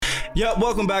Yep,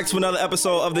 welcome back to another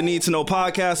episode of the Need to Know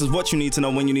Podcast. Is what you need to know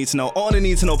when you need to know on the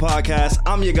Need to Know Podcast.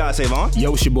 I'm your guy, Savon.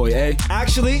 Yo, it's your boy, A.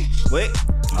 Actually, wait.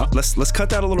 Let's cut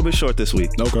that a little bit short this week.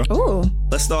 Okay. Ooh.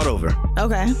 Let's start over.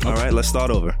 Okay. All right, let's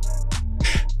start over.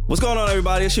 What's going on,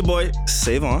 everybody? It's your boy,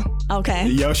 Savon. Okay.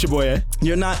 Yo, it's your boy, A.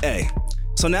 You're not A.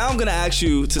 So now I'm going to ask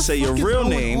you to say your real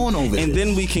name, and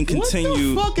then we can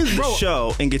continue the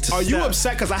show and get to Are you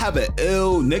upset because I have an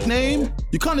ill nickname?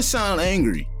 You kind of sound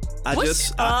angry. I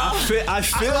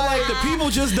feel like the people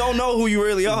just don't know who you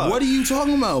really are. What are you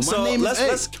talking about? My name is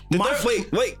A.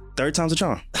 Wait. Third time's a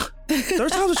charm.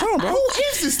 Third time's a charm, bro. Who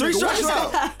is this? Three strikes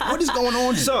out. What is going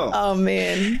on here? So, Oh,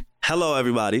 man. hello,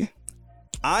 everybody.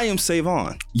 I am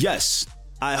Savon. Yes.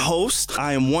 I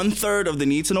am 1/3 of the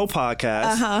Need to Know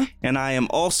Podcast, and I am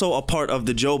also a part of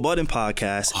the Joe Budden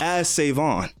Podcast as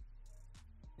Savon.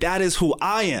 That is who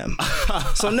I am.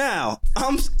 So now,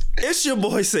 it's your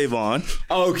boy Savon.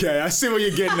 Okay, I see what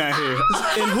you're getting at here.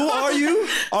 And who are you?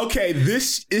 Okay,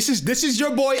 this is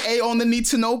your boy A on the Need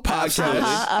to Know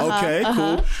Podcast. Okay,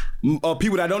 cool.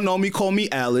 People that don't know me call me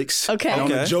Alex. Okay. And on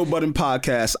the Joe Budden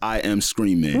Podcast, I am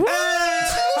Screaming.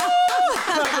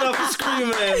 Screaming,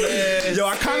 man. Yo,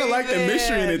 I kind of like the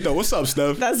mystery in it though. What's up,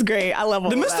 Steph? That's great. I love all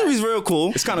The mystery's real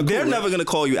cool. It's kind of cool. They're never gonna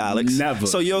call you Alex. Never.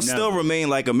 So you'll still remain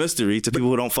like a mystery to people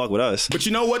who don't fuck with us. But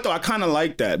you know what though? I kind of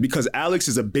like that because Alex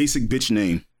is a basic bitch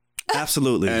name.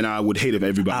 Absolutely. And I would hate if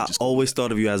everybody I always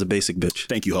thought of you as a basic bitch.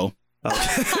 Thank you, ho.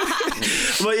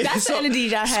 But yeah, That's the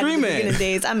energy I had in the beginning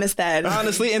days. I miss that.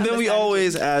 Honestly, and then we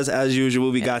always, as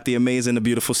usual, we got the amazing, the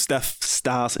beautiful Steph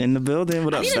Styles in the building.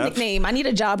 What up, I need Steph? a nickname. I need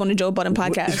a job on the Joe Budden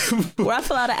Podcast where I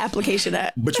fill out an application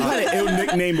at. But you had an ill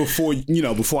nickname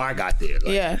before I got there.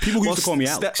 Like, Yeah. People used to call me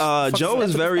Alex.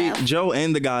 Joe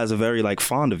and the guys are very like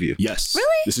fond of you. Yes.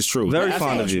 Really? This is true. Very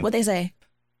fond of you. What they say?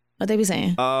 What they be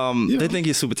saying? They think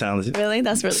you're super talented. Really?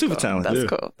 That's really Super cool. talented. That's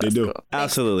Yeah, cool. they That's do. cool.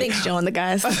 Absolutely. Thanks, Joe and the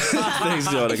guys. Thanks,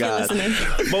 Joe, the If you're guys. listening.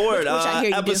 But word, Which I hear you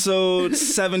do. episode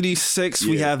 76,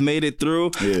 we Yeah. have made it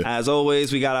through. Yeah. As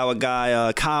always, we got our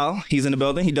guy, Kyle. He's in the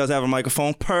building. He does have a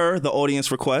microphone per the audience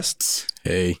requests.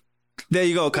 Hey. There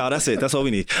you go, Kyle. That's it. That's all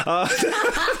we need. For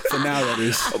now, that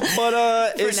is.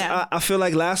 But now. I feel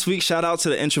like last week, shout out to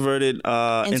the Introverted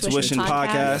Intuition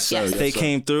Podcast. Yes. They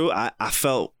came through. I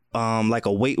felt like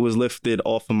a weight was lifted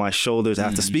off of my shoulders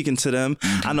after speaking to them.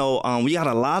 I know we got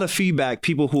a lot of feedback,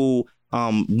 people who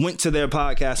went to their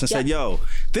podcast and said, yo,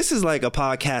 this is like a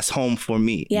podcast home for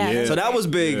me. Yeah. So that was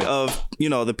big of,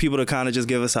 the people to kind of just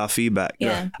give us our feedback.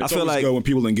 Yeah. I It's feel always like good when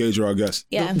people engage our guests.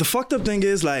 Yeah. the fucked up thing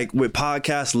is like with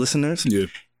podcast listeners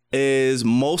is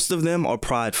most of them are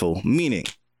prideful, meaning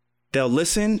they'll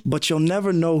listen, but you'll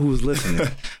never know who's listening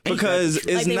because it's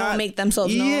Like they not won't make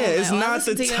themselves known. Yeah, it's Like, oh, I not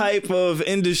listen the to you. type of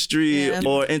industry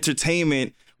or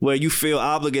entertainment where you feel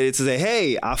obligated to say,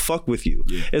 "Hey, I fuck with you."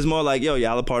 Yeah. It's more like, "Yo,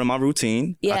 y'all are part of my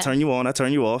routine. Yeah. I turn you on, I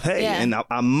turn you off. Hey," Yeah. and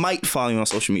I might follow you on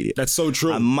social media. That's so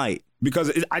true. I might.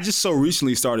 Because I just so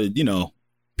recently started,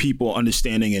 people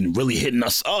understanding and really hitting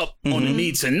us up on the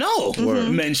need to know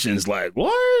mentions like,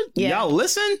 what? Yeah. Y'all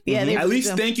listen? Yeah, they At really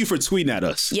least do. thank you for tweeting at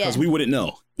us because Yeah. we wouldn't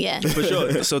know. Yeah. For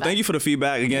sure. So thank you for the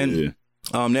feedback again.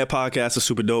 Their podcast is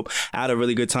super dope. I had a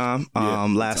really good time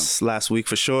last week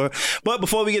for sure. But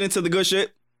before we get into the good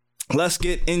shit, let's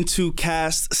get into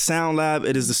Cast Sound Lab.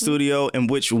 It is the studio in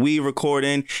which we record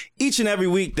in each and every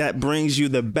week that brings you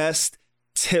the best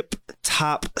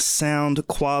tip-top sound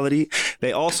quality.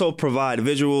 They also provide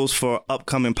visuals for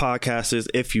upcoming podcasters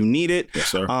if you need it. Yes,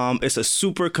 sir. It's a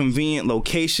super convenient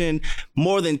location.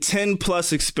 More than 10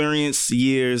 plus experience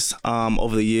years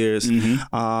over the years.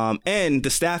 And the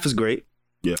staff is great.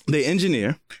 Yeah. They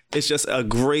engineer. It's just a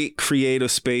great creative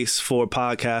space for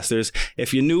podcasters.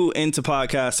 If you're new into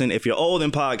podcasting, if you're old in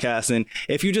podcasting,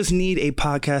 if you just need a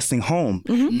podcasting home,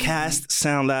 Cast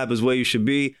Sound Lab is where you should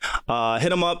be. Hit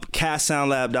them up,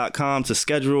 castsoundlab.com to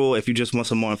schedule if you just want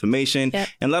some more information. Yep.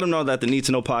 And let them know that the Need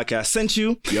to Know podcast sent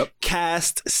you. Yep.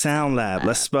 Cast Sound Lab.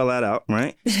 Let's spell that out,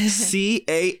 right?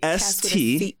 C-A-S-T. Cast with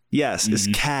a C. Yes, it's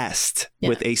cast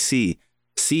with a C.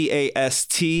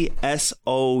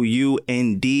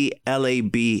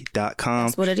 CASTSOUNDLAB.com.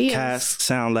 That's what it is. Cast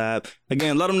Sound Lab.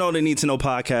 Again, let them know they Need to Know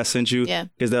podcast sent you. Yeah.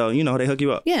 Because they'll, they hook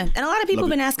you up. Yeah. And a lot of people have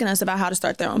been asking us about how to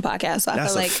start their own podcast. So I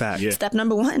That's feel a like fact. Yeah. step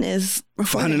number one is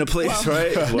Finding a place,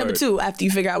 right? Number Word. two, after you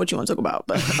figure out what you want to talk about.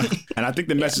 But And I think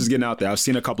the message is getting out there. I've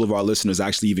seen a couple of our listeners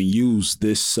actually even use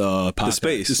this podcast, The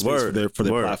space. this Word. for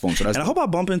their Word. platform. So that's And I hope I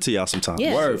bump into y'all sometime.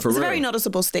 yeah, Word, for it's a real. very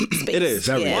noticeable space. It is.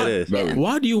 Yeah. It is. Very.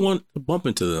 Why do you want to bump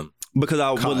into them? Because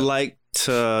I would like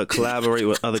to collaborate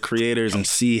with other creators and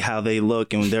see how they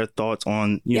look and their thoughts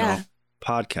on, you know,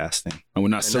 podcasting. And we're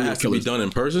not And that serial has to be killers. done in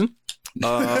person?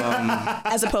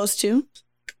 As opposed to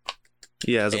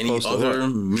Yeah, as Any opposed to other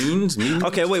means?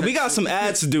 Okay, wait, we got some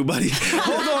ads to do, buddy.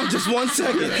 Hold on just 1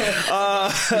 second.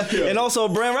 And also,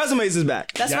 Brand Resumes is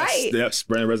back. That's right. Yes,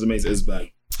 Brand Resumes is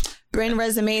back. Brand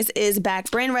Resumes is back.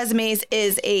 Brand Resumes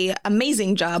is a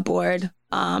amazing job board.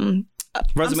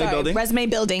 Resume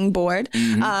building board.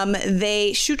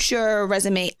 They shoot your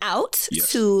resume out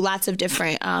to lots of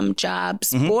different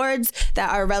jobs boards that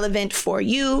are relevant for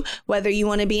you, whether you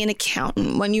want to be an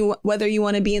accountant, whether you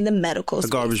want to be in the medical space,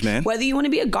 garbage man, whether you want to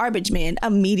be a garbage man, a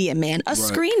media man, a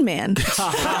screen man.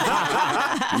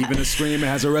 Even a screen man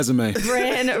has a resume.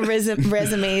 Brand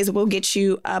resumes will get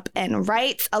you up and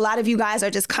right. A lot of you guys are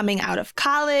just coming out of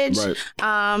college.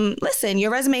 Right. Listen,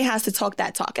 your resume has to talk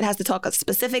that talk. It has to talk a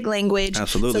specific language.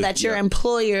 Absolutely. So that your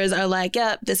employers are like,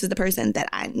 yep, this is the person that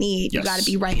I need. You got to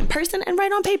be right in person and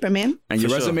right on paper, man. And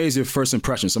your resume is your first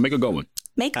impression, so make a good one.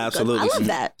 Make Absolutely. Good. I love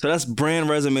that. So that's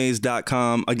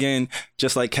brandresumes.com. Again,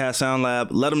 just like Cast Sound Lab,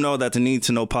 let them know that the Need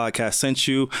to Know podcast sent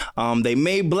you. They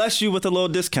may bless you with a little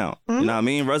discount. You know what I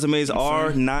mean? Resumes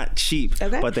are not cheap,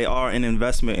 but they are an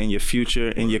investment in your future,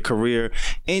 in your career,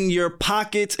 in your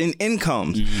pockets and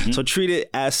incomes. So treat it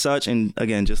as such. And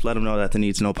again, just let them know that the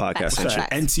Need to Know podcast sent you.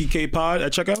 NTK Pod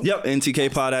at checkout? Yep,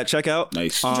 NTK Pod at checkout.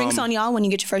 Nice. Drinks on y'all when you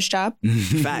get your first job.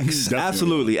 Facts.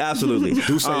 Absolutely.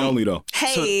 Do say only though.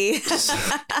 Hey.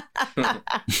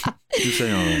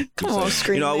 Come on,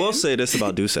 screen. You know, I will say this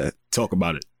about Duce. Talk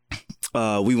about it.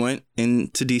 We went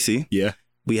into DC. Yeah.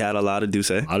 We had a lot of Duce.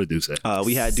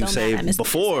 We had So mad I missed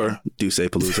before Duce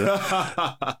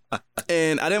Palooza.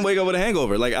 And I didn't wake up with a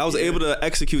hangover. Like, I was able to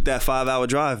execute that 5-hour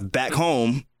drive back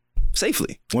home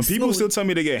safely. When people still tell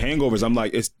me they get hangovers, I'm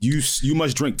like, it's you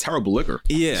must drink terrible liquor.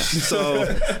 Yeah.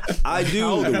 So I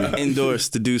do endorse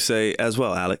the Duce as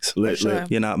well, Alex. Sure.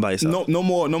 You're not by yourself. No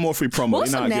more free promo.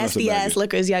 What's some nasty ass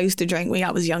liquors y'all used to drink when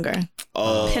y'all was younger?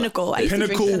 Pinnacle. I used to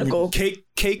drink Pinnacle.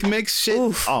 Cake mix shit.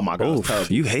 Oof. Oh my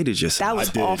god. You hated yourself. That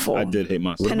was awful. I did hate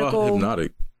myself. Pinnacle. What about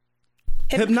Hypnotic?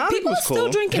 Hypnotic People was are still cool.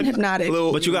 drinking Hypnotic.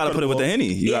 But you got to put it with the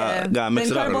Henny. You got to mix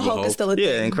it up. Incredible Hulk is still a thing.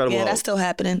 Yeah, Incredible Yeah, Hulk. that's still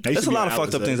happening. There's a lot of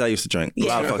fucked up things I used to drink. Yeah, a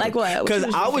lot of fucked like up. what?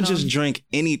 Because I would just drink. drink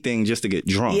anything just to get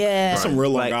drunk. Yeah. Some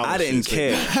real Like, I didn't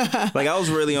care. Like, I was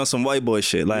really on some white boy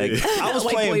shit. Like, I was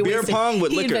White playing boy beer wasted. pong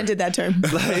with He liquor. invented that term.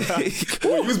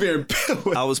 You was being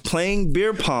I was playing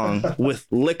beer pong with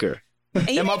liquor. And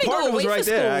you And my didn't even partner go was away right for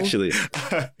there, school.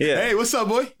 actually. Yeah. Hey, what's up,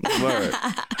 boy? Word.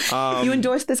 You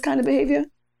endorse this kind of behavior?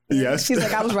 Yes. He's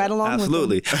like, I was right along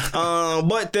Absolutely. with him.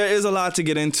 But there is a lot to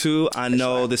get into. I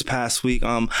know this past week.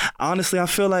 Honestly, I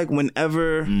feel like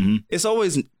whenever it's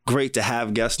always great to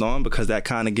have guests on because that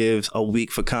kind of gives a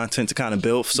week for content to kind of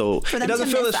build. So it them doesn't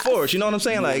to feel miss as us. forced. You know what I'm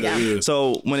saying? Like,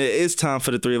 so when it is time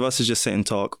for the three of us to just sit and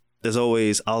talk, there's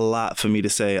always a lot for me to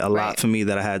say, a lot for me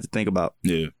that I had to think about.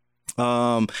 Yeah.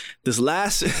 This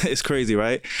last is crazy,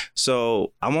 right?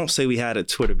 So I won't say we had a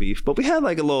Twitter beef, but we had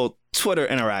like a little Twitter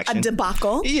interaction. A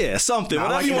debacle. Yeah, something. I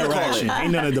Whatever like you want to call it. interaction.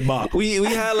 Ain't none of the box. We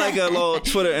had like a little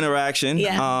Twitter interaction.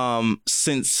 Yeah.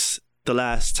 Since the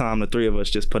last time the three of us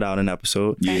just put out an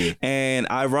episode. Yeah. And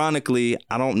ironically,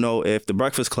 I don't know if the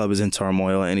Breakfast Club is in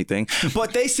turmoil or anything,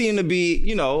 but they seem to be,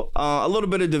 you know, a little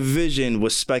bit of division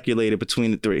was speculated between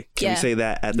the three. Can we say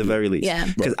that at the very least? Yeah.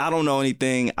 Because I don't know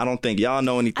anything. I don't think y'all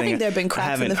know anything. I think there have been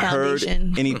cracks I in the haven't heard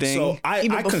foundation. anything. So I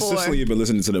Even before. consistently have been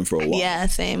listening to them for a while. Yeah,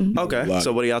 same. Okay.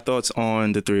 So what are y'all thoughts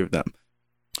on the three of them?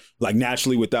 Like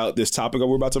naturally without this topic that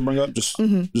we're about to bring up, just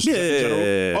in Yeah,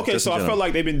 general? Okay, just so in I general. felt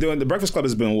like they've been doing the Breakfast Club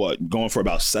has been going for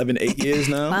about 7-8 years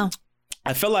now. Wow.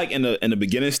 I felt like in the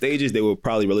beginning stages they were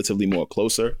probably relatively more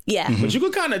closer, Yeah. but you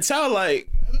could kind of tell like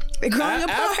They're growing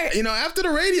apart. after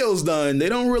the radio's done, they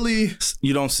don't really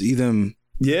You don't see them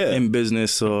in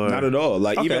business or not at all.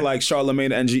 Like Okay. even like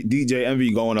Charlamagne and DJ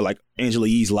Envy going to like Angela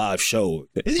Yee's live show.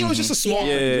 You know, it's just a small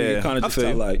Yeah. thing. You kind of I just feel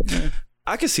tell you. like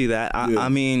I can see that. Yeah. I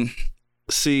mean,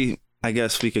 see, I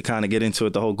guess we could kind of get into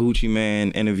it. The whole Gucci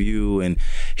Man interview and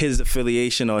his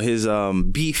affiliation or his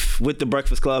beef with the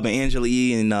Breakfast Club and Angela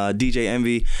Yee and DJ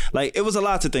Envy. Like, it was a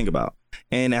lot to think about.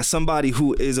 And as somebody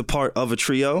who is a part of a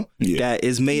trio that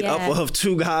is made up of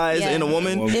two guys and a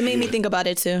woman, It made me think about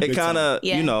it too. it kind of,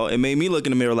 you know, it made me look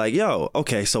in the mirror like, yo,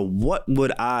 okay, so what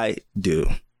would I do?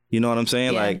 You know what I'm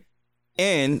saying? Yeah. Like,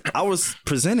 and I was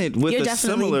presented with You're a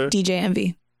definitely similar. DJ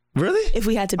Envy. Really? If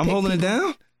we had to I'm pick holding people. it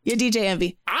down? You're DJ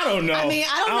Envy. I don't know. I mean,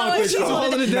 I don't know if he's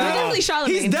one of the. You're definitely Charlamagne.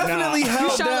 He's definitely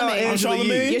held down. I'm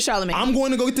Charlamagne. You're Charlamagne. I'm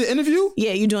going to go get the interview?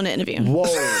 Yeah, you doing the interview. Whoa.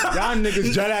 Y'all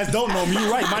niggas dead ass don't know me.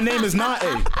 You right. My name is not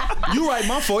A. You right.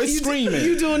 My fault. It's screaming.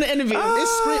 You doing the interview.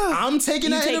 It's screaming. I'm taking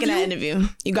that interview? that interview.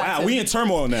 You got wow, we in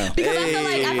turmoil now. Because I feel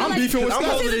like I'm beefing with I'm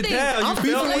Steph. holding it down. I'm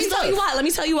beefing Let with me tell Steph. you why. Let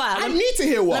me tell you why. I need to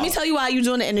hear why. Let me tell you why you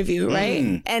doing the interview,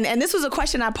 right? And this was a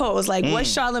question I posed. Like, was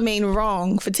Charlamagne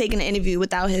wrong for taking the interview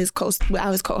without his co-host?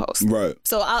 Right.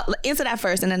 So I'll answer that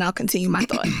first, and then I'll continue my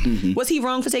thought. Was he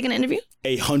wrong for taking the interview?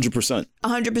 100%.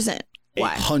 100%.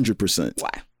 Why? 100%. Why?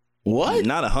 What?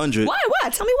 Not 100. Why?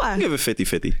 Tell me why. Give it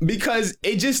 50-50. Because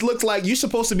it just looked like you're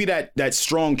supposed to be that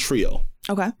strong trio.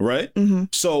 Okay. Right?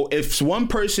 So if one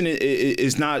person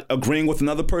is not agreeing with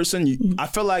another person, I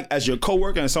feel like as your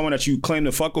coworker and someone that you claim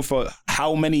to fuck with for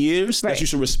how many years, that you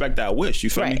should respect that wish. You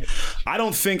feel me? I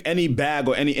don't think any bag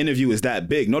or any interview is that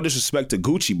big. No disrespect to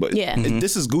Gucci, but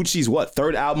this is Gucci's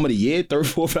third album of the year,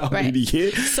 fourth album of the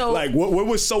year. So like what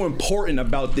was so important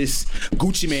about this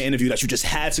Gucci Mane interview that you just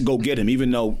had to go get him,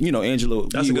 even though, Angela.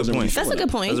 That's a good point. That's a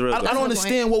good point. I don't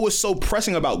understand what was so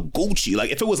pressing about Gucci. Like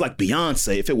if it was like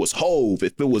Beyonce, if it was Hove,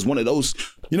 if it was one of those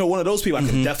people, I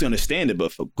could definitely understand it.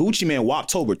 But for Gucci Mane,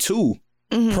 Woptober 2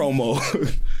 promo,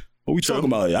 what we talking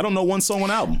about here? I don't know one song on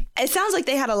the album. It sounds like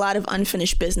they had a lot of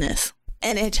unfinished business,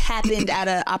 and it happened at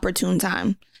an opportune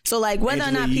time. So like whether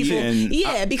or not people,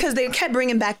 because they kept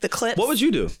bringing back the clips. What would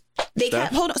you do? They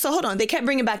kept hold on. They kept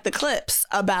bringing back the clips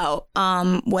about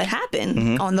what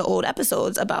happened on the old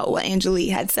episodes about what Angela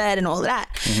had said and all of that.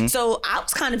 So I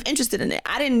was kind of interested in it.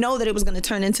 I didn't know that it was going to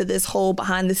turn into this whole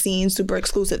behind the scenes super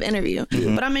exclusive interview,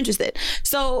 but I'm interested.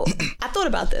 So I thought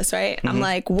about this, right? I'm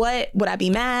like, what would I be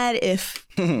mad if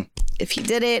he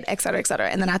did it, et cetera, et cetera.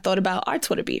 And then I thought about our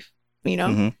Twitter beef,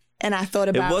 And I thought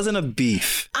about it was't a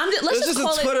beef. Let's just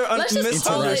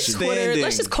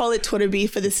call it Twitter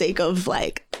beef for the sake of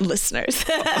like listeners.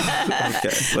 Okay, let's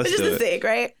just the sake,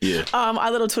 right? Yeah.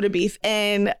 Our little Twitter beef,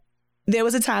 and there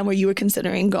was a time where you were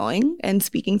considering going and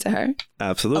speaking to her.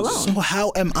 Absolutely. Alone. So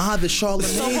how am I the Charlamagne?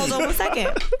 So hold on one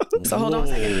second.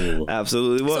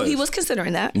 Absolutely was. So he was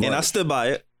considering that, and I stood by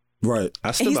it. Right.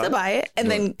 He stood by it, and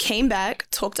then came back,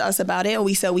 talked to us about it, and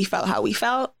we said we felt how we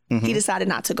felt. He decided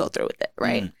not to go through with it,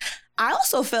 right? I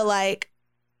also feel like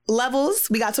levels,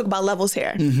 we got to talk about levels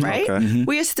here, right? Okay.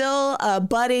 We are still a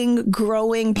budding,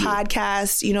 growing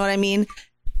podcast, you know what I mean?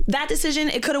 That decision,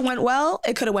 it could have went well,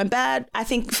 it could have went bad. I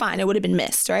think, fine, it would have been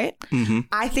missed, right?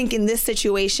 I think in this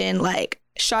situation, like,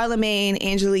 Charlamagne,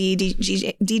 Angela Yee,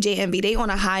 DJ Envy, they on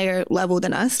a higher level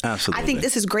than us. Absolutely. I think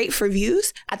this is great for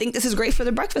views. I think this is great for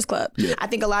The Breakfast Club. Yeah. I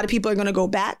think a lot of people are going to go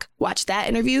back, watch that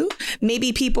interview.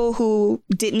 Maybe people who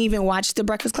didn't even watch The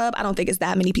Breakfast Club. I don't think it's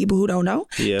that many people who don't know.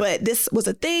 Yeah. But this was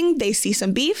a thing. They see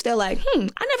some beef. They're like, I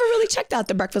never really checked out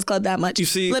The Breakfast Club that much. You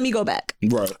see, let me go back.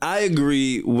 Right. I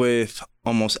agree with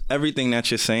almost everything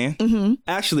that you're saying.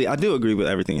 Actually, I do agree with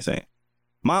everything you're saying.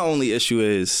 My only issue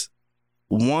is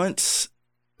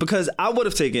because I would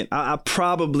have taken, I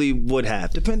probably would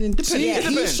have, depending. He's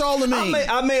Charlamagne.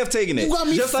 I may have taken it. You got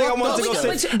me just like I wanted to go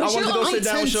sit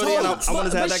down with Shorty, and I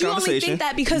wanted to have that conversation. But you only think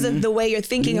that because of the way you're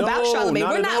thinking about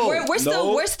Charlamagne.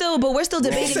 We're still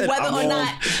debating whether or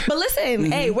not. But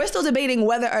listen, hey, we're still debating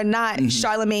whether or not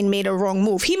Charlamagne made a wrong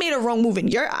move. He made a wrong move in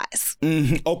your eyes.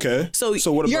 Okay. So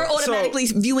what you're automatically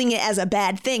viewing it as a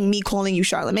bad thing. Me calling you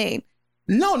Charlamagne.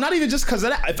 No, not even just because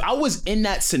of that. If I was in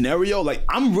that scenario, like,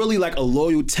 I'm really like a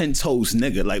loyal 10 toes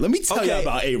nigga. Like, let me tell you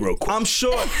about A real quick. I'm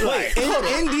sure, like,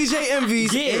 in DJ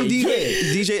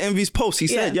Envy's Envy's post, he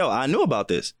said, yo, I knew about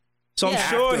this. So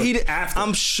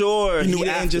I'm sure he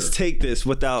didn't just take this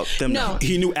without them. No.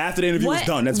 He knew after the interview was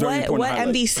done. That's very important.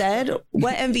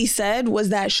 What Envy said was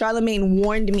that Charlamagne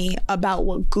warned me about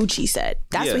what Gucci said.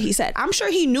 That's what he said. I'm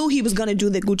sure he knew he was going to do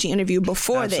the Gucci interview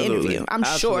before the interview. I'm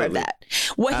sure of that.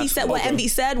 What Envy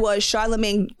said was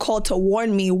Charlamagne called to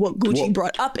warn me what Gucci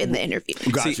brought up in the interview.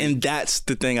 See, and that's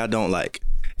the thing I don't like.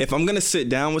 If I'm going to sit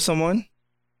down with someone,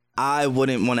 I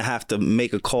wouldn't want to have to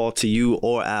make a call to you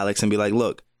or Alex and be like,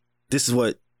 look, this is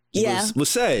what was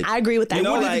said. I agree with that. You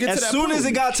know, like, as soon as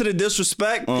it got to the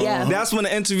disrespect, that's when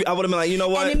the interview, I would have been like, you know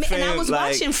what, and I was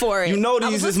watching for it. You know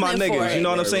these is my niggas. You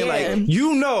know what I'm saying? Like,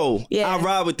 I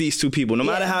ride with these two people. No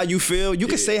matter how you feel, you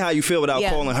can say how you feel without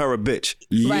calling her a bitch.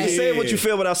 You can say what you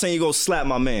feel without saying you go slap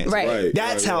my man. Right.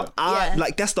 That's how I,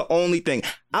 like, that's the only thing.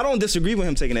 I don't disagree with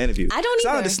him taking the interview. I don't either.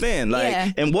 I understand.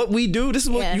 Like, and what we do, this is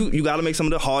what you got to make some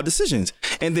of the hard decisions.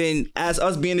 And then as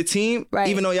us being a team,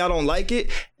 even though y'all don't like it,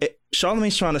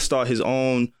 Charlamagne's trying to start his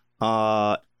own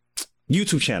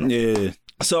YouTube channel. Yeah.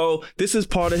 So this is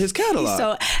part of his catalog.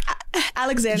 So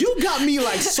Alexander. You got me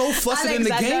like so flustered in the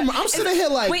game. I'm sitting here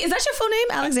like, wait, is that your full name,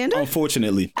 Alexander?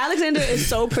 Unfortunately, Alexander is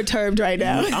so perturbed right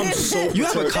now. I'm so. You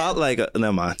have a cop like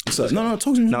never mind. No,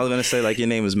 talk to me. No, I was gonna say like your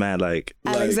name is mad like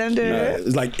Alexander.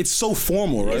 Like it's so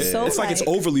formal, right? It's like it's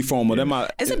overly formal.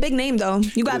 It's a big name though.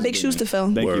 You got big shoes to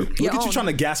fill. Thank you. Word. Look at you trying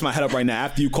to gas my head up right now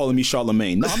after you calling me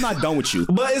Charlemagne. No, I'm not done with you.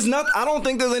 But it's not. I don't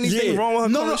think there's anything wrong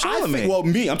with her calling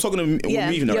Charlemagne. I'm talking to me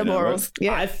right your now, morals. right?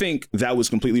 Yeah. I think that was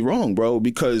completely wrong, bro.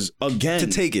 Because again, to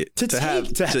take it,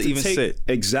 to even sit.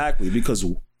 Exactly. Because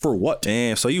for what?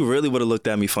 Damn. So you really would have looked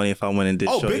at me funny if I went and did.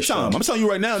 Oh, big time! I'm telling you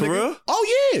right now, For nigga. real?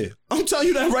 Oh yeah, I'm telling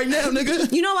you that right now,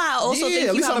 nigga. You know why I also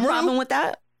think you have a problem with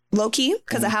that? Low key,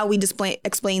 because of how we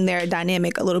explained their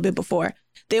dynamic a little bit before.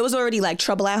 There was already like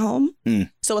trouble at home.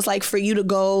 So it's like for you to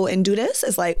go and do this,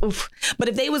 it's like, oof. But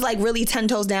if they was like really 10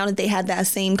 toes down, if they had that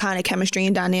same kind of chemistry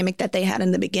and dynamic that they had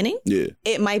in the beginning,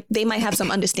 they might have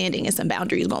some understanding and some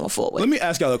boundaries going forward. Let me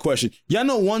ask y'all a question. Y'all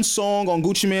know one song on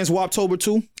Gucci Mane's WAPtober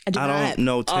 2? I don't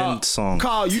know 10 songs.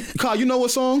 Kyle, you know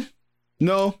what song?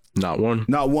 No? Not one.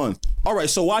 Not one. All right,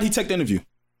 so why'd he take the interview?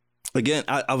 Again,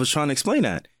 I was trying to explain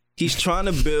that. He's trying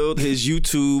to build his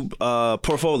YouTube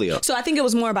portfolio. So I think it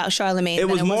was more about Charlemagne. It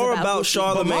was more about Gucci.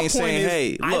 Charlemagne saying,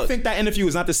 hey, look. I think that interview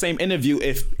is not the same interview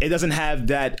if it doesn't have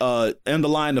that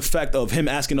underlying effect of him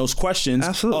asking those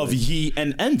questions of Ye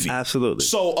and Envy. Absolutely.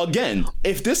 So again,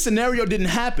 if this scenario didn't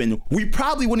happen, we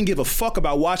probably wouldn't give a fuck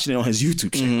about watching it on his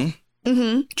YouTube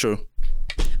channel. True.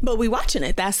 But we watching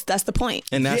it. That's the point.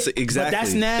 And that's exactly. But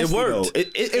that's nasty. It worked. Though.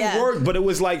 It worked, but it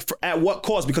was like at what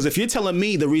cost? Because if you're telling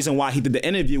me the reason why he did the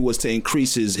interview was to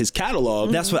increase his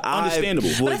catalog, that's what understandable.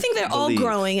 But I think they're all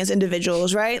growing as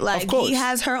individuals, right? Like he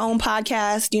has her own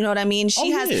podcast. You know what I mean?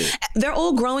 They're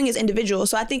all growing as individuals.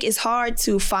 So I think it's hard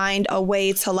to find a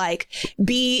way to like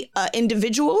be an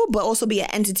individual, but also be an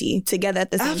entity together at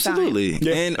the same time. Absolutely.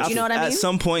 Yeah. And you know what I mean? At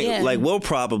some point, like we'll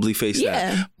probably face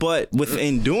that. But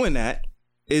within doing that,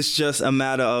 it's just a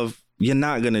matter of you're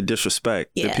not going to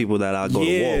disrespect the people that I go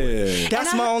to war with.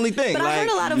 That's my only thing. But I heard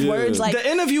a lot of words like... The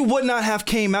interview would not have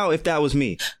came out if that was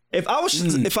me. If I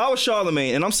was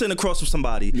Charlemagne and I'm sitting across from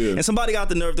somebody and somebody got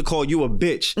the nerve to call you a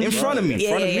bitch in front of me.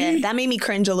 Yeah. That made me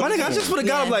cringe a little bit. My nigga, I just would have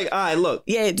got up like, all right, look.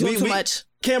 Yeah, doing too much.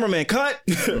 Cameraman, cut.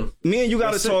 Me and you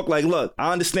got to talk like, look,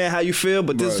 I understand how you feel,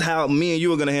 but this is how me and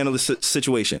you are going to handle the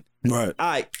situation. Right. All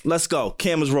right, let's go.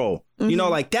 Cameras roll. You know,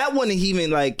 like that wouldn't even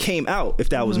like came out if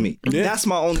that was me. That's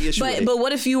my only issue. But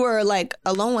what if you were like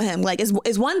alone with him? Like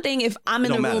it's one thing if I'm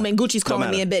in the room and Gucci's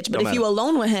calling me a bitch, but if you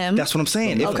alone with him, that's what I'm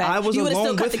saying. If I was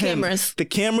alone with him, the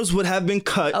cameras would have been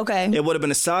cut. Okay, it would have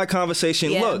been a side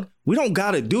conversation. Look, we don't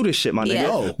gotta do this shit, my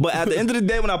nigga. But at the end of the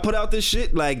day, when I put out this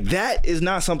shit, like that is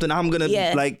not something I'm gonna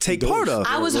like take part of.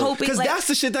 I was hoping because that's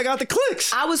the shit that got the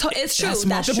clicks. It's true.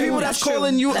 That's the people that's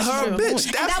calling you her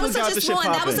bitch. That's what got the shit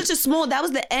popping. That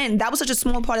was the end. That was such a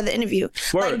small part of the interview.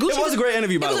 Like, Gucci it was a great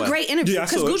interview, by the way. It was a great interview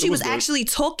because Gucci was actually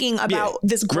talking about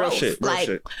this growth.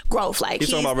 Growth. Like he's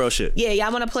talking about real shit. Yeah, I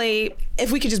want to play,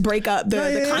 if we could just break up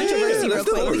the controversy real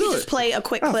quick. We could just play a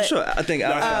quick clip. Sure. I think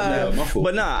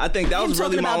but I think that was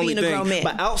really my only thing.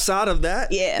 But outside of that,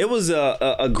 it was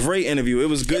a great interview. It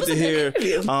was good to hear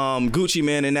Gucci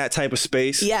Mane in that type of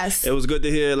space. Yes. It was good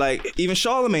to hear like even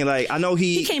Charlemagne, like I know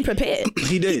he came prepared.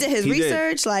 He did. He did his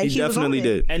research. Like he definitely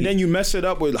did. And then you mess it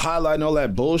up with highlighting all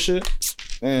that bullshit.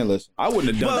 Man, listen, I wouldn't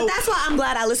have done it. But that's why I'm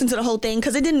glad I listened to the whole thing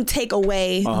because it didn't take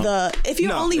away if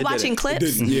you're only watching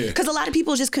clips, because a lot of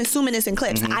people are just consuming this in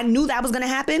clips. I knew that was going to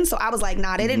happen. So I was like,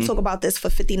 nah, they didn't talk about this for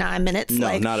 59 minutes. No,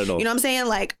 like, not at all. You know what I'm saying?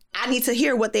 Like, I need to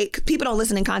hear what people don't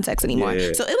listen in context anymore.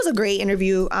 Yeah. So it was a great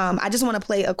interview. I just want to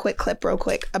play a quick clip real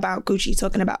quick about Gucci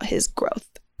talking about his growth.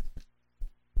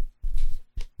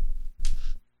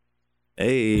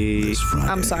 Hey,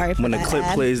 I'm sorry for when the that clip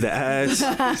ad. plays the ads. Know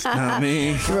what I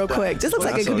mean, real quick, just looks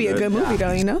like it could be a good movie,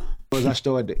 though. You know. I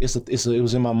started. It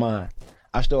was in my mind.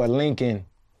 I started linking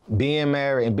being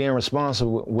married and being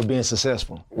responsible with being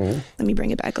successful. Let me bring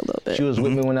it back a little bit. She was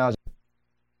with me when I was.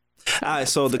 All right,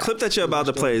 so the clip that you're about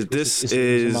to play, this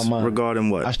is regarding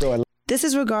what? This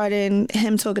is regarding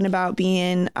him talking about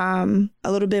being a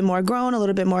little bit more grown, a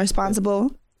little bit more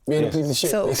responsible. Being a piece of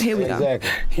shit. So here we go. Exactly.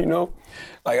 You know,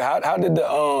 like how did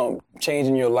the change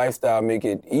in your lifestyle make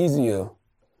it easier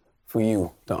for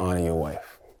you to honor your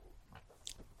wife?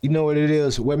 You know what it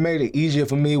is? What made it easier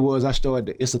for me was I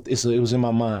started. It was in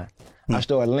my mind. I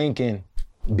started linking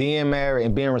being married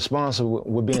and being responsible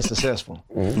with being successful,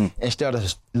 instead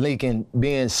of linking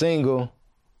being single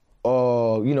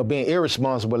or being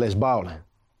irresponsible as balling.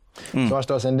 So I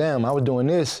started saying, damn, I was doing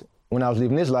this when I was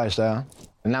living this lifestyle.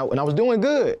 And I was doing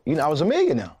good. I was a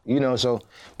millionaire, so,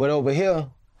 but over here,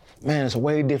 man, it's a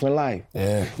way different life.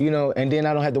 Yeah. You know, and then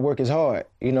I don't have to work as hard.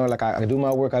 You know, like I do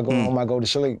my work, I go home, I go to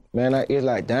sleep. Man, it's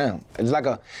like, damn.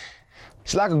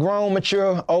 It's like a grown,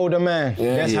 mature, older man.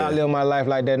 Yeah, That's how I live my life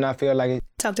like that, and I feel like it.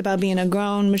 Talked about being a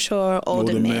grown, mature,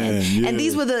 older man. yeah. And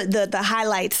these were the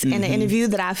highlights in the interview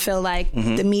that I feel like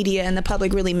the media and the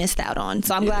public really missed out on.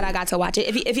 So I'm glad I got to watch it.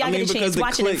 If y'all get a chance,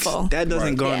 watch it in full. That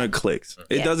doesn't garner clicks.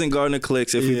 It Yeah. doesn't garner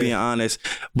clicks if you're being honest.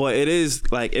 But it is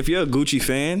like, if you're a Gucci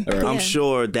fan, I'm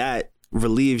sure that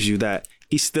relieves you that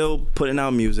he's still putting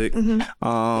out music,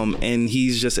 and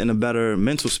he's just in a better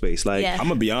mental space. Like, Yeah. I'm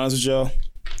gonna be honest with y'all.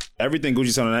 Everything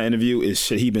Gucci said in that interview is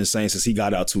shit he been saying since he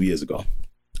got out 2 years ago.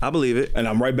 I believe it. And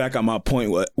I'm right back on my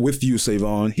point with you,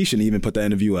 Savon. He shouldn't even put that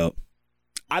interview out.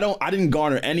 I didn't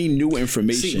garner any new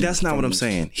information. See, that's not what I'm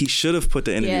saying. He should have put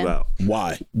the interview Yeah. out.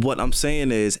 Why? What I'm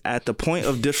saying is, at the point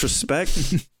of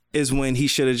disrespect is when he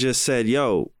should have just said,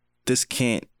 yo, this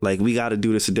can't, like, we got to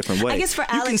do this a different way. I guess for you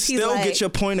can Alex, he's still like- get your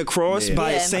point across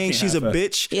by Yeah. saying she's a have that.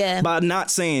 bitch, Yeah. by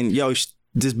not saying, yo,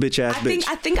 this bitch ass bitch.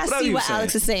 I think I Whatever see you what saying.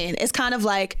 Alex is saying. It's kind of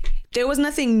like there was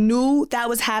nothing new that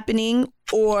was happening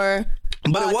or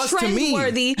But it was to me.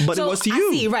 trendworthy. But it was to you.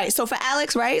 I see, right. So for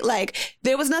Alex, right, like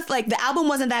there was nothing, like the album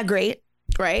wasn't that great.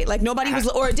 Right? Like nobody was,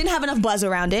 or it didn't have enough buzz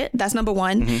around it. That's number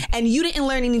one. Mm-hmm. And you didn't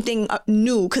learn anything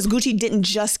new because Gucci didn't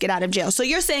just get out of jail. So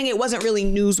you're saying it wasn't really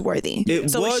newsworthy. It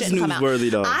so was shouldn't come out.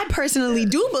 newsworthy, though. I personally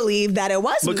do believe that it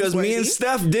was Because me and newsworthy.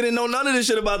 Steph didn't know none of this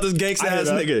shit about this gangsta ass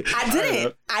nigga.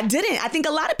 I didn't. I think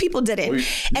a lot of people didn't.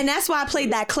 And that's why I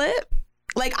played that clip.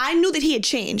 Like I knew that he had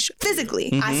changed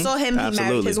physically. I saw him. He married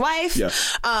Absolutely. his wife.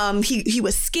 Yeah. He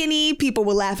was skinny. People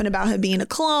were laughing about him being a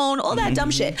clone. All that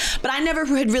dumb shit. But I never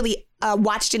had really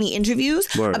watched any interviews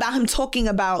Word. about him talking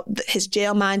about his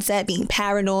jail mindset, being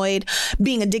paranoid,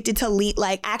 being addicted to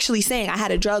like actually saying I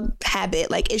had a drug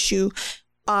habit like issue.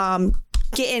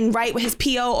 Getting right with his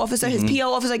PO officer,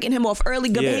 getting him off early,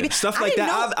 good Yeah, behavior. stuff I like didn't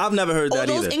that. know I've never heard all that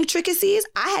those either. intricacies.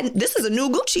 This is a new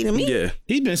Gucci to me. Yeah.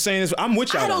 He's been saying this. I'm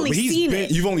with I y'all. had though, only but he's seen been,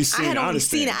 it. You've only seen I had it. only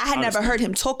understand. seen it. I had never heard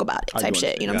him talk about it type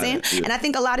shit. You know what I'm saying? And I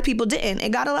think a lot of people didn't.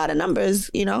 It got a lot of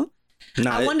numbers, you know?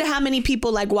 Nah, I wonder how many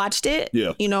people like watched it,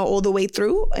 Yeah. you know, all the way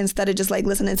through instead of just like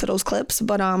listening to those clips.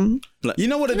 But You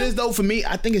know what it is though for me?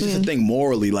 I think it's just a thing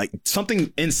morally. Like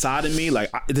something inside of me, like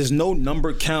there's no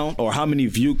number count or how many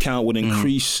view count would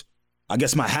increase, I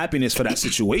guess, my happiness for that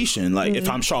situation. Like if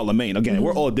I'm Charlamagne, again,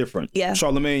 we're all different. Yeah.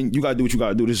 Charlamagne, you gotta do what you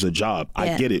gotta do. This is a job. I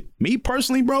Yeah. get it. Me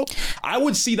personally, bro, I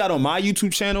would see that on my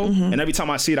YouTube channel, and every time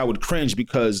I see it, I would cringe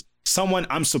because someone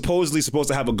I'm supposedly supposed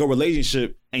to have a good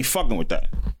relationship ain't fucking with that.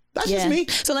 That's just me.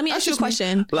 So let me That's ask you a just me.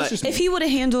 question. That's just If me. he would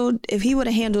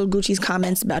have handled Gucci's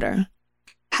comments better,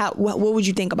 what would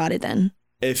you think about it then?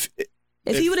 If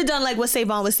If he would have done like what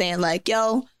Savon was saying, like,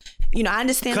 yo, you know, I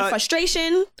understand the Cut.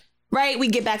 frustration, right? We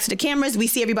get back to the cameras. We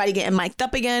see everybody getting mic'd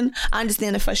up again. I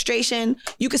understand the frustration.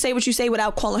 You can say what you say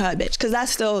without calling her a bitch. Because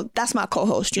that's my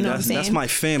co-host. You know what I'm saying? That's my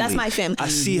family. That's my family. I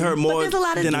see her But more there's a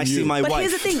lot of than I see my but wife.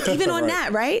 here's the thing, even on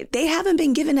that, right? They haven't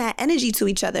been giving that energy to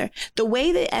each other. The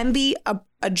way that Envy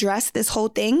addressed this whole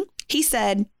thing, he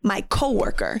said, my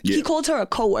coworker. Yeah. He called her a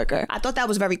coworker. I thought that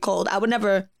was very cold. I would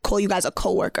never call you guys a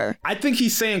coworker. I think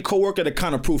he's saying coworker to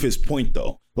kind of prove his point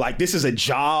though. Like this is a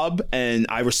job and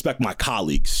I respect my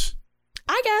colleagues.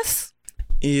 I guess.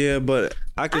 Yeah, but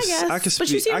I can But you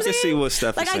speak. see I what I'm can see saying? what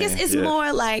Steph Like, is I saying. guess it's Yeah.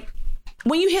 more like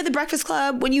when you hear The Breakfast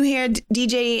Club, when you hear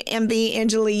DJ Envy,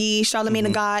 Angela Yee, Charlamagne the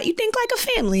God, you think like a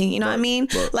family. You know what I mean?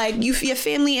 Like your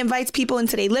family invites people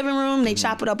into their living room. They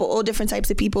chop it up with all different types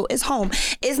of people. It's home.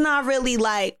 It's not really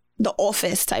like the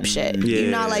office type shit. You're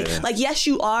not like yes,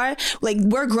 you are. Like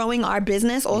we're growing our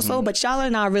business also, but y'all are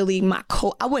not really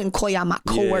I wouldn't call y'all my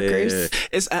coworkers. Yeah.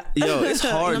 It's it's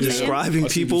hard what I'm saying? describing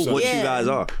people what you Yeah. guys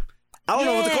are. I don't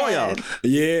know what to call y'all.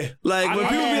 Yeah. Like when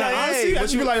people be like, honestly, "Hey,"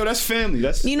 that's be like, yo, that's family.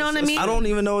 That's You know what I mean? I don't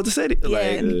even know what to say.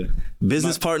 Like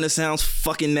business partner sounds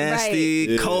fucking nasty.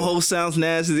 Right. Co-host sounds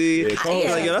nasty. co-host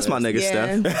Like, yo, that's my nigga,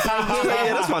 Steph.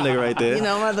 Yeah, that's my nigga right there. You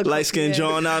know, mother- light skinned yeah.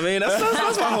 John. I mean,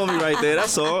 that's my homie right there.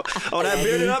 That's all. Oh, that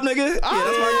bearded up nigga. Yeah,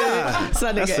 that's my guy. That's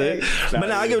my That's nigga. it. But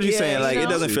now I get what you're saying. Like you it know?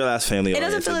 doesn't feel as family. It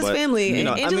doesn't feel as family. You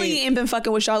know, I Angela mean, ain't been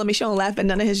fucking with Charlamagne. She don't laugh at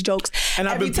none of his jokes. And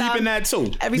I've been peeping that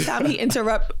too. Every time he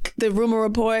interrupt the rumor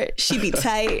report, she be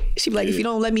tight. She be like, if you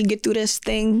don't let me get through this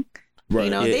thing, Right. you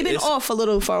know, Yeah, they've been it's- off a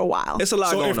little for a while. it's a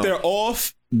lot So going if on. they're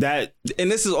off, that And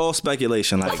this is all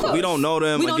speculation. Like course. we don't know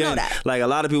them. We don't Again, know that. like a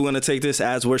lot of people are gonna take this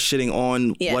as we're shitting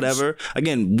on Yes. whatever.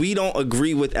 Again, we don't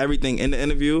agree with everything in the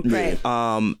interview. Right.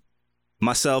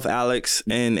 Myself, Alex,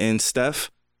 and Steph.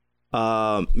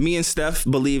 Me and Steph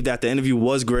believe that the interview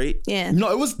was great. Yeah. No,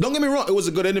 it was. Don't get me wrong. It was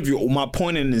a good interview. My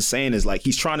point in saying is like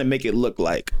he's trying to make it look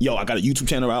like, yo, I got a YouTube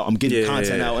channel out. I'm getting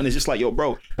content out, and it's just like, yo,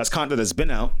 bro, that's content that's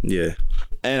been out. Yeah.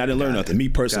 And I didn't learn nothing. Me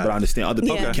personally, but I understand other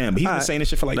people can. But he's been saying this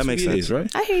shit for like 2 years,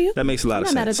 right? I hear you. That makes a lot of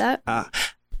sense. I'm not mad at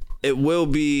that. It will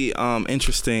be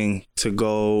interesting to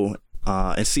go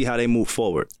and see how they move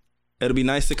forward. It'll be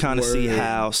nice to kind of see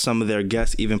how some of their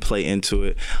guests even play into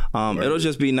it. It'll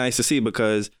just be nice to see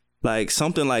because like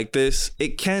something like this,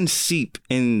 it can seep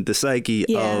in the psyche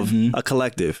of a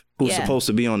collective who's supposed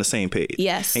to be on the same page.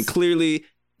 Yes. And clearly,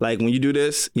 like when you do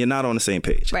this, you're not on the same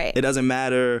page. Right. It doesn't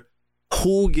matter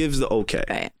who gives the okay.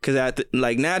 Right. Because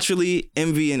like naturally,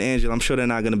 Envy and Angela, I'm sure they're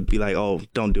not going to be like, oh,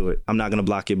 don't do it. I'm not going to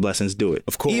block your blessings. Do it.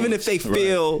 Of course. Even if they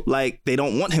feel like they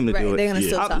don't want him to do it. They're going to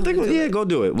still tell him to do it. Go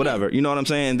do it. Whatever. You know what I'm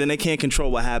saying? Then they can't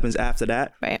control what happens after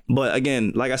that. Right. But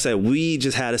again, like I said, we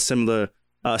just had a similar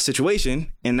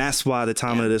situation, and that's why the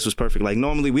timing of this was perfect. Like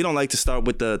normally we don't like to start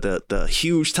with the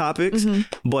huge topics,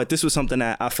 but this was something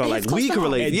that I felt like we could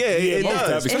relate. It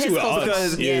does. Especially with us.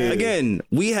 Because again,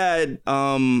 we had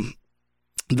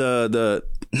the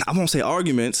I won't say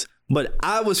arguments, but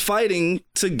I was fighting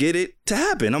to get it to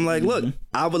happen. I'm like, look,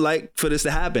 I would like for this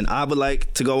to happen. I would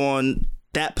like to go on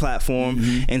that platform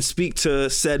and speak to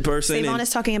said person. Savon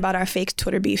is talking about our fake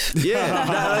Twitter beef. Yeah,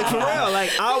 like for real. Like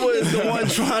I was the one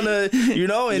trying to,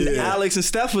 and Alex and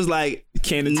Steph was like,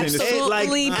 can't attend this.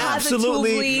 Absolutely,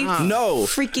 absolutely no.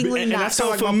 Freakingly and not. That's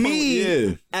so for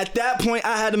me, at that point,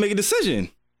 I had to make a decision.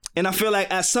 And I feel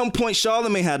like at some point,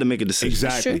 Charlamagne had to make a decision.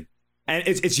 Exactly. Sure. And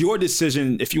it's your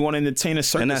decision if you want to entertain a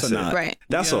circus or not. Right.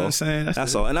 That's all.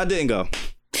 That's all. And I didn't go.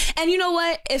 And you know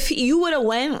what? If you would have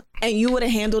went and you would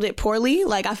have handled it poorly,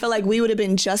 like I feel like we would have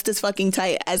been just as fucking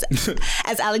tight as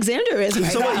Alexander is.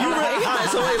 So wait,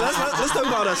 let's talk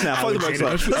about us now. Fuck the Bucks.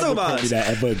 Let's talk about us. That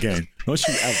ever again. Don't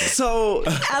you ever. So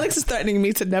Alex is threatening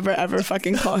me to never ever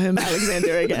fucking call him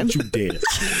Alexander again. You did.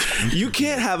 You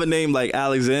can't have a name like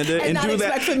Alexander and not do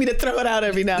expect that. for me to throw it out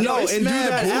every now and then. No, and do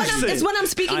that accent. It's when I'm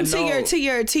speaking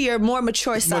to your more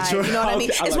mature side. You know what I mean?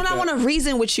 It's when I want to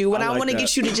reason with you, when I want to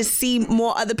get you to just see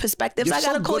more other perspectives. I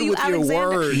gotta call you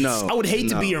Alexander. No, I would hate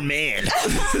to be your man.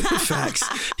 Facts.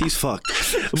 He's fucked.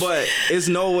 But it's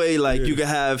no way like you could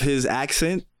have his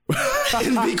accent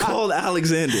and be called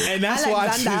Alexander. And that's why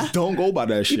I just don't go by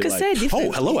that shit. You could like, say it different.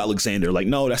 oh, hello, Alexander. Like,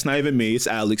 no, that's not even me. It's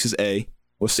Alex. It's A.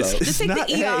 What's up? Just take the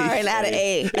ER and add an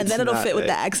A, and then it'll fit with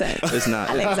the accent. It's not.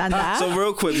 Alexander. So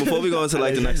real quick, before we go into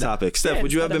like the next topic, Steph,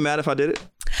 would you have been mad if I did it?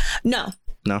 No.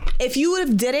 No. If you would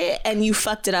have did it and you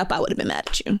fucked it up, I would have been mad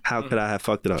at you. How could I have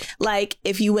fucked it up? Like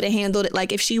if you would have handled it,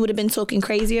 like if she would have been talking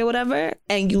crazy or whatever,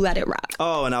 and you let it rock.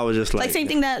 Oh, and I was just like same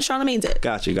thing that Charlamagne did.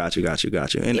 Got you.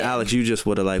 And Alex, you just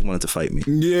would have like wanted to fight me.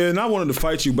 Yeah, and I wanted to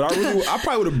fight you, but I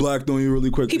probably would have blacked on you really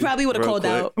quickly. He probably would have called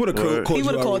out. He would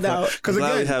have called out. Because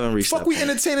again, fuck we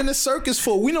entertaining the circus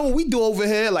for. We know what we do over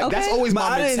here. Like that's always my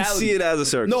mentality. I didn't see it as a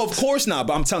circus. No, of course not.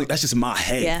 But I'm telling you, that's just my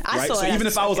head. Yeah, I right? saw So it even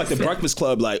as if I was like the Breakfast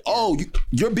Club, like, oh,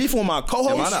 you're beefing with my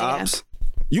co-host. Am I the ops?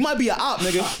 You might be an op,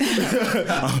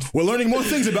 nigga. We're learning more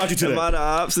things about you today. Am I the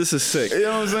ops? This is sick. You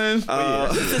know what I'm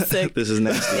saying? This is sick. This is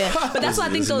nasty. Yeah, but that's why I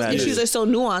think those issues are so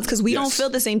nuanced because we don't feel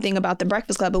the same thing about the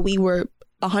Breakfast Club, but we were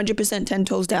 100% 10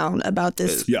 toes down about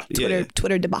this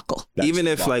Twitter debacle. Even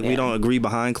if like we don't agree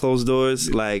behind closed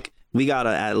doors, like we gotta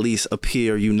at least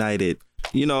appear united.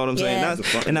 You know what I'm saying?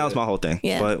 And that was my whole thing.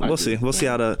 Yeah. But we'll see. We'll see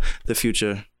how the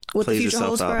future what plays the future itself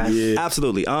holds out. for us. Yeah.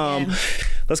 Absolutely.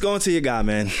 Let's go into your guy,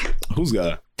 man. Who's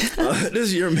guy? This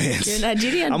is your man. You're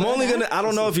Nigerian. I'm only gonna. I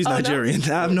don't know if he's Nigerian. No?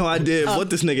 I have no idea what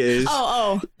this nigga is.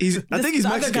 I think he's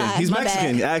Mexican. He's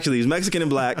Mexican. Bad. Actually, he's Mexican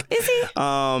and black. Is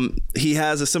he? He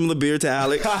has a similar beard to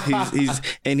Alex.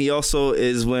 And he also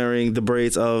is wearing the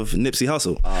braids of Nipsey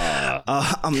Hussle.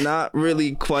 I'm not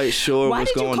really quite sure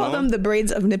what's going on. Why did you call them the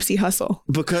braids of Nipsey Hussle?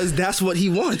 Because that's what he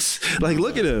wants. Like,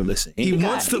 look at him. Listen, he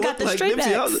wants to look like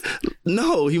Nipsey Hussle.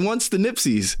 No, he wants the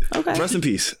Nipseys. Okay. Rest in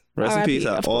peace. Rest in peace.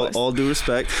 All due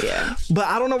respect. Yeah. But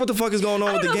I don't know what the fuck is going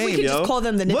on with the game, we could just call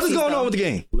them the Nipseys, what is going on with the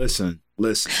game? Listen.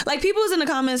 Like people was in the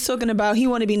comments talking about he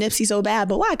want to be Nipsey so bad,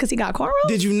 but why? Because he got cornrows?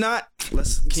 Did you not? Can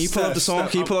you pull up the song?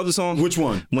 Can you pull up the song? Which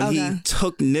one? When he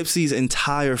took Nipsey's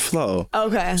entire flow.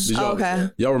 Okay.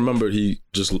 Y'all remember he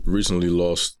just recently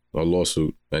lost a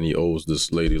lawsuit and he owes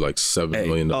this lady like $7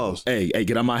 million. Oh, hey,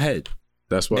 get out my head.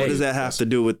 That's why. What does that have to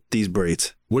do with these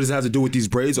braids? What does it have to do with these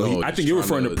braids? I think you're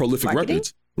referring to Prolific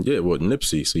Records. Yeah, well,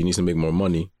 Nipsey. So he needs to make more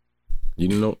money. You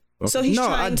didn't know? So he's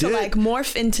trying to like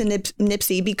morph into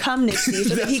Nipsey, become Nipsey,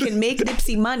 so that he can make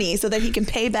Nipsey money, so that he can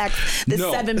pay back the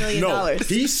 $7 million. No,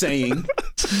 he's saying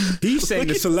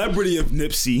the celebrity of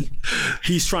Nipsey,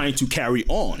 he's trying to carry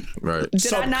on. Right.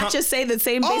 Did I not just say the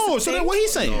same basic thing? So then what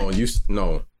he's saying?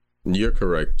 No, you're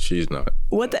correct. She's not.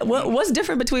 What's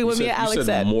different between what me and Alex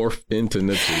said? Morph into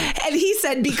Nipsey. And he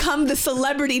said become the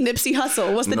celebrity Nipsey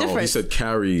Hussle. What's the difference? He said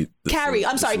carry. Carry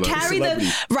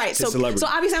the right. So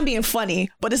obviously I'm being funny,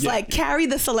 but it's like carry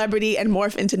the celebrity and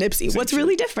morph into Nipsey. What's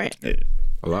really different?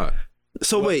 A lot.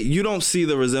 So wait, you don't see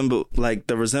the resemblance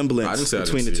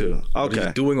between the two? Okay,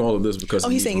 he's doing all of this because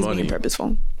he's saying money. He's being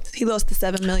purposeful. He lost the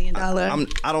 $7 million. I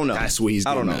don't know. That's what he's.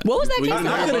 I don't know. What was that?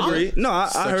 I can agree. No,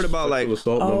 I heard about like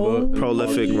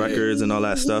prolific records and all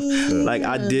that stuff. Like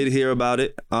I did hear about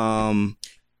it. And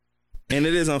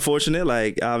it is unfortunate.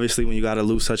 Like obviously, when you got to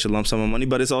lose such a lump sum of money,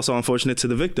 but it's also unfortunate to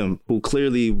the victim who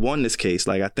clearly won this case.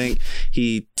 Like I think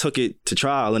he took it to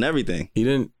trial and everything. He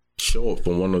didn't show up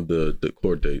for one of the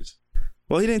court dates.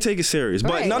 Well, he didn't take it serious,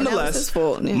 but nonetheless,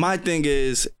 my thing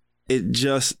is, it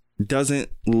just doesn't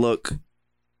look.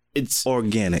 It's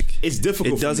organic. It's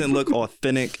difficult. It doesn't look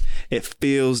authentic. It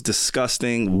feels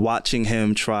disgusting watching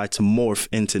him try to morph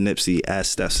into Nipsey, as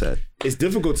Steph said. It's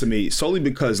difficult to me solely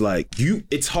because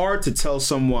it's hard to tell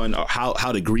someone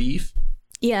how to grieve.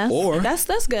 Yeah, or that's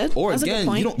good. Or that's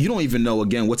again, you don't even know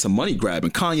what's a money grab,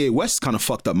 and Kanye West kind of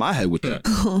fucked up my head with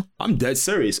that. I'm dead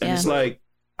serious, and it's like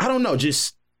I don't know,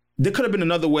 just. There could have been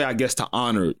another way, I guess, to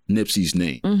honor Nipsey's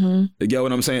name. Mm-hmm. You get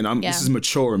what I'm saying? This is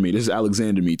mature me. This is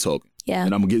Alexander me talking. Yeah.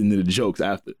 And I'm getting into the jokes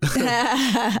after.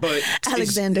 But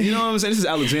Alexander. You know what I'm saying? This is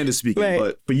Alexander speaking. Right.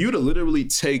 But for you to literally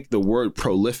take the word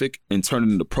prolific and turn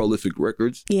it into Prolific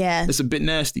Records, it's a bit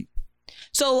nasty.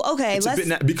 So, okay.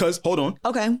 Because, hold on.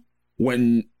 Okay.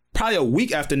 When probably a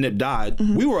week after Nip died,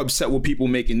 we were upset with people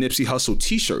making Nipsey Hussle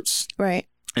t-shirts. Right.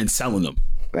 And selling them.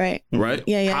 Right. Right?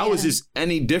 Yeah. How is this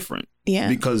any different? Yeah.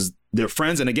 Because they're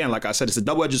friends. And again, like I said, it's a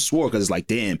double-edged sword because it's like,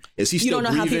 damn, is he still grieving? You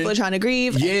don't know how people are trying to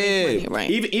grieve. Yeah. Right.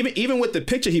 Even with the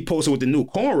picture he posted with the new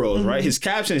cornrows, right? His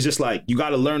caption is just like, you got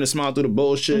to learn to smile through the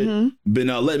bullshit. Been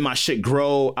letting my shit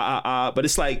grow. But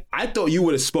it's like, I thought you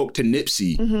would have spoke to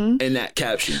Nipsey in that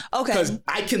caption. Okay. Because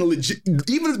I can legit,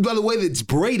 even by the way that it's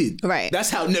braided. Right. That's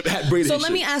how Nip had braided So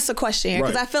let me ask a question here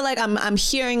because I feel like I'm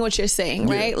hearing what you're saying,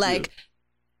 right?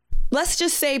 Let's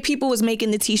just say people was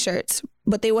making the t-shirts,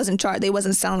 but they wasn't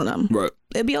selling them. Right.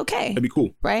 It'd be okay. It'd be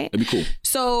cool. Right? It'd be cool.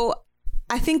 So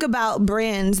I think about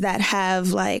brands that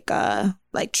have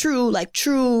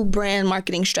true brand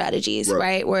marketing strategies,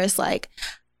 right? Where it's like,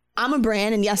 I'm a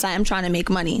brand and yes, I am trying to make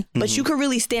money, but you could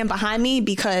really stand behind me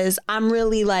because I'm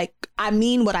really I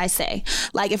mean what I say.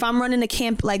 Like if I'm running a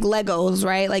camp like Legos,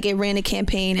 right? Like it ran a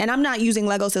campaign and I'm not using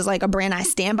Legos as like a brand I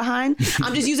stand behind.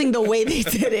 I'm just using the way they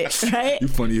did it, right? You're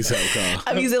funny as hell, Kyle.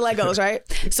 I'm using Legos, right?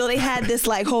 So they had this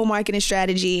like whole marketing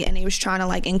strategy and they was trying to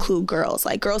like include girls.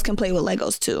 Like girls can play with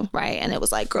Legos too, right? And it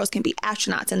was like girls can be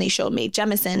astronauts and they showed Mae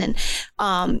Jemison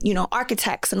and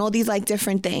architects and all these like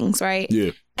different things, right?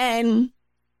 Yeah. And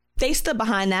they stood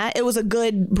behind that. It was a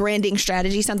good branding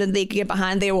strategy, something they could get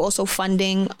behind. They were also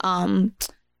funding,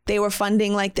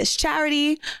 like this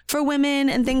charity for women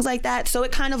and things like that. So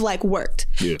it kind of like worked.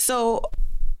 Yeah. So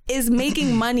is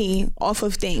making money off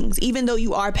of things, even though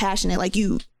you are passionate, like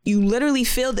you literally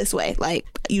feel this way, like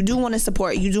you do want to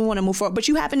support, you do want to move forward, but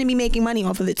you happen to be making money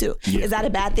off of it too. Yeah. Is that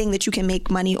a bad thing that you can make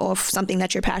money off something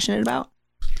that you're passionate about?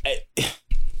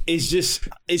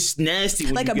 It's nasty.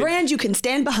 Like a brand you can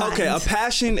stand behind. Okay, a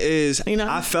passion is,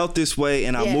 I felt this way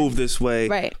and I moved this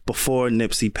way before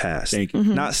Nipsey passed. Thank you.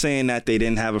 Not saying that they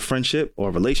didn't have a friendship or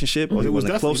a relationship or he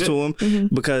wasn't close to him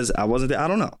because I wasn't there. I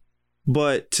don't know.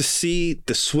 But to see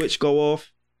the switch go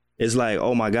off is like,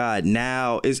 oh my God,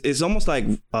 now it's almost like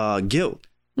guilt.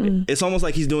 It's almost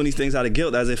like he's doing these things out of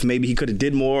guilt, as if maybe he could have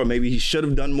did more, or maybe he should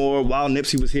have done more while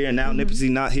Nipsey was here and now Nipsey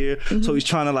not here. So he's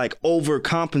trying to like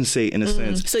overcompensate in a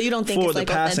sense. So you don't think it's like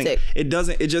passing.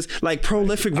 Authentic? It just like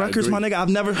Prolific Records, my nigga. I've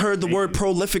never heard the word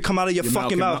prolific come out of your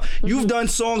fucking mouth. You've done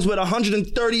songs with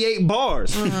 138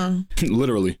 bars.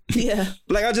 Literally. Yeah.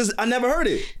 Like I never heard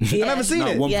it. I never seen it.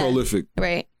 Not one prolific.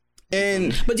 Right.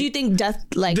 But do you think death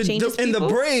changes in people? the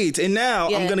braids? And now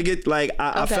I'm gonna get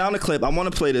I found a clip. I want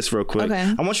to play this real quick.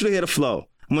 Okay. I want you to hear the flow.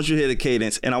 I want you to hear the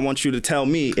cadence, and I want you to tell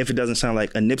me if it doesn't sound like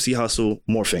a Nipsey Hussle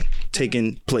morphing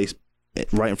taking place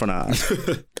right in front of our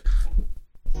eyes.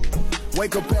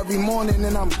 Wake up every morning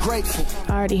and I'm grateful.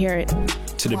 I already hear it.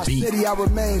 To the beat. My city, I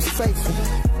remain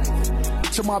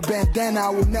faithful. To my bandana, I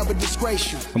will never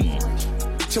disgrace you. Come on.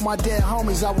 To my dead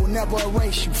homies, I will never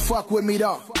erase you. Fuck with me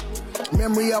though.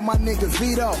 Memory of my nigga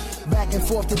Vito. Back and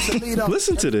forth to Toledo.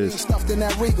 Listen to this. Stuffed in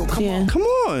that Regal. Come on. Come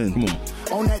on.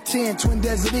 On that 10, Twin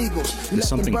Desert Eagles. There's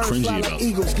something cringy like about it.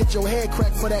 Eagles. Get your head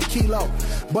cracked for that kilo.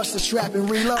 Bust the strap and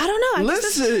reload. I don't know.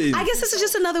 Listen. I guess this is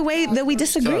just another way that we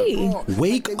disagree.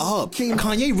 Wake up.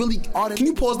 Kanye really, can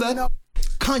you pause that?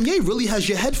 Kanye really has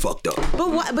your head fucked up.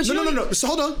 But what? But No. So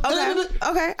hold on.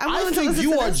 Okay. I think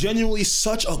you are genuinely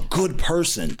such a good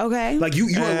person. Okay. Like you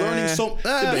are learning so.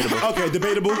 Debatable. Okay,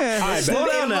 debatable. All right, Slow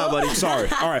down now, buddy. Sorry.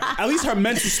 All right. At least her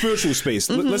mental spiritual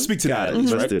space. Let's speak to that. At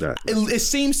least, Let's right? do that. It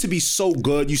seems to be so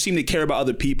good. You seem to care about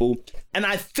other people, and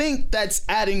I think that's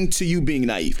adding to you being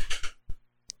naive.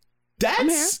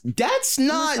 That's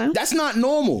not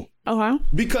normal. Okay.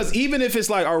 Because even if it's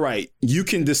like, all right, you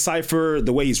can decipher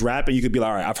the way he's rapping. You could be like,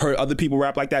 all right, I've heard other people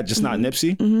rap like that, just not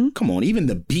Nipsey. Come on, even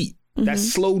the beat. That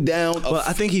slowed down. Well,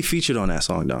 I think he featured on that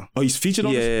song though. Oh, he's featured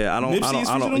on this? Yeah, I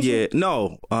don't. Yeah,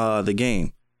 no. The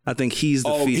Game. I think he's the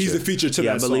feature. He's the feature to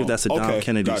yeah, that I believe song. that's a Dom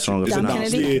Kennedy song. Dom It's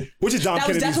Kennedy? Yeah, which is Dom That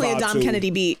was Kennedy's definitely a vibe, Dom too. Kennedy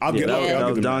beat. I'll give that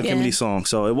was him Dom that. Kennedy song,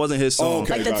 so it wasn't his song.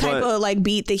 Okay. Like the gotcha. type of like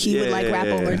beat that he would like rap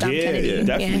over Dom Yeah, Kennedy. yeah,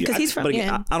 definitely. because he's from. But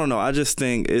again, I don't know. I just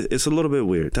think it's a little bit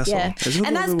weird. That's all. It's a little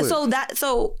And bit weird.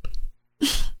 so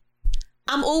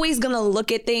I'm always gonna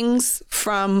look at things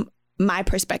from my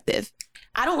perspective.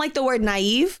 I don't like the word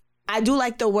naive. I do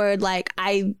like the word like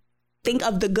I think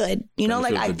of the good. You know,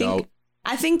 like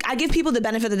I think I give people the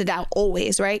benefit of the doubt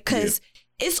always, right? Because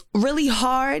it's really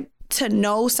hard to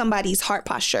know somebody's heart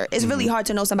posture. It's really hard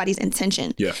to know somebody's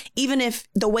intention. Yeah. Even if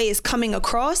the way it's coming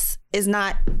across is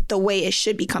not the way it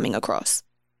should be coming across.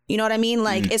 You know what I mean?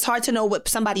 Like, it's hard to know what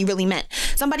somebody really meant.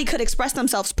 Somebody could express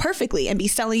themselves perfectly and be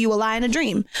selling you a lie in a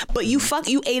dream, but you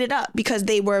ate it up because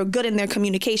they were good in their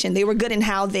communication. They were good in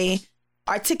how they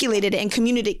articulated it and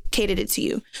communicated it to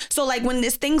you. So like when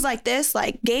there's things like this,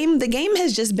 like the game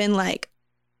has just been like,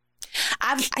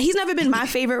 he's never been my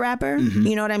favorite rapper.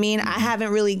 You know what I mean? I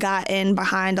haven't really gotten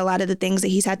behind a lot of the things that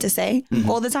he's had to say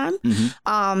all the time.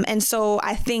 And so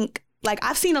I think like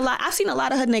I've seen a lot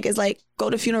of hood niggas like go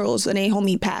to funerals when they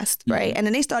homie passed, right? And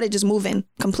then they started just moving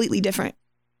completely different.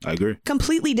 I agree.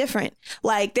 Completely different.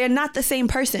 Like they're not the same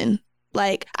person.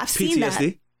 Like I've seen that.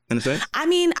 PTSD. In a sense? I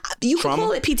mean, you could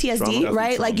call it PTSD,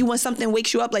 right? Trauma. Like you when something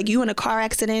wakes you up, like you in a car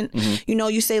accident, you know,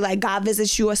 you say like God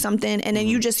visits you or something, and then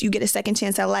you get a second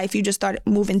chance at life. You just start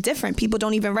moving different. People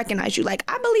don't even recognize you. Like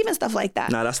I believe in stuff like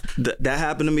that. Nah, that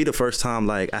happened to me the first time.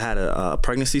 Like I had a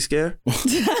pregnancy scare.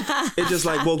 It just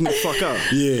like woke me the fuck up.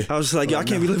 Yeah. I was just like, yo, I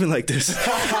can't be living like this.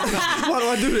 Why do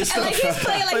I do this And stuff? like he's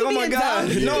playing like, oh my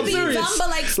God, no, I'm serious. dumb,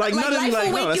 but like none of life like,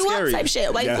 will wake no, you scary. up type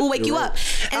shit. Like will wake you up.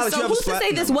 And Alex, so you have a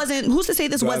who's to say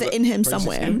this wasn't in him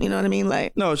somewhere? You know what I mean?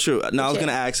 Like No, true. No, I was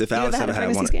gonna ask if Alex ever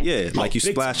had one. Yeah, like you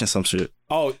splashing some shit.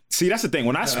 Oh, see, that's the thing.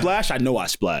 When I splash, I know I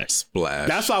splash. Splash.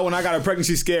 That's why when I got a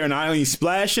pregnancy scare and I ain't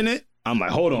splashing it, I'm like,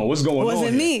 hold on, what's going on?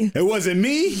 Wasn't me. It wasn't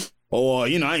me. Or, I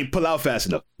ain't pull out fast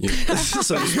enough.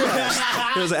 So you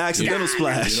splashed. It was an accidental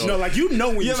splash. No, like when You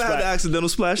you ever had the splash. accidental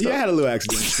splash? Though? Yeah, I had a little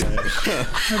accidental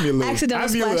splash. accidental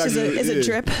splash is a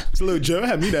drip. It's a little drip. I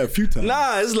had me that a few times.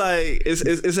 Nah, it's like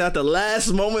it's at the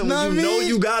last moment when you know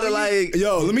you gotta like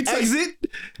let me tell you. exit.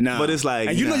 Nah. But it's like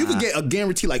and you know you could get a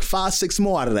guarantee like 5-6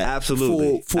 more out of that.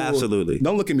 Absolutely. Absolutely.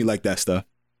 Don't look at me like that stuff.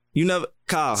 You never,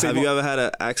 Kyle. Have you ever had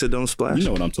an accidental splash? You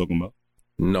know what I'm talking about.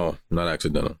 No, not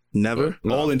accidental. Never.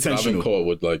 No, All but intentional. I've been caught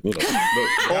with like,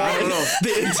 I don't know.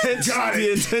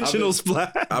 The intentional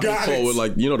splash. I've been caught with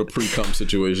like, the pre-cum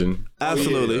situation.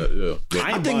 Absolutely. Yeah.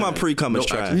 I think my pre-cum is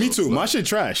trash. Me too. My shit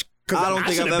trash. I don't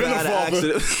think I've ever had an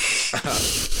accident.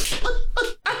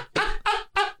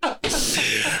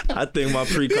 I think my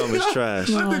pre-cum is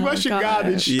trash. I think my shit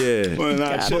garbage. Yeah.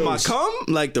 But my cum,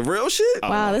 like the real shit.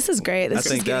 Wow, this is great. This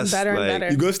is think getting that's, better and like- better.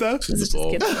 You good stuff? This is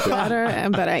just getting better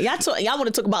and better. Y'all would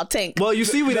have talked about Tank. Well, you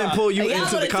see, we didn't pull you Y'all into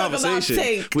the wanna talk about conversation.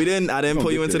 Tank. I didn't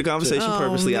pull you into the conversation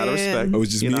purposely out of man. respect. It was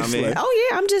just you me know what I and mean? Slay. Oh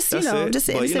yeah, I'm just That's it. just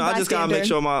an But innocent I just gotta make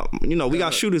bystander. sure we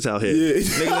got shooters out here. Yeah.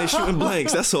 Niggas ain't shooting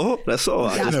blanks. That's all.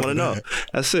 I just want to know.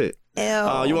 That's it. Ew.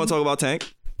 You want to talk about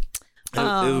Tank?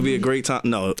 It would be a great time.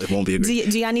 No, it won't be a great.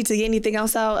 Do y'all need to get anything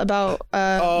else out about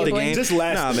your the boy? game? Just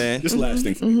last Nah, thing. man. Just last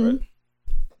thing for me, right?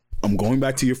 I'm going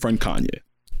back to your friend Kanye.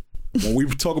 When we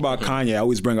talk about Kanye, I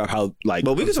always bring up how like.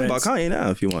 But we can talk about events- Kanye now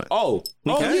if you want. Oh,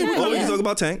 We can. yeah, Or we yeah. can talk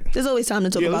about Tank. There's always time to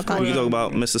talk about We Kanye. can talk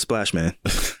about Mr. Splash Man.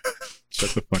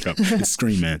 Shut the fuck up. It's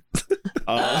Scream Man.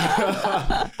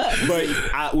 But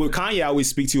with Kanye, I always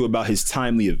speak to you about his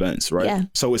timely events, right? Yeah.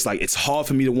 So it's like, it's hard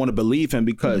for me to want to believe him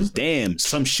because damn,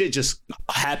 some shit just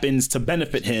happens to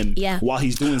benefit him while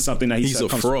he's doing something that He's a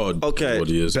fraud. Okay. What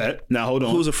he is. Bet. Now hold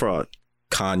on. Who's a fraud?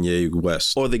 Kanye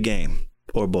West. Or the game?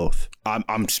 or both?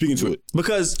 I'm speaking to it.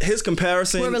 Because his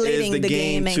comparison is the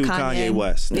game to Kanye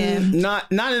West. Yeah.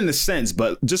 Not in a sense,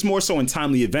 but just more so in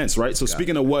timely events, right? So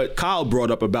speaking of what Kyle brought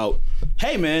up about,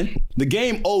 hey man, the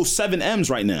game owes 7 M's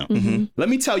right now. Mm-hmm. Let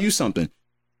me tell you something.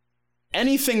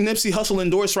 Anything Nipsey Hussle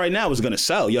endorsed right now is going to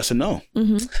sell, yes or no?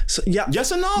 Mm-hmm. So, yeah.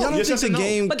 Yes or no? Y'all don't yes, think the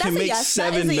game can make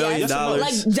 $7 million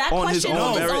like that on his question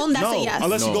own on its own? That's a yes.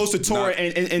 Unless he goes to tour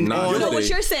and so what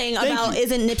you're saying about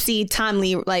isn't Nipsey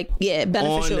timely,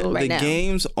 beneficial on right now? the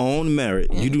game's own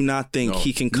merit, you do not think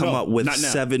he can come up with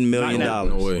 $7 million?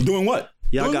 No way. Doing what?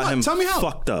 Y'all Doing got what? him Tell me how.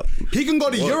 fucked up. He can go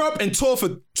to Europe and tour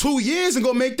for 2 years and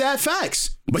go make that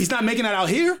facts. But he's not making that out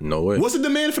here. No way. What's the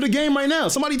demand for the game right now?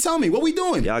 Somebody tell me. What we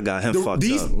doing? Y'all got him fucked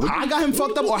up. I got him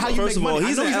fucked up or how you First make of all, money?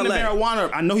 he's I know in he's in the LA.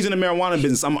 marijuana. I know he's in the marijuana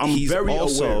business. I'm He's very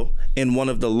also aware. in one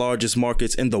of the largest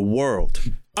markets in the world.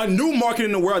 A new market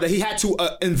in the world that he had to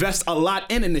invest a lot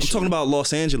in initially. I'm talking about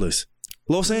Los Angeles.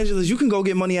 Los Angeles, you can go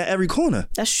get money at every corner.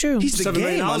 That's true. He's the $7 game,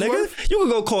 million my nigga. worth? You could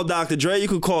go call Dr. Dre. You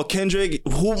could call Kendrick.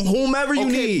 Whomever you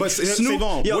need. But Snoop.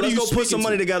 Savon, Yo, what are let's you go put some speaking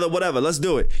money to? together. Whatever. Let's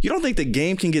do it. You don't think the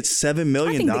game can get $7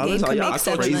 million? I think the game can make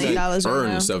 $7 million right Earn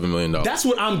now. $7 million. That's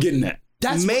what I'm getting at.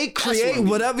 That's create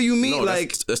whatever you mean. No,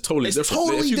 like that's totally it's different.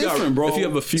 totally if you different, bro. If you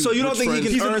have a few, so you don't rich think friends,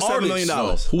 he he's can an earn $7 million?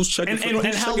 No. Who's checking And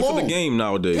for how the long? game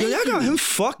nowadays? Yo, y'all got him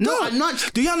fucked No, up. I'm not.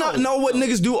 Do y'all not know what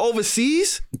niggas do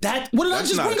overseas? What did I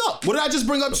just bring up? What did I just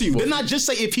bring up to you? Didn't I just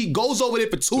say if he goes over there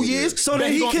for 2 years, So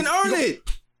then he can earn it.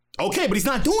 Okay, but he's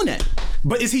not doing that.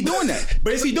 But is he doing that?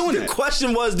 The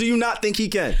question was, do you not think he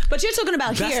can? But you're talking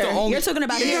about That's here. the only- You're talking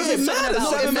about It here. doesn't You're talking matter.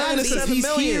 about No, it matters because $7 he's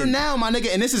million. here now, my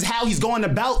nigga, and this is how he's going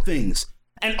about things.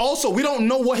 And also, we don't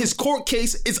know what his court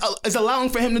case is allowing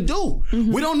for him to do.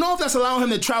 Mm-hmm. We don't know if that's allowing him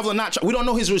to travel or not. We don't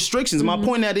know his restrictions. My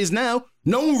point that is now,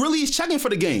 no one really is checking for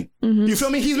the game. Mm-hmm. You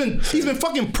feel me? He's been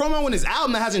fucking promoting his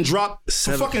album that hasn't dropped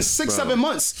for fucking 6-7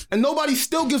 months, and nobody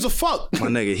still gives a fuck. My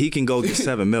nigga, he can go get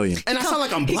 $7 million. And I sound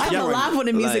like I'm He black come right alive now. when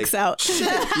the music's out.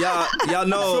 Y'all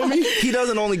know he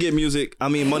doesn't only get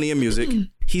money in music.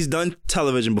 He's done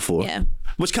television before. Yeah.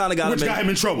 Which kind of got him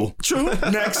in trouble. True.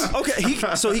 Next.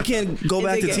 Okay, so he can't go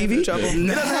back to did get him TV? in trouble. It doesn't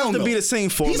have to be the same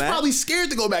format. He's probably scared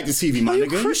to go back to TV, my Are you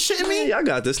nigga. You shitting me? Y'all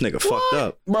got this nigga fucked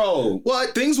up. Bro,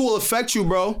 what? Things will affect you,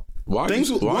 bro. Why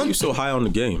are you so high on the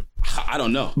game? I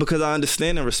don't know. Because I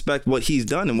understand and respect what he's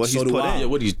done and what So he's do put I. in. Yeah,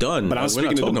 what he's done. But I'm we're speaking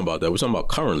not to talking the- about that. We're talking about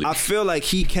currently. I feel like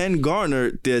he can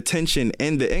garner the attention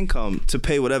and the income to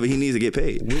pay whatever he needs to get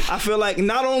paid. I feel like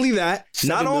not only that,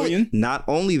 not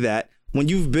only that, when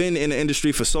you've been in the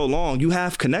industry for so long, you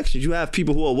have connections. You have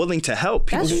people who are willing to help.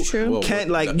 People That's who true. can't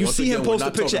Well, you once see him again, we're post a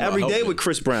not picture talking every about day helping. with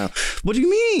Chris Brown. What do you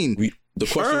mean? The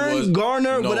question Earn, was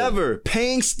garner, no. whatever.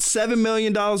 Paying $7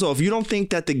 million off. You don't think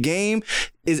that the game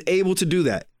is able to do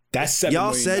that? That's $7 Y'all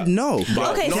million. said no.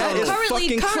 Okay, No, that is so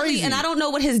fucking currently, crazy. and I don't know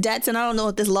what his debts and I don't know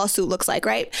what this lawsuit looks like,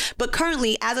 right? But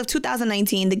currently, as of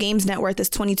 2019, the game's net worth is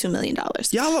 $22 million.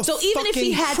 Y'all are so even if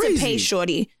he fucking had to crazy. pay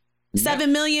Shorty, $7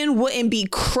 million wouldn't be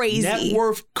crazy. Net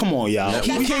worth? Come on, y'all. That's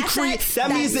He can assets, create. That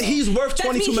that's- means that he's worth That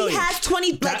 $22 means million. he has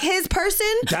 20, like his person,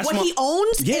 that's what my- he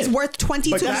owns Yeah. is worth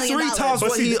 $22 But million. that's 3 times But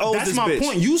what see, he owes that's this my bitch.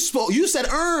 point. You said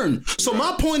earn. So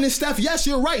my point is, Steph, yes,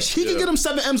 you're right. He can get him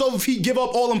 7 M's over if he give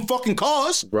up all them fucking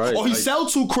cars. Right. Or he Like, sell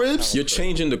 2 cribs. You're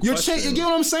changing the question. You get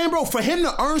what I'm saying, bro? For him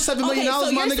to earn $7 million, Okay,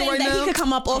 so my you're nigga, saying right that now. he could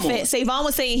come up off Come it. on. Savon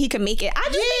was saying he could make it. I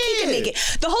do think he can make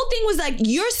it. The whole thing was like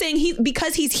you're saying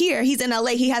because he's here, he's in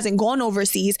LA, he hasn't gone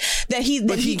overseas, that he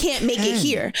can't make it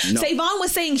here. Savon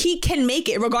was saying he can make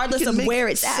it regardless of where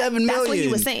it's at. $7 That's what he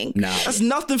million. was saying. Nah. That's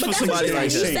nothing for But that's what somebody you like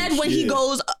said. You that. said when he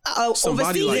goes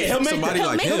Somebody overseas, like he'll make somebody that.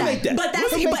 like he'll him. make that.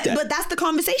 But that's the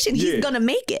conversation. He's gonna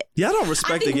make it. Y'all don't I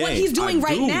respect the think game. what he's doing I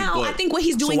right do, now. I but- think what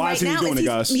he's doing why right isn't he now doing it,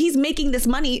 guys? he's making this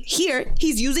money here.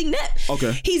 He's using net.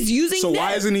 Okay. He's using So net.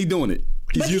 why isn't he doing it?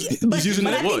 He's using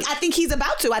but that. I think he's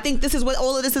about to. I think this is what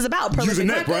all of this is about. Prolific Using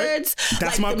that, right? records.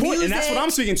 That's like my the point, and that's what I'm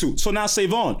music. speaking to. So now,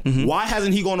 Savon, why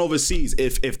hasn't he gone overseas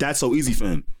if that's so easy for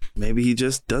him? Maybe he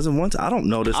just doesn't want to. I don't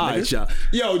know this All nigga. right, y'all.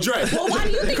 Yo, Dre. Well, why do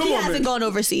you think Come he on, hasn't man. gone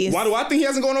overseas? Why do I think he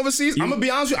hasn't gone overseas? I'm gonna be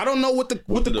honest with you. I don't know what the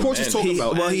courts is talking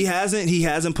about. He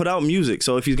hasn't put out music.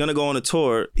 So if he's gonna go on a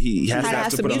tour, he has to has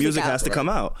put some music music has out. to come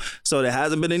out. So there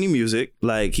hasn't been any music.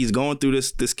 Like he's going through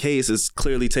this case. It's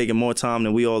clearly taking more time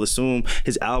than we all assume.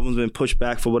 His album's been pushed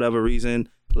back for whatever reason.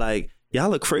 Like y'all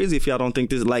look crazy if y'all don't think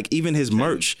this. Like even his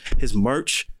merch.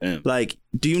 Damn. Like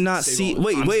do you not see?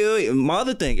 Wait. My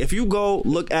other thing. If you go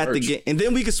look at the game, and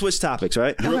then we can switch topics,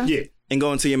 right? Yeah. And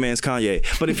go into your man's Kanye.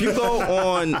 But if you go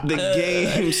on the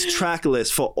game's track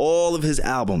list for all of his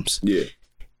albums, Yeah.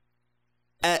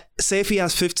 say if he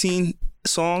has 15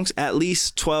 songs, at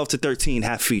least 12 to 13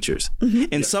 have features.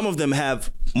 And some of them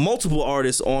have multiple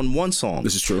artists on one song.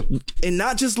 This is true. And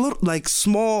not just little, like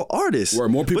small artists. Word.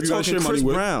 More people We're you gotta talking share Chris money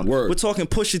with. Brown. Word. We're talking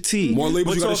Pusha T. More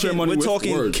labels you gotta share money we're with.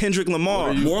 talking Word. Kendrick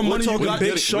Lamar. More money we're you talking got- Big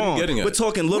what are Sean. you getting at? We're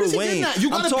talking What Lil is he Wayne. getting at?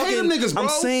 You I'm gotta pay them talking- niggas, bro. I'm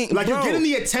saying, Like bro, you're getting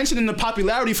the attention and the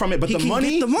popularity from it, but He the can money,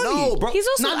 get the money. no, bro. He's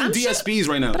also, not in I'm sure- DSPs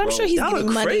right now. But I'm bro. sure he's Y'all getting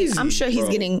are money. crazy, I'm sure he's bro.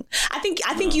 getting. I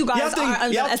think you guys are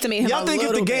underestimating him. y'all think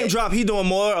if the game drop, he doing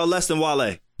more or less than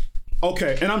Wale?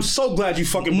 Okay, and I'm so glad you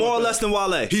fucking More brought or that less than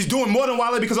Wale? He's doing more than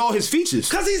Wale because of all his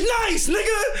features. Cause he's nice,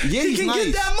 nigga. Yeah, he he's can nice.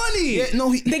 get that money. Yeah,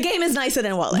 no, The game is nicer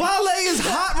than Wale. Wale is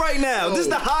hot right now. This is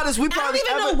the hottest we I don't probably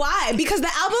even ever. know why, because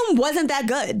the album wasn't that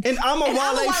good. And I'm a Wale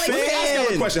Let me ask y'all a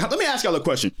fan. question. Let me ask y'all a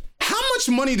question. How much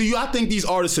money do y'all think these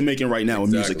artists are making right now with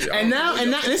music? Exactly. And now,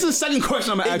 this is the second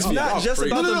question I'm gonna ask It's you. not just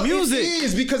about the music. It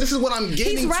is because this is what I'm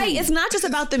getting He's right. to. It's not just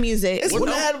about the music. It's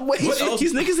mad ways what for else-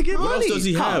 these niggas to get What money. else does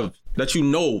he have that you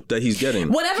know that he's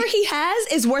getting? Whatever he has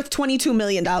is worth $22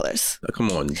 million. Come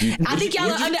on. I think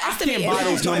y'all are I underestimating can't buy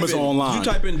those it. numbers online. You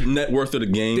type in net worth of the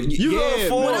game. You go to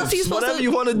Forbes, What else are you supposed whatever to?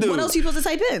 you want to do. What else are you supposed to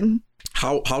type in?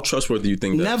 How trustworthy do you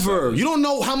think that? Never. You don't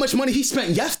know how much money he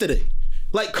spent yesterday.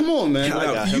 Like, come on, man. I Like,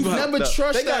 got you him never fucked up.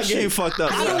 trust They got that game shit. fucked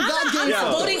up. I don't got I'm game not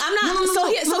fucked up. voting. I'm not. No, So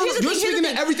here's the You're thing. speaking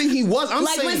at everything he was. I'm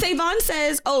Like saying. when Savon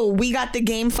says, "Oh, we got the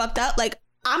game fucked up," like.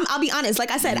 I'll be honest. Like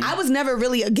I said, I was never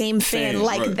really a game fan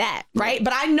like right. that, right?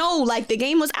 But I know, like, the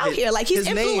game was out here. Like, he's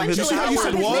his name, influential. his in how a you lot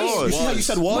said of his was? names. You see how you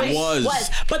said was? Was.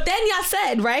 But then y'all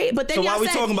said, right? But then So why y'all we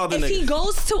said, talking about the if nigga? he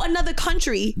goes to another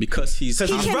country, Because he's he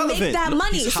can relevant. make that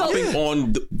money. He's So, hopping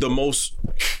on the most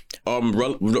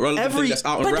relevant Every- thing that's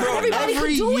out but and not around. everybody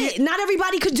could do it. Not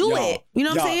everybody could do it. You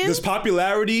know what I'm saying? This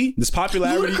popularity.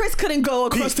 Ludacris couldn't go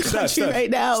across the country Steph, right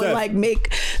now Steph. and like make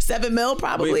 $7 million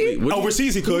probably. Wait, what-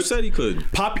 Overseas, he Who could. said he could?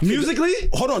 Musically?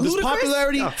 Hold on. This Ludacris?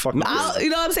 popularity. Fuck no. You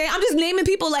know what I'm saying? I'm just naming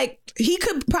people like he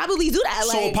could probably do that.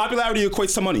 So Like, popularity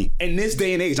equates to money in this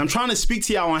day and age. I'm trying to speak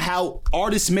to y'all on how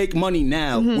artists make money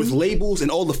now with labels and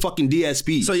all the fucking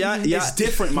DSPs. So y'all, it's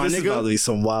different, my this is about to nigga. be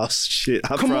some wild shit.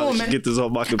 I Come probably on, should man. get this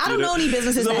off my computer. I don't know any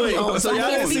businesses So that wait, he owns, so so I y'all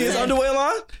can't didn't see speak his to it. underwear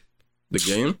line? The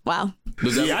game? Wow.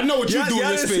 Does that, Yeah, I know what you Y'all- do in y'all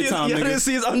your didn't spare see- time, y'all nigga. didn't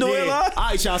see his underwear line? All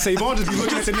right, y'all say Vaughn just be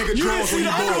looking at the nigga You didn't drawers see when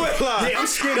the you bored. underwear line. Yeah, I'm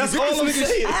scared. That's Get all this I'm nigga-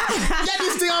 saying. Get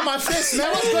this thing on my fist,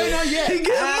 man. What's going on? Yeah. He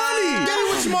getting money. Get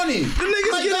it with your money. The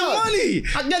niggas My getting God. money.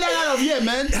 I get that out of here,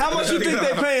 man. How much you think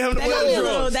they paying him to wear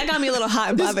the That got me a little hot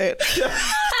and bothered.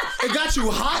 It got you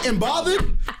hot and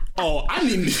bothered? Oh, I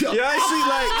need. Yeah, I see.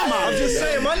 Like, I'm just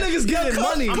saying, my niggas getting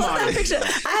money. I'm out That of picture.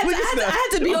 I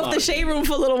had to be off the shade room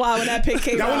for a little while when that pic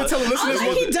came Y'all out. wanna tell the listeners I was like,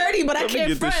 what he dirty, but I Let me can't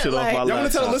get this front. shit off Like, my Y'all want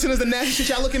to tell the laptop. listeners the nasty shit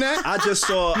y'all looking at? I just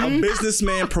saw a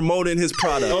businessman promoting his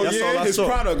product. Oh, That's yeah, all I his saw.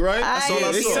 product, right? all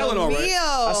I He's saw. selling all right.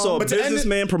 I saw a But to end it-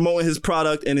 businessman promoting his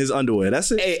product in his underwear.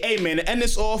 That's it. Hey, man, to end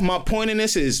this off, my point in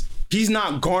this is he's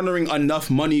not garnering enough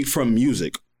money from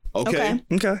music, okay?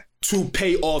 Okay. To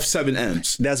pay off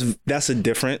 7Ms. That's a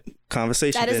different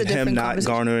conversation That is than a different him not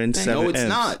conversation. garnering Right. 7 No, it's M's.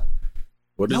 not.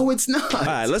 what is, No, it's not. All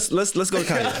right, let's go to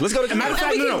Kanye. Let's go to Matter of Kanye.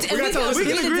 fact, we no, can- we're gonna tell we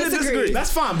listeners. can agree to disagree.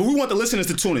 That's fine, but we want the listeners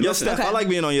to tune in. Yo, Listen, Steph, I like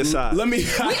being on your side. let me.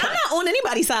 I'm not on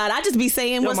anybody's side. I just be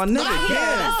saying what's my nigga, what I hear.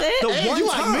 yeah. That's it. The Hey, one you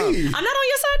like time. me. I'm not on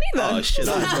your side neither. Oh shit!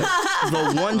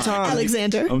 The one time,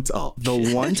 Alexander.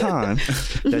 the one time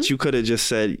that you could have just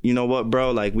said, you know what,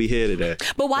 bro, like we here today.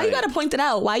 But why you gotta point it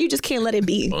out? Why you just can't let it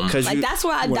be? 'Cause Like you- that's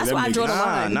where I draw the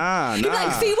line. Nah. You be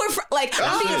like, see, we're like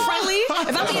I'm being friendly.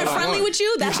 If I'm being friendly with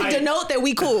you, that should denote that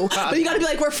we cool. But you gotta be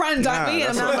like, we're friends, aren't we?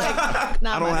 And I'm like,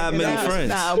 nah, I don't my have nigga, many nah, friends.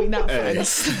 Nah, we not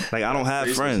friends. Like I don't have Face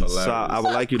was friends, so hilarious. I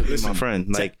would like you to be my friend,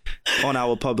 like on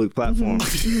our public platform,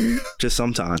 just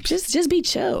sometimes. Just be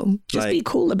chill. Just Like- be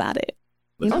cool about it.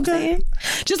 You know what I'm Okay. saying?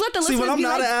 Just let the See, listeners when I'm be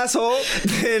not like, an asshole,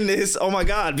 then it's oh my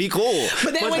god, be cool.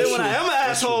 But then when I am an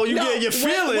asshole, you get your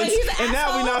feelings, when he's an and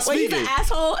now we not When he's speaking. an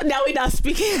asshole, now we not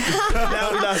speaking. Now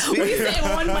we not speaking. We sitting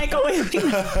one mic away.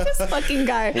 This fucking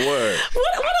guy. Word.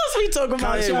 What else we talking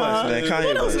about, Kanye y'all? West, man. Kanye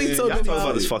What else West. we Y'all talking talk about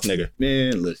about? this fuck nigga.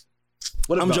 Man, listen.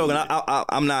 I'm joking.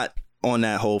 I'm not on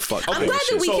that whole fuck. I'm nigga glad shit.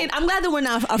 that we can. I'm glad that we're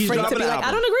not afraid to dropping be an like, album.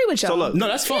 I don't agree with y'all. So look, No,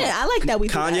 that's fine. Yeah, I like that we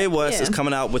do Kanye that. West Yeah. is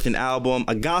coming out with an album,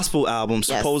 a gospel album,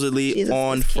 supposedly Jesus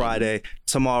on is King. Friday.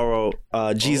 Tomorrow,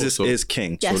 Jesus so- is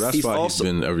King. Yes. So that's He's why also-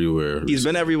 he's been everywhere. He's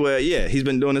been everywhere. Yeah, he's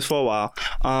been doing this for a while.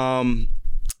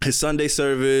 His Sunday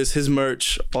service, his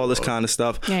merch, all this kind of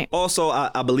stuff. Right. Also,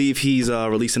 I believe he's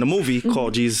releasing a movie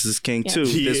called Jesus is King 2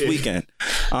 this weekend.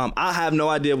 I have no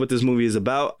idea what this movie is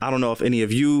about. I don't know if any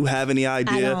of you have any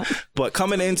idea. don't. But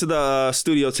coming into the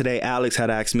studio today, Alex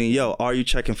had asked me, yo, are you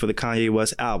checking for the Kanye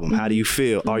West album? How do you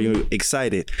feel? Are you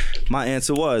excited? My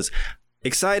answer was,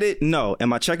 excited? No.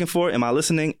 Am I checking for it? Am I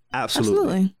listening? Absolutely.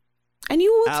 Absolutely. And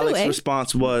you will Alex's too, eh?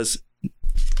 response was,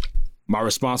 My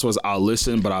response was, I'll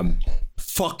listen, but I'm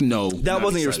fuck no. That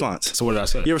wasn't your response. So what did I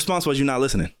say? Your response was you're not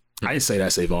listening. I didn't say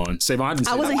that, Savon. Savon, I didn't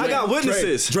say that. I got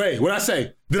witnesses. Dre, what did I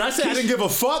say? Did I say I didn't give a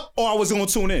fuck or I was going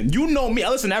to tune in? You know me. I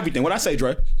listen to everything. What did I say,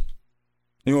 Dre?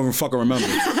 You don't even fucking remember.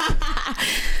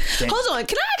 Hold on.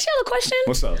 Can I ask y'all a question?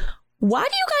 What's up? Why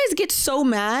do you guys get so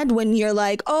mad when you're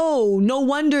like, oh, no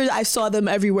wonder I saw them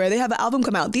everywhere. They have an album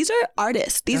come out. These are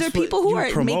artists. These are people who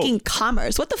are making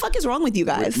commerce. What the fuck is wrong with you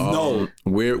guys? No.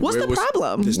 What's the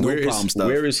problem? There's no problem stuff.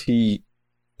 Where is he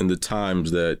in the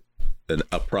times that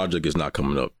a project is not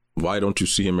coming up? Why don't you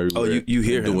see him everywhere? Oh, you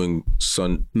hear him doing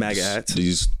MAGA hats,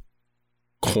 these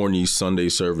corny Sunday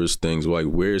service things. Like,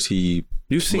 where is he?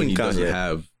 You've seen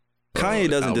Kanye. Kanye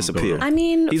doesn't disappear. I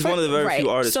mean, he's one of the very few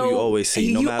artists who you always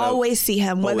see. You always see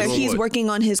him, whether he's working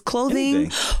on his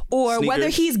clothing or Sneakers. whether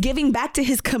he's giving back to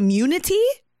his community.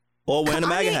 Or wearing a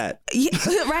MAGA hat.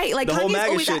 Yeah, right. Like the whole Kanye's MAGA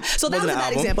always shit. So that was a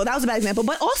bad example. That was a bad example.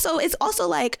 But also, it's also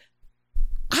like,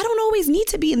 I don't always need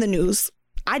to be in the news.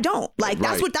 I don't. Like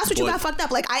that's what you got fucked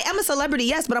up. Like I am a celebrity,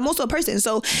 yes, but I'm also a person.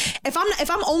 So if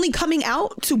I'm only coming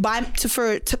out to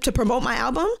promote my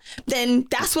album, then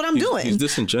that's what I'm doing. He's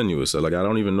disingenuous. Like I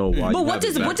don't even know why. But what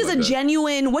does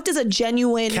a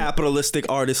genuine capitalistic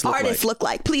artist look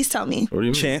like? Please tell me. What do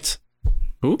you mean? Chance.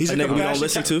 Who? He's a nigga we don't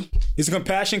listen to. He's a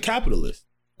compassion capitalist.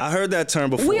 I heard that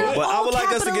term before, but I would like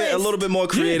us to get a little bit more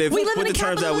creative we live with in the a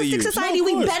terms that we use. society.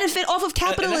 We benefit off of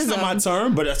capitalism. And that's not my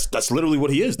term, but that's literally what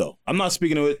he is, though. I'm not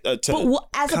speaking to it.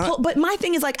 But my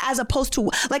thing is like, as opposed to,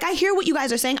 like, I hear what you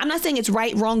guys are saying. I'm not saying it's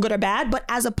right, wrong, good, or bad, but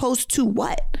as opposed to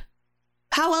what?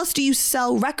 How else do you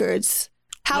sell records?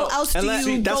 How else do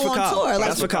you go on tour? Like,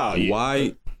 that's for Kyle.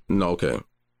 Why? No, okay.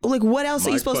 Like, what else are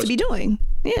you supposed to be doing?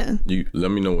 Yeah. You let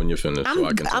me know when you're finished.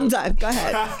 I'm done. Go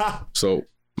ahead. So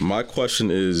my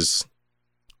question is,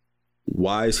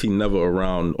 why is he never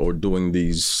around or doing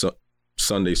these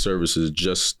Sunday services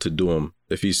just to do them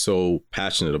if he's so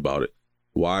passionate about it?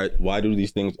 Why do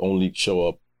these things only show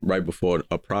up right before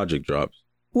a project drops?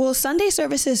 Well, Sunday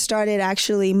services started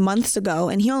actually months ago,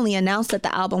 and he only announced that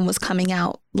the album was coming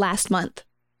out last month.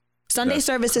 Sunday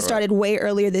services started way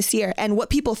earlier this year. And what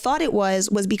people thought it was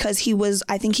because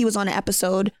I think he was on an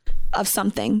episode of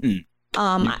something.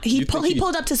 He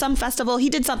pulled up to some festival. He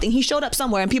did something. He showed up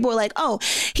somewhere and people were like, oh,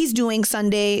 he's doing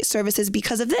Sunday services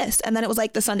because of this. And then it was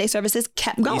like the Sunday services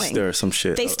kept going. Easter or some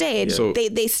shit. They stayed. Yeah. So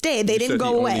they stayed. They didn't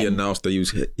go away. He announced that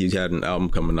he had an album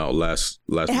coming out last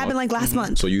month. It happened like last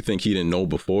month. So you think he didn't know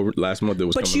before last month it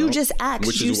was coming out? But you just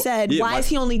asked. You said, why is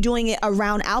he only doing it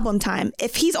around album time?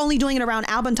 If he's only doing it around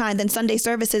album time, then Sunday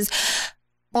services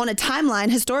on a timeline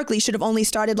historically should have only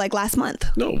started like last month.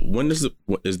 No, when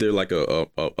is there like a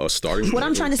starting point? What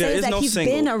I'm trying to say is that he's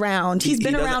been around. He's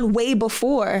been around way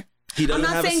before. I'm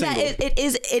not saying that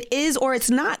it is or it's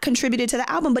not contributed to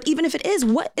the album, but even if it is,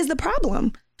 what is the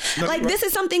problem? Like this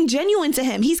is something genuine to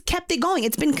him. He's kept it going.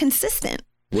 It's been consistent.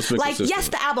 What's been consistent? Yes,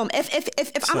 the album.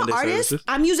 If I'm an artist,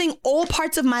 I'm using all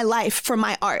parts of my life for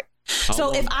my art.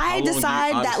 So if I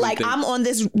decide that like I'm on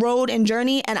this road and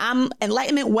journey and I'm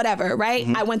enlightenment, whatever, right?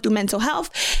 I went through mental health.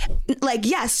 Like,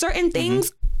 yes, certain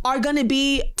things are going to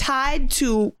be tied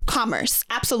to commerce.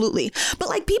 Absolutely. But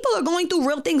like people are going through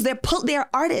real things. They're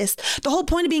artists. The whole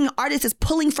point of being an artist is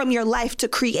pulling from your life to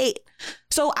create.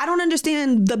 So I don't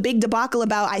understand the big debacle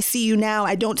about I see you now,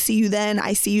 I don't see you then,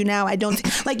 I see you now, I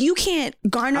don't like you can't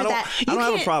garner that. I don't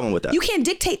have a problem with that. You can't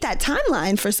dictate that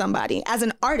timeline for somebody as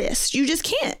an artist. You just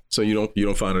can't. So you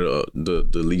don't find it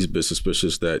the least bit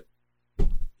suspicious that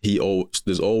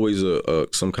there's always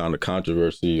some kind of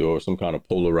controversy or some kind of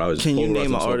polarization. Can you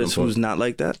name an artist who's not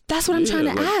like that? That's what I'm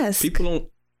trying to ask. People don't.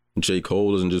 J.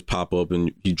 Cole doesn't just pop up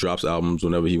and he drops albums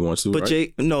whenever he wants to. But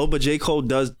right? J. Cole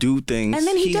does do things. And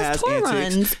then he does tour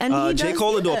runs. And J.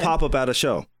 Cole will do a pop up at a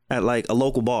show at like a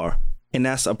local bar. And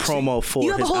that's a promo for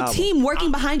his album. You have a whole team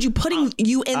working behind you, putting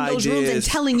you in those rooms and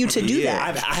telling you to do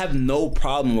that. I have no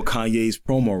problem with Kanye's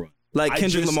promo run. Like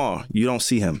Kendrick Lamar, you don't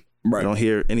see him. Right. You don't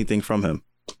hear anything from him.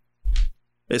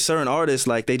 There's certain artists,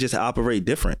 like, they just operate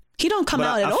different. He don't come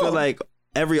out at all. I feel like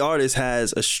every artist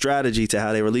has a strategy to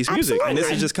how they release music. And this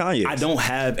is just Kanye. I don't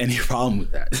have any problem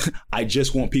with that. I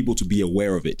just want people to be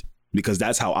aware of it because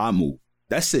that's how I move.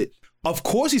 That's it. Of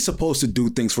course he's supposed to do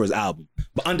things for his album,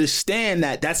 but understand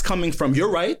that that's coming from,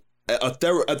 you're right, a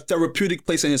therapeutic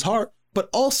place in his heart, but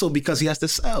also because he has to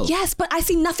sell. Yes, but I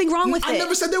see nothing wrong with it. I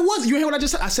never said there was. You hear what I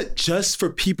just said? I said just for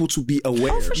people to be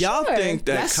aware. Oh, for y'all sure. think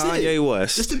that That's Kanye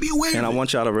West, just to be aware, and I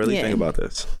want y'all to really think about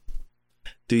this.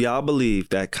 Do y'all believe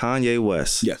that Kanye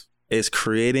West is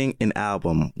creating an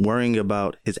album, worrying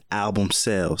about his album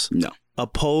sales? No.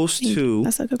 Opposed to...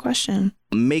 That's a good question.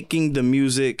 Making the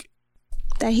music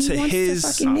that he wants to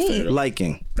fucking make.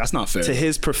 liking. That's not fair. To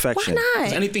his perfection. Why not?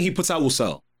 'Cause anything he puts out will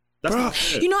sell. That's not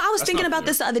fair. You know, I was thinking about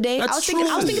this the other day. I was thinking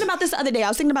about this the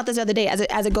other day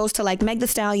as it goes to like Meg Thee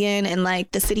Stallion and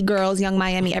like the City Girls, Young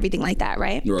Miami, everything like that,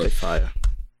 right? Right. Fire.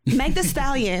 Meg Thee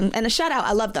Stallion, and a shout out,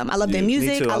 I love them. I love their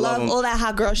music. too. I love all that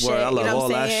hot girl shit. I love you know all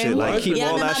what I'm that saying? shit. Like, keep yeah, all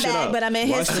I'm in that my shit bag, up. but I'm in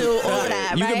his too. All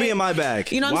that, You right? can be in my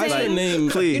bag. You know what I'm saying? Name,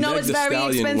 Please. You know, Meg it's Thee very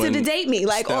Stallion expensive when to date me.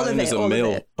 Like all of Stallion it. is All of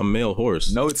it. a male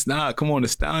horse. No, it's not. Come on, the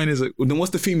stallion is then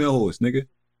what's the female horse, nigga?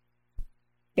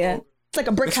 Yeah. It's like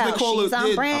a brick That's what they house. call She's it, on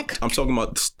yeah. brick. I'm talking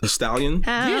about the stallion.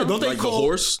 Yeah, don't they Like the call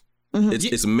horse.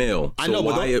 It's male. I So know,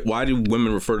 but why do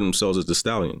women refer to themselves as the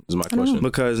stallion? Is my question.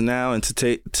 Because now in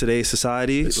today's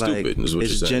society, It's like stupid, is what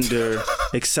it's you're saying. gender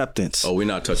acceptance. Oh, we're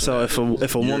not touching. So that.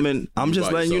 if a woman, I'm just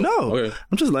by letting you know. yourself. Okay.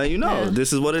 I'm just letting you know.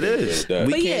 This is what it is. Yeah.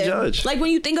 We But can't judge. like when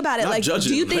you think about it, Not like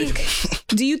judging, do you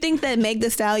like- think that Meg Thee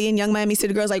Stallion, Young Miami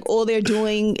City Girls, like all they're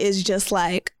doing is just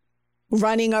like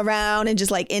running around and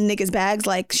just like in niggas' bags?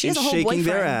 Like she has a whole shaking boyfriend.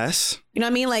 their ass. You know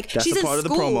what I mean? Like That's she's a in part of the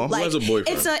school. promo. Who Like has a boyfriend?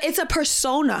 it's a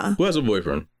persona. Who has a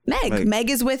boyfriend? Meg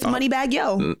is with Moneybag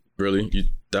Yo. Really?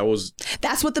 That was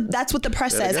That's what the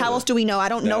press says. How else do we know? I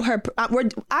don't know her. We're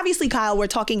obviously, Kyle. We're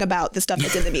talking about the stuff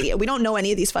that's in the media. We don't know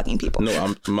any of these fucking people.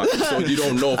 no. So you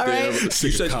don't know if All they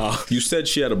right. you said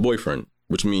she had a boyfriend,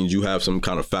 which means you have some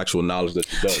kind of factual knowledge that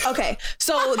she does. Okay,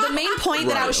 so the main point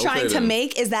that I Right, was okay trying to then.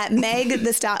 make is that Meg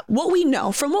Thee Stallion, what we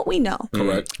know, from what we know.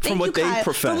 correct. Thank what you, they Kyle,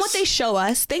 profess. From what they show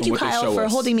us. Thank you, what they Kyle, show for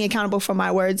us. holding me accountable for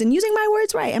my words and using my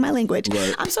words right and my language.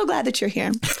 Right. I'm so glad that you're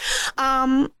here.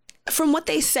 From what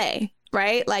they say,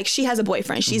 right? Like she has a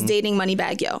boyfriend. She's dating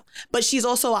Moneybag Yo, but she's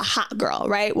also a hot girl,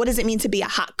 right? What does it mean to be a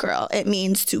hot girl? It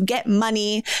means to get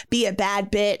money, be a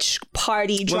bad bitch,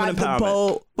 party, drive the empowerment.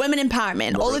 boat, women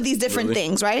empowerment, all of these different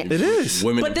things, right? It is.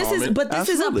 Women But this is empowerment? this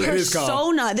Absolutely. is It a is, Kyle.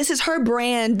 persona. This is her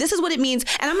brand. This is what it means.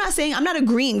 And I'm not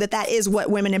agreeing that is what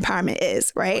women empowerment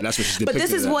is, right? that's what she's but this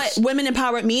depicted is as. what women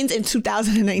empowerment means in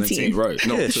 2019. Right.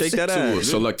 no, Yeah, shake that to ass. a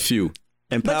select few.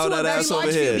 Empower But to a that very ass over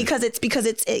large few here. because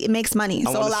it makes money.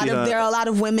 So wanna see her- there are a lot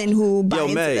of women who buy Yo,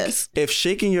 into Meg, this. if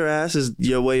shaking your ass is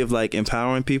your way of like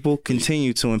empowering people,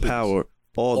 continue to empower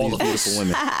all these beautiful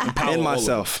women and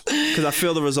myself because I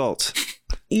feel the results.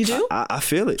 You do? I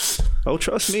feel it. Oh,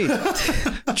 trust me.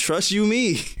 Trust you,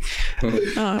 me.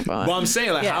 Well, I'm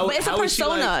saying like Yeah, how but it's a how is she,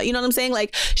 persona. like- You know what I'm saying?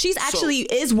 Like she's actually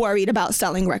is worried about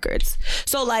selling records.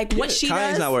 So like what she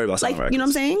Kanye's does, not worried about selling like, you know what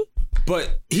I'm saying?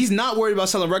 But he's not worried about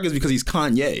selling records because he's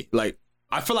Kanye. Like,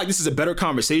 I feel like this is a better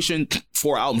conversation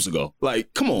 4 albums ago.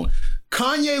 Like, come on.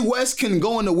 Kanye West can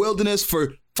go in the wilderness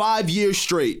for 5 years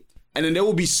straight, and then there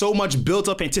will be so much built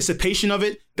up anticipation of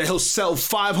it that he'll sell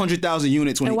 500,000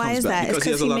 units when And he why comes is back. that? Because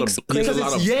he has a he lot makes of he has a great- lot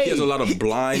of Because it's he has a lot of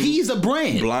blind He's a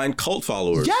brand. blind cult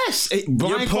followers. Yes. You're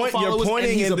Blind cult followers,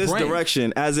 pointing and he's in a this brand.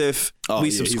 direction as if we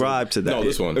he's subscribe to that. No,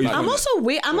 this one. I'm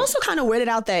also kind of weirded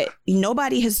out that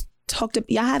nobody has talked.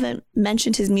 Y'all haven't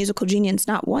mentioned his musical genius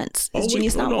not once. His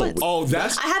genius not once. Oh,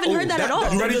 that's. I haven't heard that at all.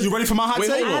 You ready for my hot Wait,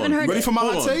 take? hold on. I haven't heard Ready it. for my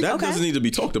Hold hot on. take? That Okay. doesn't need to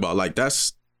be talked about. Like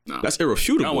that's I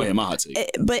irrefutable. don't want to hear my hot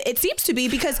take. But it seems to be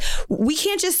because we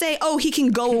can't just say, oh, he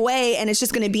can go away and it's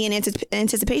just going to be in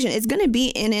anticipation. It's going to be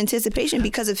in anticipation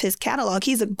because of his catalog.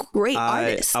 He's a great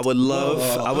artist. I would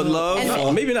love.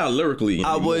 And- Maybe not lyrically.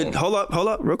 I would anymore. hold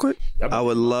up, real quick. I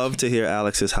would love to hear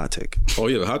Alex's hot take. Oh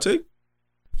yeah, the hot take.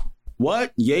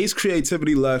 What? Ye's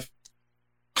creativity left.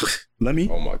 Let me.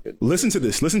 Oh my goodness. Listen to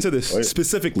this. yeah.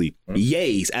 Specifically,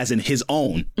 Ye's, as in his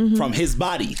own, from his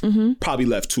body, probably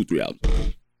left 2-3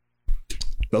 albums.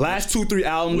 The last 2-3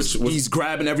 albums, Which- he's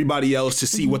grabbing everybody else to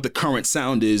see what the current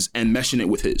sound is and meshing it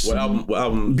with his. What album? What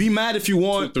album? Be mad if you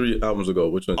want. 3 albums ago.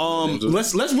 Which one?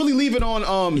 Let's really leave it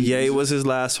on. Ye was his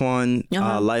last one.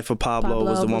 Uh-huh. Life of Pablo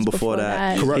Pablo was the one was before before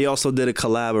that. that. Correct. He also did a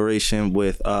collaboration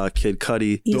with Kid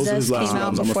Cudi. Those are his Jesus last came out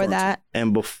albums I'm before referring to. that.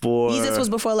 And before Jesus was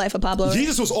before Life of Pablo. Right?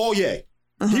 Jesus was all Ye.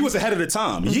 He was ahead of the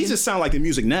time. Ye just sound like the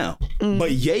music now. But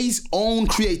Ye's own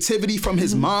creativity from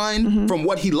his mind, from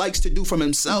what he likes to do from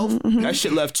himself, that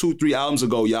shit left 2-3 albums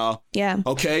ago, y'all. Yeah.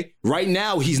 Okay? Right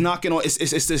now, he's knocking on, it's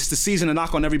the season to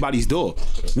knock on everybody's door.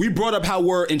 We brought up how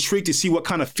we're intrigued to see what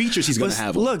kind of features he's going to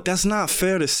have. Look, that's not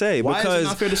fair to say. Why is it because,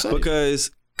 not fair to say?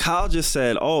 Because Kyle just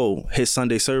said, oh, his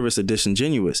Sunday service are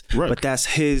disingenuous. Right. But that's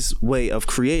his way of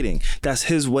creating. That's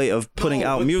his way of putting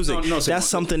out but- music. no, Saquon, that's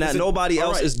something that is it- nobody all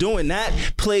else right. is doing. That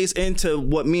plays into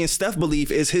what me and Steph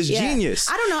believe is his Yeah. genius.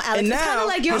 I don't know, Alex. And It's kinda now,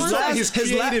 like you're his on last- some- his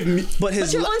his la- creative but his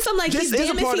But you're la- on some like this he's is a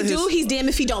damn if part he of do, his- he's damn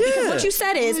if he don't. Because Yeah. what you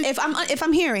said is, if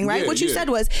I'm hearing right, Yeah, what you yeah. said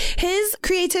was his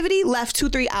creativity left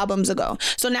 2-3 albums ago.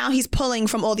 So now he's pulling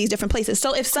from all these different places.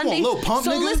 So if Sunday, Lil Pump,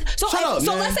 so nigga. let's Shut up,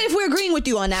 man. let's say if we're agreeing with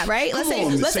you on that, right? Let's Come say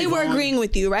on, let's say we're agreeing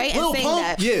with you, right? And Lil saying Pump?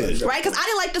 that. Yeah. Right? Because I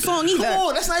didn't like the song either. Come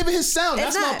on, that's not even his sound.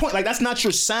 That's my point. Like, that's not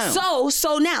your sound.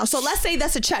 So let's say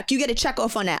that's a check. You get a check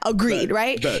off on that. Agreed, Bet,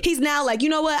 right? bet. He's now like, you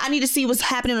know what? I need to see what's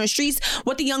happening on the streets.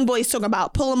 What the young boys talking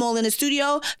about. Pull them all in the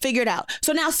studio. Figure it out.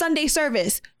 So now Sunday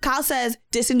service. Kyle says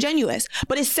disingenuous.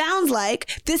 But it sounds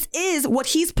like this is what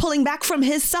he's pulling back from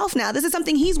himself now. This is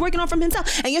something he's working on from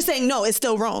himself. And you're saying, no, it's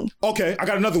still wrong. Okay, I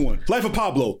got another one. Life of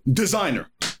Pablo, Designer.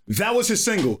 That was his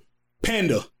single.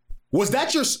 Panda. Was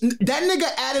that your... That nigga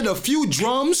added a few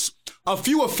drums, a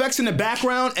few effects in the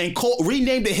background, and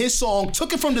renamed it his song,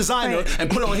 took it from Designer, and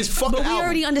put it on his fucking But we album.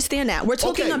 already understand that. We're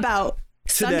talking about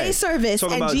Sunday service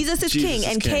Talking and about Jesus is King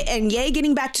and Ye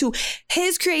getting back to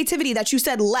his creativity that you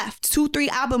said left 2-3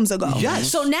 albums ago. Yes.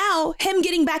 So now him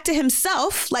getting back to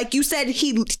himself, like you said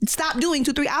he stopped doing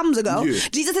 2-3 albums ago. Yeah.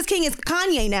 Jesus is King is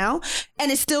Kanye now,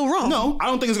 and it's still wrong. No, I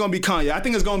don't think it's gonna be Kanye. I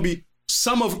think it's gonna be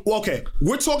some of... Okay,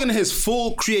 we're talking to his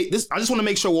full this. I just want to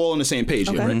make sure we're all on the same page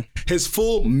here, right? His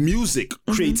full music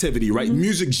creativity, right?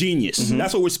 Music genius.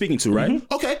 That's what we're speaking to, right?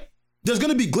 Okay. There's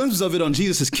going to be glimpses of it on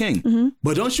Jesus is King.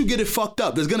 But don't you get it fucked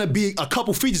up. There's going to be a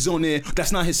couple features on there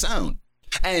that's not his sound.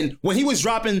 And when he was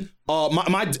dropping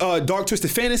my Dark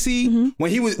Twisted Fantasy,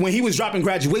 when he was dropping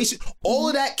Graduation, all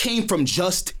of that came from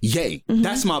just Ye.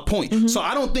 That's my point. So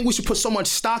I don't think we should put so much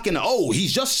stock in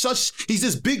he's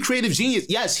this big creative genius.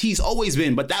 Yes, he's always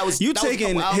been, but that was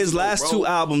taking his last 2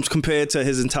 albums compared to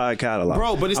his entire catalog.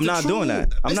 Bro, but I'm not doing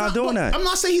that. I'm not doing that. I'm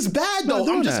not saying he's bad though.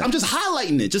 I'm just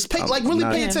highlighting it. Just pay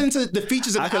attention to the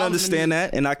features of the I can understand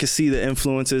that, and I can see the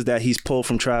influences that he's pulled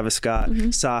from Travis Scott,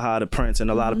 Saha, the Prince, and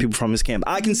a lot of people from his camp.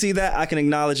 I can see that. I can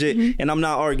acknowledge it, and I'm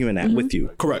not arguing that with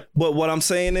you. Correct. But what I'm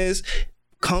saying is,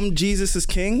 come Jesus is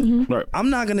King,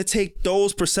 I'm not going to take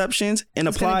those perceptions and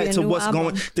apply it to what's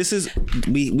going. This is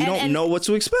we don't know what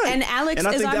to expect. And Alex and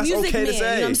I is think our that's music okay man. to say.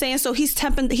 You know what I'm saying? So he's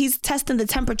testing the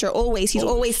temperature always. He's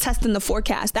always testing the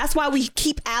forecast. That's why we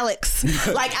keep Alex.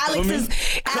 Like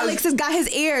Alex has got his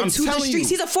ear to the streets.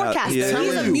 He's a forecaster.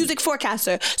 He's a music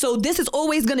forecaster. So this is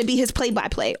always going to be his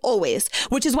play-by-play, always.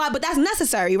 Which is why, but that's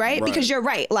necessary, right? Because you're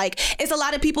right. Like it's a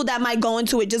lot of people that might go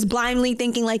into it just blindly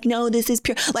thinking like, no, this is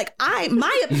pure. Like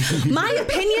my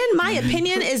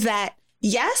opinion is that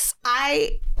yes,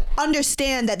 I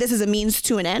understand that this is a means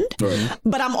to an end,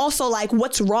 but I'm also like,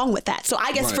 what's wrong with that? So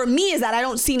I guess for me is that I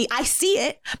don't see I see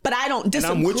it, but I don't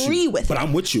disagree with it. But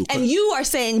I'm with you. And you are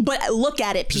saying, but look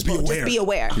at it, people. Just be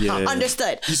aware. Yeah.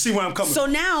 Understood. You see where I'm coming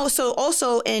from. So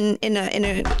also in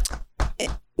a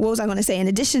what was I going to say? In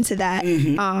addition to that,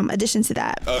 in addition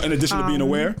to being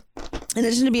aware. In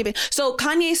addition to being, so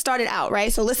Kanye started out,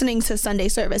 right? So listening to Sunday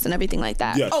service and everything like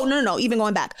that. Yes. Oh, no. Even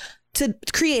going back to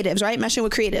creatives, right? Meshing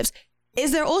with creatives.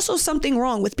 Is there also something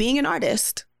wrong with being an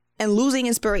artist and losing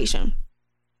inspiration?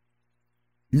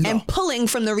 No. And pulling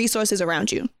from the resources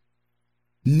around you?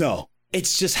 No.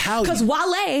 It's just how because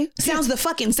Wale sounds the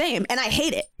fucking same, and I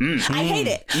hate it. I hate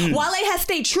it. Wale has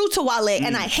stayed true to Wale,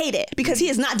 and I hate it because he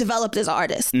has not developed as an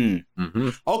artist.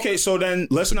 Okay, so then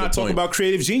let's not talk about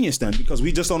creative genius then, because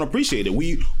we just don't appreciate it.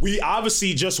 We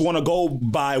obviously just want to go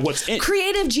by what's in.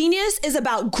 Creative genius is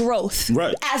about growth,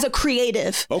 right? As a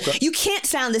creative, okay, you can't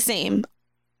sound the same.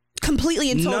 Completely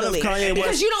and totally,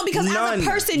 because as a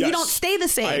person you don't stay the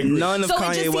same. None of so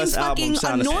Kanye it just West's seems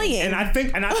fucking annoying. And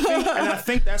I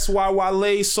think that's why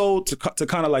Wale sold to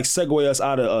kind of like segue us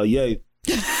out of Ye.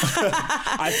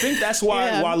 I think that's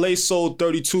why Wale sold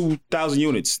 32,000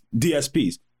 units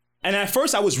DSPs. And at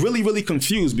first I was really, really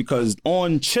confused because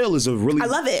On Chill is I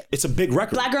love it. It's a big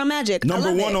record. Black Girl Magic.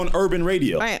 Number one on urban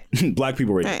radio. Right. Black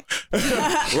people radio.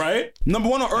 Right. Right? Number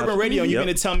one on urban radio. And you're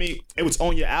going to tell me it was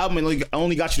on your album and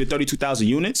only got you to 32,000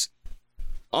 units?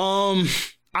 I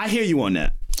hear you on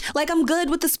that. Like, I'm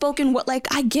good with the spoken word. Like,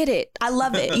 I get it. I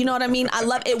love it. You know what I mean? I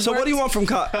love it. So what do you want from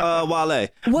Wale?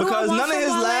 Because none of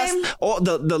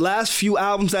his the last few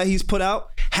albums that he's put out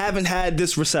haven't had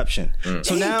this reception.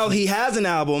 So now he has an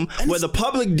album where the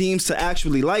public deems to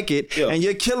actually like it, and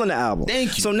you're killing the album.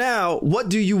 Thank you. So now, what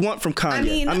do you want from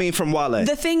Kanye? I mean from Wale.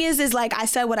 The thing is like I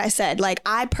said what I said. Like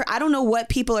I don't know what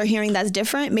people are hearing that's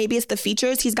different. Maybe it's the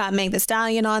features. He's got Meg Thee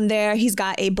Stallion on there. He's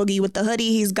got A Boogie with the Hoodie.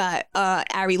 He's got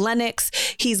Ari Lennox.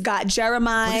 He's got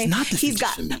Jeremiah.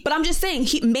 But I'm just saying,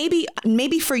 maybe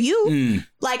for you,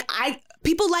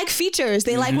 people like features.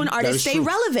 They like when artists stay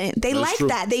relevant. They like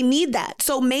that. They need that.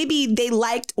 So maybe they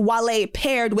liked Wale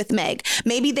paired with Meg.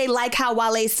 Maybe they like how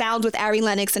Wale sounds with Ari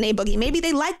Lennox and A Boogie. Maybe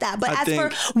they like that. But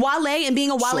for Wale and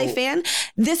being a Wale fan,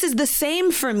 this is the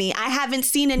same for me. I haven't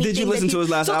seen anything. Did you listen to his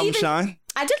last album, Shine?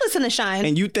 I did listen to Shine.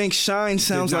 And you think Shine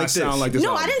sounds like this?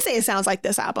 No, I didn't say it sounds like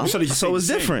this album. So it's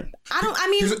different.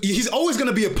 He's always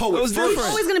gonna be a poet. It was different. He's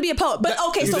always gonna be a poet. But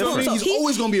okay, he's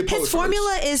always gonna be a poet. His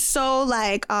formula is so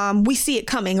like we see it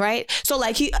coming, right? So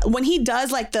like when he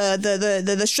does like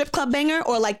the strip club banger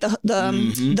or like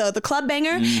the club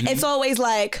banger, it's always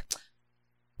like,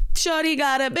 shorty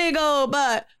got a big old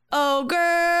butt. Oh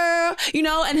girl, you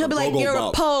know, and he'll be like, you're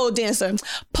a pole dancer,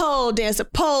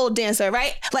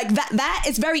 right? Like that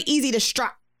it's very easy to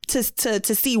strut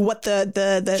to see what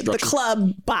the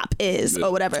club bop is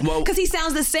or whatever, because he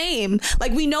sounds the same.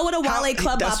 Like we know what a Wale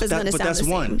club bop is going to sound the same. But that's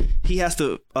one. He has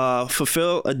to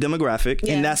fulfill a demographic,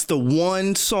 and that's the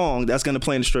one song that's going to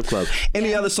play in the strip club.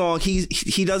 Any other song,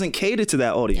 he doesn't cater to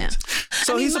that audience.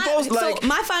 So he's supposed So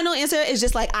my final answer is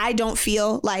just like I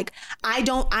feel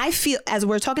as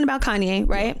we're talking about Kanye,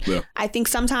 right? Yeah. I think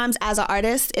sometimes as an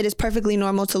artist, it is perfectly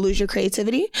normal to lose your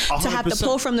creativity, 100%. To have to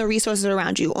pull from the resources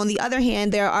around you. On the other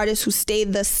hand, there are artists who stay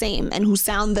the same and who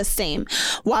sound the same.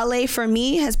 Wale, for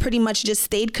me, has pretty much just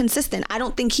stayed consistent. I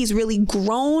don't think he's really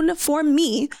grown for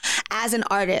me as an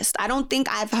artist. I don't think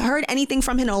I've heard anything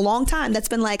from him in a long time that's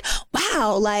been like,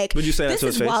 wow, like, would you say that to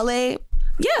his face? Wale.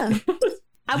 Yeah.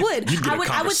 I would tell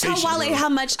Wale how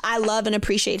much I love and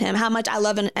appreciate him, how much I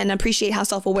love and appreciate how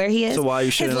self-aware he is. So why are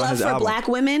you shitting on his album? His love for black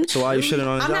women. So why are you shitting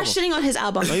on his album? I'm not shitting on his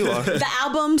album. No, you are. The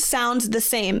album sounds the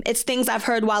same. It's things I've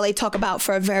heard Wale talk about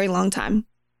for a very long time.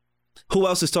 Who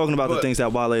else is talking about the things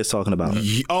that Wale is talking about?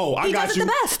 Oh, I got you.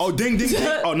 The best. Oh, ding, ding, ding.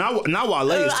 Oh, now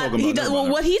Wale is talking about.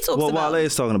 What he talks about. What Wale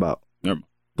is talking about. Never.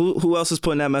 Who else is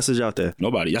putting that message out there?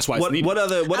 Nobody. That's why. What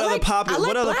other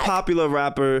popular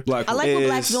rapper? Black. I like what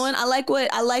Black's doing. I like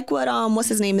what what's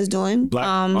his name is doing.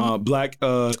 Black.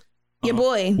 Your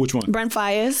boy. Which one? Brent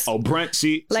Faiyaz. Oh, Brent.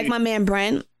 See. My man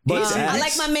Brent. I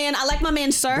like my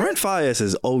man Sir. Brent Faiyaz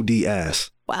is OD ass.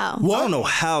 Wow. What? I don't know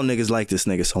how niggas like this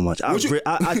nigga so much.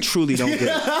 I truly don't get it.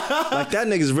 Like that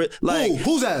nigga's like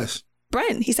who's ass?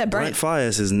 Brent. He said Brent. Brent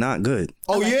Faiyaz is not good.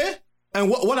 Oh yeah? And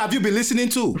what have you been listening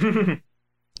to?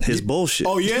 His bullshit.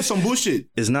 Oh yeah, some bullshit.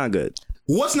 It's not good.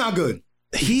 What's not good?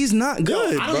 He's not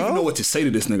good. I don't even know what to say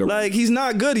to this nigga. Like he's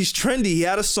not good. He's trendy. He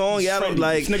had a song. He had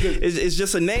it's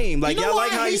just a name. Like y'all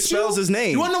like how he spells his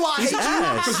name. You wanna know why I hate you?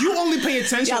 Because you only pay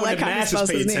attention when the masses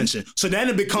pay attention. So then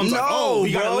it becomes like, oh,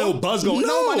 he got a little buzz going.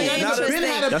 No,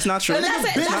 that's not true.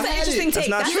 That's an interesting take.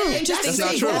 That's an interesting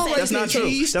take. That's not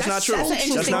true. That's not true.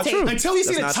 That's not true. Until you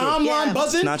see the timeline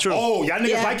buzzing. Not true. Oh, y'all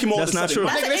niggas like him all That's not true.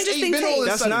 That's an interesting take.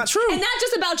 That's not true. And not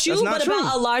just about you, but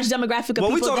about a large demographic of people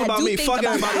that do think about. Well, we talking about me. Fuck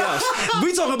everybody else.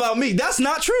 We talking about me. That's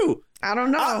not true. I don't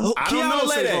know.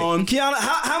 Kiana,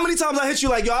 how many times I hit you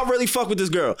like, yo, I really fuck with this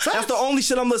girl. Facts. That's the only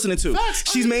shit I'm listening to.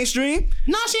 Facts. She's mainstream?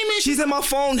 No, she ain't mainstream. She's in my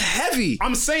phone heavy.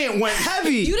 I'm saying when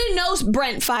heavy. You didn't know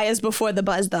Brent Faiyaz before the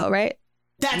buzz though, right?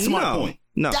 That's my point.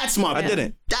 No, that's my point. I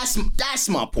didn't. That's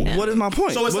my point. Yeah. What is my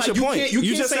point? So it's what's like your point?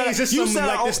 You just say it's just some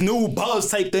like this new buzz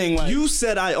type thing. Like, you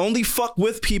said I only fuck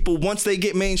with people once they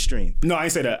get mainstream. No, I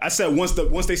ain't say that. I said once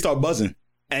they start buzzing.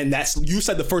 And you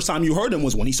said the first time you heard him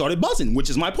was when he started buzzing, which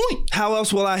is my point. How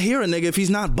else will I hear a nigga if he's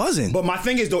not buzzing? But my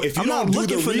thing is though, if you I'm don't not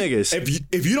looking for niggas,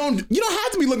 if you don't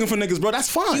have to be looking for niggas, bro. That's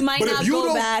fine. You might not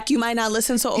go back. You might not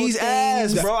listen to old things. He's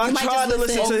ass, bro. I tried to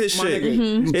listen to his shit.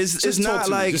 Mm-hmm. It's not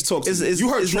like just talk to me. You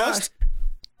heard Trust?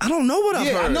 I don't know what I've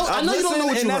heard. I know you don't know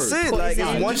what you heard. And that's it. Like,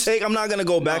 it's one take. I'm not gonna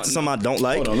go back to something I don't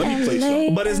like. Hold on, let me play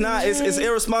something. But it's not. It's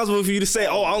irresponsible for you to say,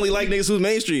 "Oh, I only like niggas who's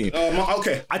mainstream."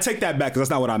 Okay, I take that back because that's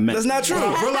not what I meant. That's not true.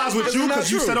 I realize with you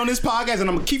because you said on this podcast, and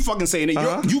I'm gonna keep fucking saying it.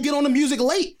 You get on the music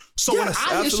late, so when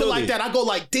I hear shit like that, I go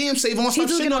like, "Damn, Savon, stop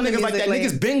shitting on niggas like that."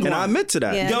 Niggas been going. And I admit to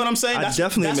that. You know what I'm saying? I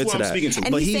definitely admit to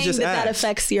that. But he's just that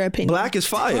affects your opinion. Black is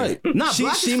fire. Nah,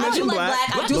 she mentioned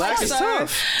Black. Black is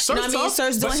tough.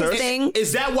 Sir's doing his thing.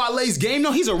 Is that Wale's game?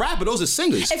 No, he's a rapper. Those are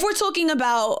singers. If we're talking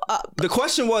about the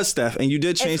question was, Steph, and you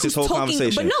did change this whole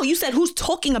conversation. But no, you said who's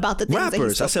talking about the things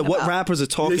rappers. I said what rappers are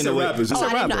talking about. Rappers.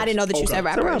 I didn't know that you said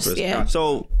rappers. Yeah.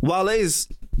 So Wale's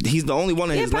he's the only one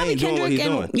in his lane doing what he's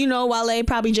doing. You know, Wale,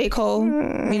 probably J. Cole. You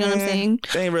know what I'm saying?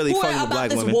 They ain't really fucking with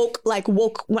black women.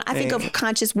 Woke. When I think of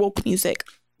conscious woke music.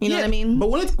 You know what I mean? But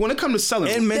when it comes to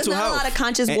selling and mental health, there's not a lot of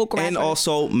conscious woke rappers. And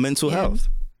also mental health.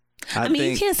 I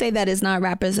mean, you can't say that it's not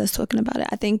rappers that's talking about it.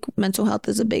 I think mental health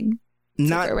is a big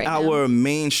not our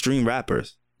mainstream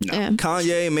rappers. No. Yeah.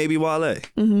 Kanye, maybe Wale.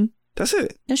 Mm-hmm. That's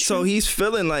it. That's so he's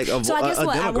feeling like a So I guess a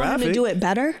what? demographic. I want him to do it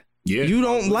better. Yeah, you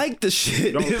don't like the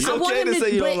shit. It's okay to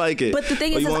say you don't like it. But the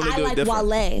thing is I like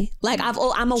Wale. Like I'm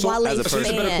a Wale fan. Here's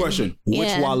a better question. Which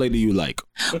Wale do you like?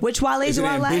 Which Wale do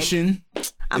I like? Ambition?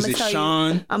 I'm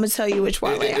gonna tell you which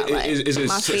Wale I like. Is it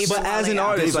my favorite. But as an Wale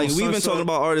artist, album. like we've been talking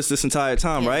about artists this entire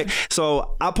time, right?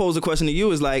 So I pose a question to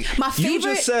you: is like my favorite. you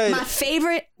just said my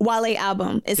favorite Wale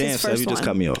album is his first you one. just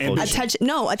cut me off. A touch and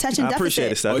Deficit. I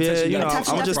appreciate it, Steph. Yeah, you know,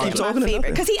 I'm just keep talking.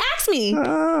 Because he asked me,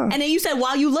 and then you said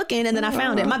while you looking, and then I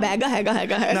found it. My bad. Go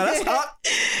ahead.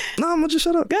 No, I'm gonna just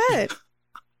shut up. Go ahead.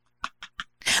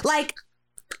 Like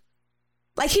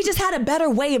he just had a better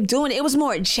way of doing it. It was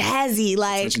more jazzy.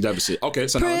 Like attention deficit. Okay,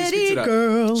 so now let me speak pretty to that.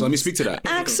 girl. So let me speak to that.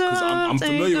 Because I'm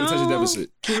familiar with attention deficit.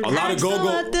 A lot of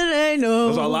go-go.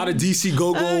 There's a lot of DC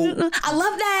go-go. I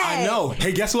love that. I know.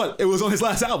 Hey, guess what? It was on his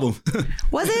last album.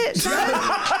 Was it?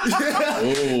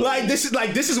 Like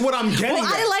this is what I'm getting. Well,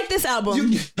 I didn't like this album.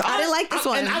 I didn't like this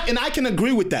one. And I can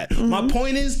agree with that. My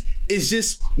point is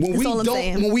just when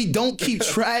we don't keep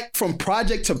track from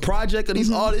project to project of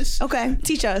these artists. Okay,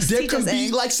 teach us. There could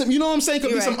be like some, you know what I'm saying?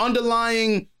 Could be some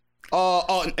underlying,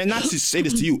 and not to say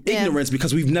this to you, ignorance,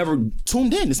 because we've never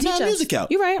tuned in. It's not music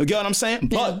out. You're right. You get what I'm saying?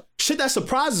 Yeah. But shit that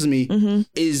surprises me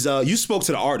is you spoke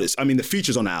to the artist. I mean, the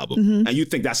features on the album, and you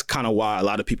think that's kind of why a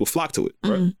lot of people flock to it,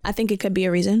 right? I think it could be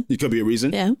a reason. It could be a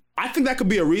reason. Yeah. I think that could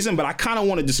be a reason, but I kind of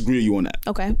want to disagree with you on that.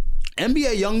 Okay.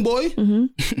 NBA YoungBoy.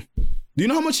 Do you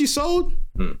know how much he sold?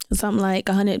 Something like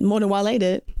 100 more than Wale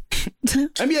did.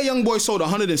 NBA YoungBoy sold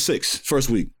 106 first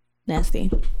week.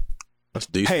 Nasty. That's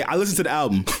decent. Hey, I listened to the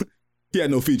album. He had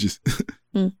no features.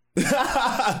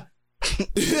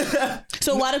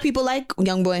 So why do people like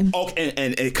YoungBoy? Okay,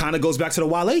 and it kind of goes back to the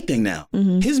Wale thing now.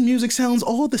 His music sounds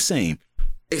all the same.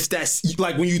 It's that,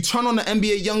 like when you turn on the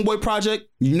NBA YoungBoy project,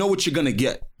 you know what you're gonna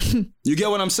get. You get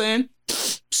what I'm saying?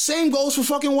 Same goes for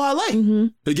fucking Wale.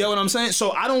 You get what I'm saying?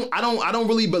 So I don't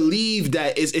really believe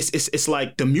that it's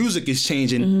like the music is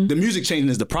changing. The music changing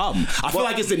is the problem. I feel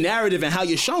like it's the narrative and how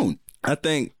you're shown. I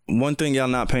think one thing y'all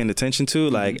not paying attention to,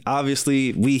 like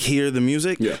obviously we hear the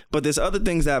music, but there's other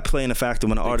things that play in a factor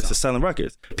when an artist is selling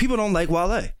records. People don't like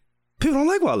Wale. People don't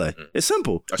like Wale. It's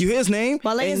simple. You hear his name.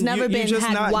 Wale has never been you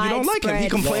don't like him. He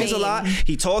complains a lot.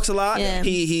 He talks a lot. Yeah.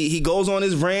 He goes on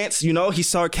his rants. You know, he's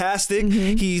sarcastic.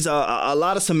 He's a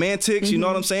lot of semantics. You know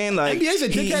what I'm saying? Like NBA's a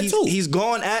dickhead too. He's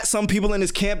gone at some people in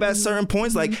his camp at certain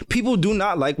points. Like people do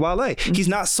not like Wale. He's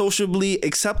not sociably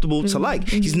acceptable to like.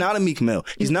 He's not a Meek Mill.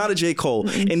 He's not a J. Cole.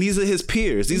 And these are his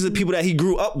peers. These are the people that he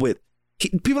grew up with.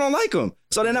 People don't like him,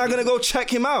 so they're not gonna go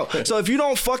check him out. So if you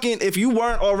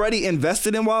weren't already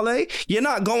invested in Wale, you're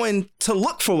not going to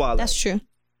look for Wale. That's true.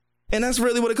 And that's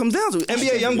really what it comes down to.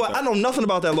 NBA YoungBoy, I know nothing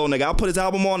about that little nigga. I put his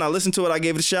album on, I listened to it, I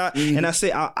gave it a shot, and that's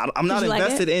it. I'm not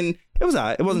invested in. It was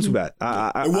alright. It wasn't too bad.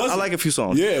 I like a few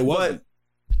songs. Yeah, it was. But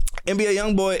NBA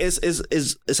YoungBoy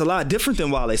is a lot different than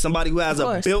Wale. Somebody who has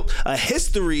built a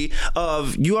history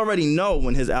of, you already know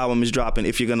when his album is dropping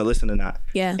if you're gonna listen or not.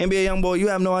 Yeah. NBA YoungBoy, you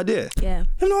have no idea. Yeah. You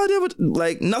have no idea what,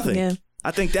 like nothing. Yeah. I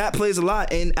think that plays a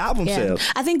lot in album sales.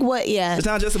 I think it's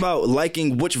not just about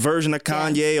liking which version of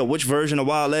Kanye or which version of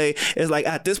Wale. It's like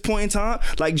at this point in time,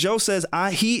 like Joe says,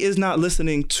 he is not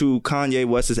listening to Kanye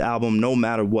West's album no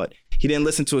matter what. He didn't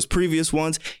listen to his previous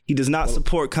ones. He does not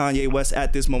support Kanye West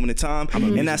at this moment in time.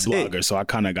 And that's blogger, it. So I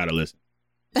kind of got to listen.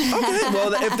 Okay,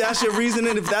 well, if that's your reason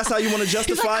and if that's how you want to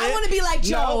justify like, it. I want to be like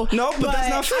Joe. No, but that's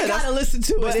not fair. I gotta listen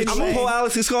to it. I'm gonna pull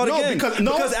Alex's card again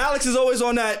because Alex is always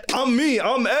on that. I'm me.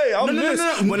 I'm this.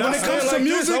 No. When it comes to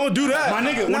music, I don't do that. My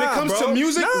nigga, when it comes to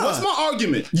music, what's my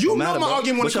argument? You know my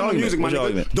argument when it comes to music, my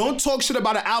nigga. Don't talk shit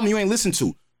about an album you ain't listened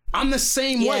to. I'm the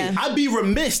same way. I'd be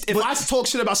remiss if I talk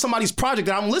shit about somebody's project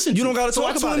that I'm listening to. You don't gotta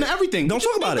talk about it. Everything. Don't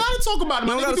talk about it. You gotta talk about it.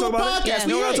 You don't gotta talk about it.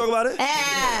 You don't gotta talk about it.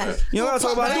 You don't gotta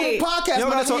talk about it. Podcast. You don't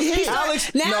gotta talk.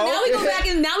 Alex,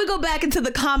 now we go back into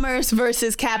the commerce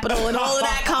versus capital and all of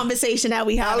that conversation that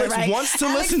we have. Alex wants to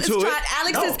listen to it.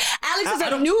 Alex is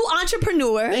a new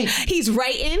entrepreneur. He's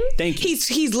writing.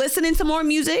 He's listening to more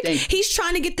music. He's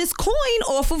trying to get this coin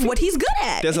off of what he's good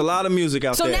at. There's a lot of music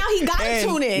out there. So now he gotta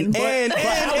tune in.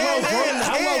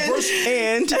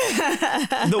 And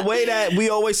the way that we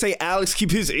always say Alex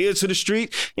keep his ear to the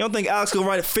street, you don't think Alex gonna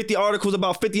write 50 articles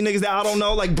about 50 niggas that I don't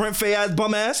know, like Brent Faiyaz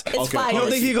bum ass? It's fire. You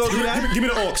don't think he gonna do that? Give me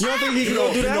the aux. You don't think he can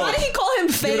go do that? Why did he call him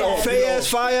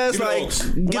Faiyaz? Faiyaz, like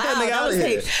get that nigga out of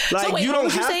here. Like so wait, you don't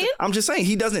what have. saying? I'm just saying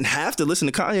he doesn't have to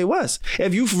listen to Kanye West.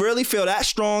 If you really feel that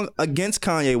strong against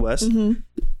Kanye West.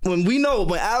 When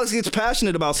Alex gets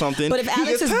passionate about something, but if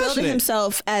Alex is building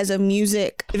himself as a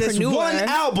music it's preneur, one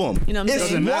album. You know what I'm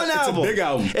saying? It's one album. It's a big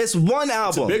album. It's one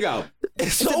album. It's a big album.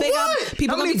 It's a big album.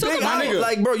 People gonna be talking about it.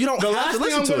 Like, bro, you don't The have to last thing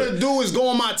listen I'm to gonna it. do is go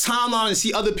on my timeline and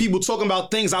see other people talking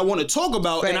about things I want to talk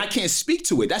about, and I can't speak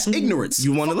to it. That's ignorance.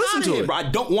 You want to Fuck listen outta to here, it. bro. I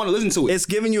don't want to listen to it. It's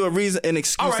giving you a reason, an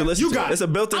excuse All right, to listen you to got it. it. It's a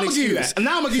built-in I'm gonna give you excuse. that. And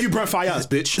now I'm gonna give you Brent Fayez,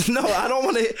 bitch. No, I don't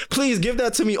want to. Please give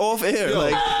that to me off air.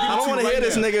 Like, I don't want to right hear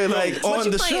this now. nigga Yo, like what on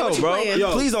you the playing? show, What you bro. playing?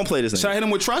 Yo, please don't play this nigga. Should I hit him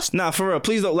with trust? Nah, for real.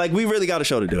 Please don't. Like, we really got a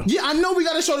show to do. Yeah, I know we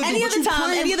got a show to do. Any but other you time,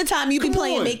 playing- any other time, you be Come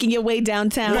playing on. Making Your Way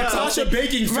Downtown. Natasha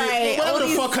Baking Right, whatever all the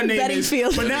these fuck her name betting is.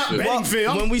 fields. But now betting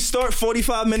field. When we start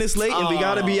 45 minutes late and we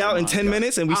got to be out in 10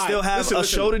 minutes and we All still right, have listen, a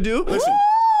listen. show to do, Listen,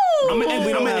 I'm gonna end,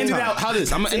 We don't have end it time. out. How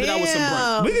this? I'm gonna end it out with some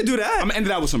Brent. we can do that. I'm gonna end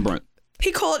it out with some Brent. He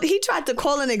tried to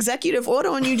call an executive order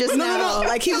on you just now.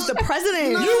 Like he was the president.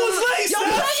 You was late, Yo,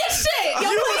 Steph. play your shit. Yo,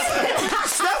 play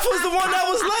Steph was the one that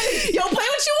was late. Yo, play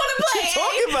what you want to play. What you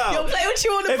talking about? Yo, play what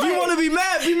you want to If play. you want to be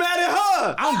mad at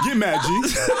her. I don't get mad,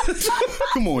 G.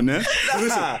 Come on, man.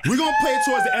 Listen, we're gonna play it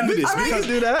towards the end of this All right, because we can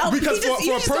do that. because He just- for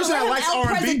you a just person gonna that let likes him El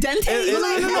R&B, Presidente you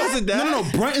like that? no.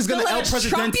 Brent is gonna Gonna El let him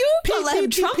Trump Presidente. you? Gonna let him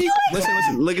Trump you like that?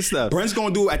 Listen, look at Steph. Brent's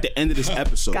gonna do it at the end of this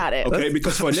episode. Got it. Okay,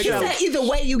 because for a He nigga, said either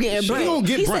way you getting he Brent. don't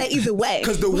get He Brent. said either way.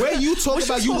 Because the way you talk What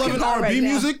about you you talking loving about R&B right now?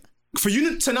 music, for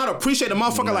you to not appreciate a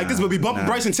motherfucker like this, but be bumping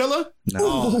Bryson Tiller.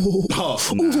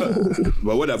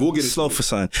 But whatever, we'll get it. Slow for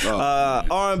son.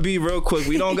 R&B real quick.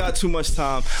 We don't got too much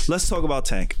time. Let's talk about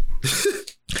Tank.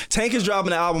 Tank is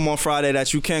dropping an album on Friday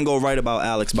that you can go right about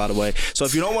Alex, by the way. So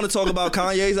if you don't want to talk about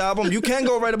Kanye's album, you can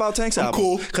go right about Tank's album.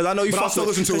 cool. Because I know you But I'll fuck still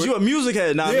with, listen to because it. you a music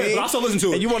head, now. Yeah, but I'll still listen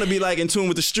to it. And you want to be like in tune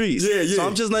with the streets. Yeah, yeah. So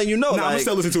I'm just letting you know. Nah, I'ma like,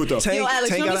 still listen to it, though. Tank, Yo, Alex,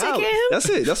 Tank you got want an me to album. take care of him? That's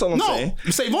it. That's all I'm saying.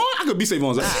 No, Savon, I could be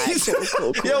Savon's.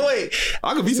 Cool. Yo, wait.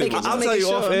 I could be Savon's. I'll Make tell it you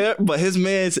sure. off air, but his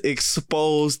man's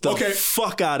exposed the Okay.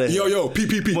 fuck out of him. Yo,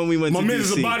 PPP. When we went My to man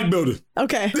is a DC. bodybuilder.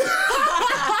 Okay.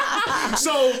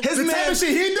 So His the type man- of shit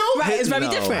he do, Right, it's very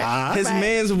No. different. His Right.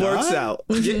 man's works out.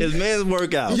 His man's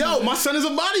workout. yo, my son is a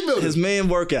bodybuilder. His man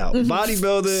workout.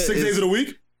 Bodybuilder. 6 days of the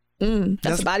week.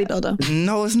 That's a bodybuilder.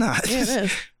 No, it's not. Yeah, it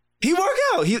is. He work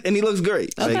out. And he looks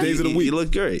great. Okay. Days of the week. He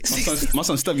look great. My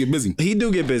son Steph get busy. He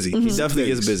do get busy. He definitely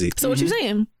gets busy. So what you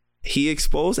saying? He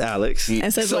exposed Alex.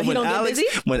 And says what, he when don't get Alex,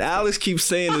 busy? when Alex keeps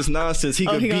saying this nonsense, he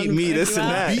could he beat gonna me, beat this you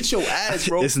and out? that. Beat your ass,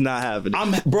 bro. It's not happening.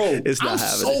 It's not I'm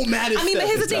happening. so mad at I mean, but Steph.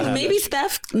 here's the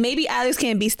thing. Maybe Alex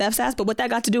can't beat Steph's ass, but what that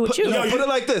got to do with you? No, put it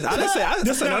like this. I didn't say. I didn't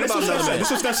This say nothing about what none of Steph said. that. This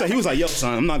is what Steph said. He was like, yo,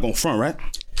 son, I'm not going to front, right?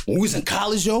 When we was in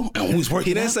college, yo, and when we was working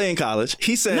He didn't out- say in college.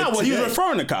 He said. No, well, he was today.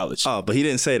 referring to college. Oh, but he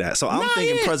didn't say that. So I'm Nah,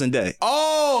 thinking yeah. present day.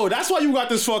 Oh, that's why you got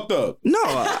this fucked up. No,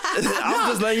 I'm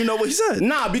just letting you know what he said.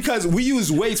 Nah, because we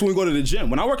use weights when we go to the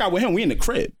gym. When I work out with him, we in the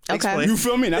crib. Okay. You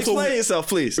feel me? That's what Explain we, yourself,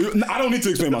 please. I don't need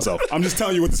to explain myself. I'm just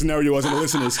telling you what the scenario was and the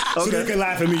listeners, so they can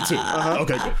laugh at me too.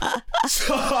 Okay, good.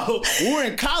 So when we were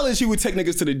in college, he would take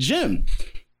niggas to the gym.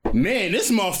 Man, this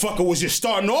motherfucker was just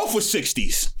starting off with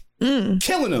 60s.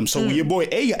 Killing them. So when your boy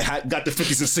A got the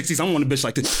 50s and 60s, I'm on a bitch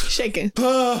like this. Shaking.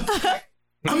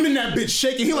 I'm in that bitch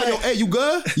shaking. He like, yo, hey, you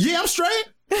good? Yeah, I'm straight.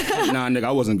 Nah, nigga,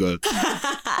 I wasn't good.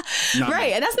 Nah,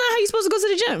 Right, and that's not how you're supposed to go to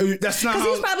the gym. That's not Because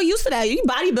how. he's probably used to that. You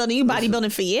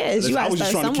bodybuilding for years. You I gotta was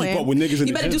just start trying to keep somewhere. up with niggas in You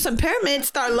the better gym. do some pyramids.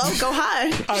 Start low, go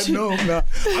high. I know, nah.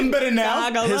 I'm better now. Nah,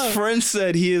 go His low. friend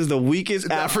said he is the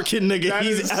weakest African nigga That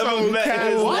he's is ever so met in his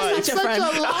casual. Why life. is that your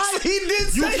friend? He did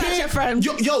say That's not your friend.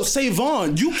 Yo,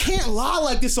 Savon, you can't lie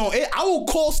like this on air. I will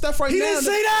call Steph right now. didn't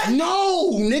say that?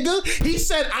 No, nigga. He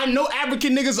said, I know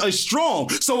African niggas are strong.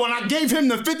 So when I gave him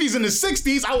the 50s and the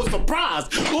 60s, I was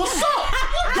surprised. What's up?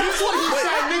 That's what he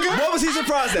said, nigga. What was he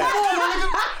surprised at? Come on, my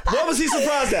nigga. What was he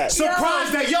surprised at?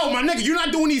 Surprised that, yo, my nigga, you're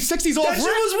not doing these 60s off That shit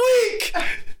rip. was weak.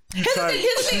 Here's the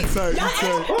thing. Y'all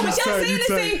saying the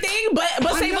same thing, but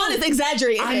Savon is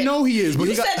exaggerating. I know he is, but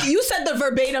you said the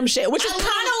verbatim shit, which is kind of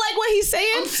like what he's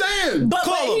saying. I'm saying. But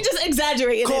Call he him. just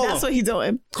exaggerated Call it. That's him. what he's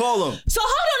doing. Call him. So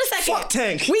hold on a second. Fuck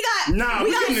Tank. We got Nah,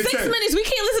 we got getting to 6 Tank. minutes. We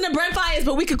can't listen to Brent Fires,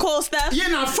 but we could call Steph. Yeah,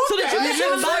 nah, fuck so that. that you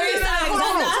can embarrass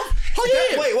Alexander. Oh,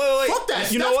 yeah. Wait. Fuck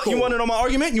that. You know Steph what? You cool. want to know my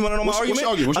argument? You want to know my What's argument? your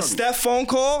argument? What's A your Steph phone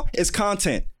call is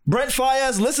content. Brent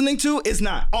Fayez listening to is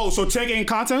not. Oh, so Tank ain't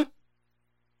content?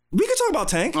 We can talk about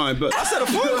Tank. All right, but I said a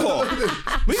phone call.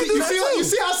 We can do that too. You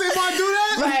see how Savon do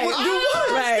that? Right. Do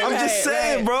what? Right. I'm just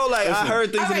saying, bro. Like I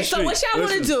heard things All in the right, street. so what y'all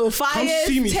want to do?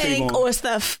 see me, Fires, Tank, Savon. or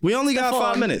Steph? We only got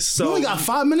 5 minutes. So We only got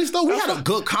 5 minutes though. We had a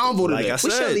good convo today. like I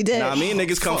said, surely did. Nah, me and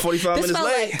niggas come 45 This minutes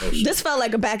felt late. like this felt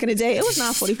like a back in the day. It was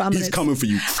not 45 minutes. He's coming for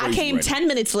you. I crazy came right 10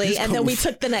 minutes late, and then we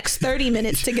took the next 30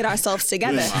 minutes to get ourselves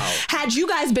together. Had you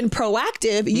guys been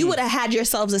proactive, you would have had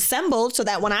yourselves assembled so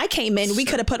that when I came in, we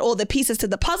could have put all the pieces to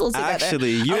the puzzle puzzles together.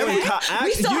 Actually, you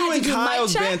okay? and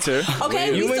Kyle's banter.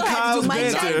 Okay, we still had to do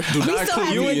mic check. We still had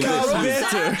to do Kyle's room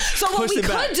banter. set. So what we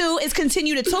could do is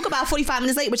continue to talk about 45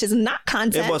 minutes late, which is not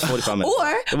content. It was 45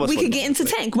 minutes. Or we could get into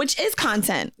Tank, which is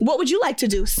content. What would you like to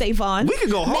do, Savon? We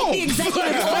could go home. Make the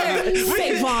executive order,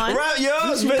 Savon. Right,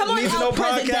 yo. Come on, Need to El know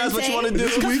podcast. What you want to do?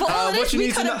 Because for all of What this, you we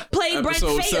need to could know? have played Brent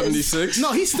Episode Fayez. 76.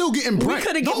 No, he's still getting Brent. We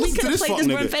could have played this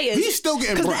Brent Fayez. He's still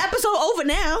getting Because Brent. the episode over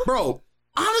now. Bro,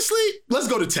 honestly, let's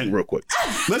go to Tank real quick.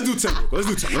 Let's do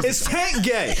Tank. Is Tank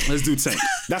gay? Let's do Tank.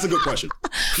 That's a good question.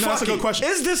 No, that's a good question.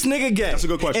 Is this nigga gay? That's a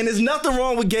good question. And there's nothing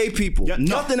wrong with gay people. Yeah,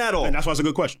 nothing at all. And that's why it's a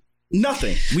good question.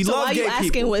 Nothing. We So love why are gay you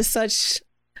asking people. with such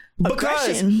Because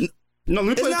aggression? No, let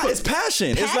me it's play the not. clip. It's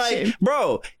passion. It's Passion. like,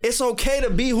 bro, it's okay to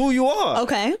be who you are.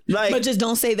 Okay. Like, but just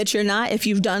don't say that you're not if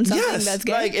you've done something yes, that's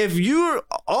gay. like if you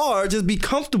are, just be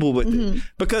comfortable with it,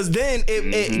 because then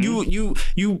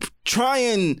you try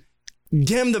and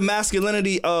dim the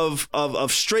masculinity of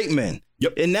straight men.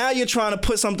 Yep. And now you're trying to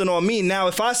put something on me. Now,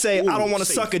 if I say I don't want to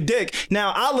safe. suck a dick,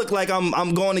 now I look like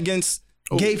I'm going against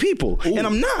gay people, and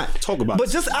I'm not. Talk about But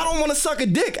it. just I don't want to suck a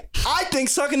dick. I think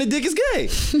sucking a dick is gay.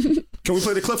 Can we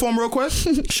play the clip for him real quick?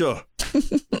 Sure.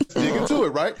 Dig into it,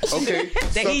 right? Okay.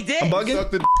 That he did. Bugging?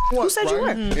 Suck the once, said you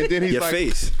right? were? And then he's Your like,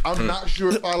 face. I'm not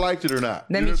sure if I liked it or not.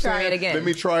 Let You me know what I'm try saying? it again. Let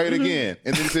me try it again.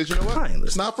 And then he says, you know I what? ain't It's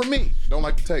listening. not for me. Don't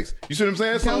like the taste. You see what I'm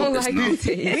saying? So Don't it's like not- the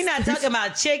taste. We're not talking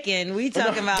about chicken. We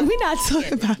talking about. We're not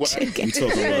talking about chicken.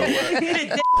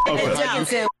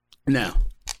 Now,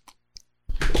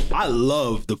 I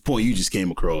love the point you just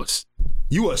came across.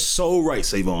 You are so right,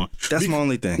 Savon. That's my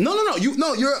only thing. No.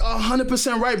 You're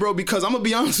 100% right, bro. Because I'm gonna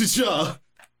be honest with y'all.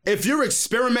 If you're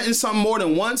experimenting something more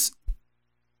than once,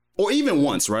 or even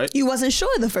once, right? You wasn't sure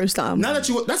the first time. Now that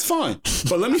that's fine.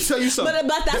 But let me tell you something.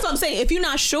 But that's what I'm saying. If you're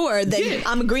not sure, then Yeah.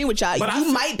 I'm agreeing with y'all. But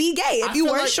You might be gay if you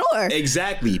feel weren't like- sure.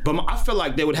 Exactly. But I feel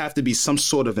like there would have to be some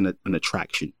sort of an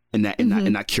attraction in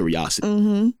that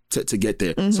curiosity to get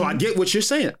there. So I get what you're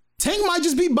saying. Tank might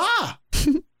just be bi.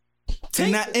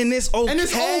 And it's okay. And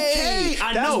it's okay.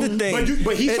 I That's know. the thing.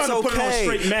 But he's It's trying to put it on okay.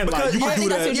 straight men. Because Like, you I can think do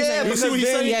that's that. what you're saying. You see what he's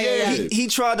Because saying? then, he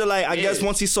tried to, like, I guess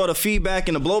once he saw the feedback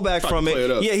and the blowback from to play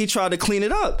it up. it, he tried to clean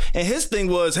it up. And his thing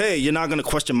was, hey, you're not going to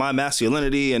question my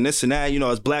masculinity and this and that. You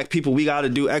know, as black people, we got to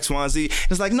do X, Y, and Z.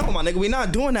 It's like, no, my nigga, we're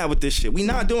not doing that with this shit. We're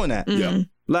not doing that. Yeah.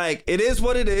 Like, it is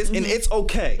what it is, and it's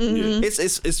okay.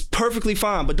 It's perfectly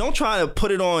fine. But don't try to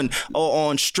put it on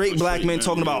straight black men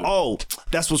talking about, oh,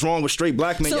 that's what's wrong with straight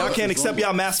black men. So- Y'all can't accept y'all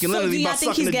So do masculinity y'all by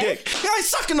think sucking a he's gay? dick. Y'all ain't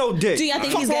sucking no dick. Do y'all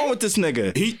think What's he's wrong gay? with this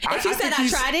nigga? If he said I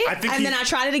tried it, and then I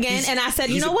tried it again, and I said,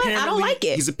 you know what? I don't like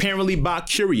it. He's apparently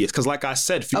bi-curious. Because like I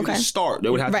said, for you Okay. to start,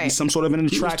 there would have to be Right. some sort of an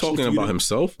He attraction. was talking for you about to-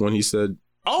 himself when he said,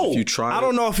 Oh, if you try I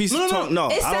don't know if he's No. talking. No,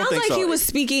 It I don't sounds think like so. he was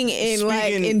speaking in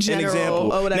Speaking general an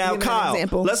example. or whatever. Now, giving an Kyle,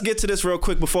 example. let's get to this real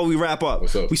quick before we wrap up.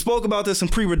 What's up? We spoke about this in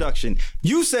pre-production.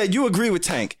 You said you agree with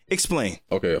Tank. Explain.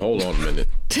 okay, hold on a minute.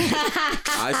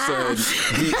 I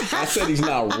said he's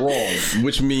not wrong,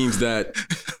 which means that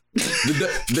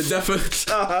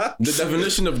the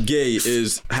definition of gay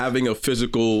is having a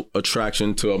physical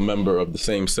attraction to a member of the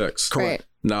same sex. Correct.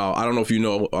 Now, I don't know if you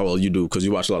know, well, you do, because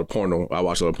you watch a lot of porno. I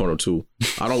watch a lot of porno too.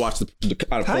 I don't watch the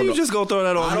kind of How porno. you just go throw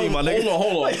that on me, my nigga?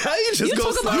 Hold on. Like, how you just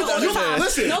go slap that on me?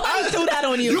 Listen, Nobody threw that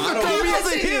on you. He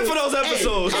wasn't here for those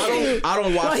episodes. I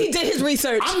don't watch. Well, he did his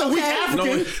research. I'm the weak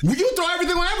African. You throw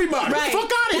everything on everybody. Right. Fuck out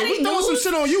of That here. We ain't throwing some news.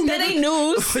 shit on you, That nigga. ain't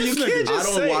news. You can't I just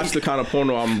don't say. watch the kind of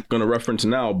porno I'm gonna reference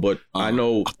now, but I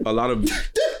know a lot of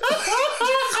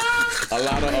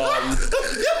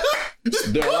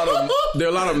there are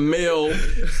a lot of male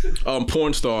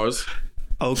porn stars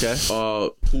Okay.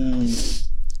 who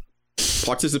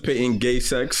participate in gay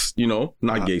sex, you know,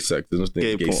 not gay sex. There's no thing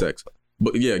Gay gay porn. sex.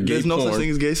 But yeah, gay There's no porn. such thing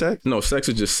as gay sex? No, sex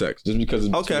is just sex. Just because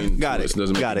it's Okay, between got two, it.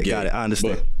 doesn't make Got it, gay. got it. I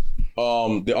understand.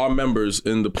 But, there are members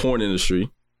in the porn industry,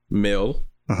 male,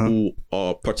 who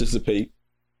participate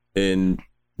in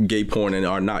gay porn and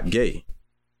are not gay.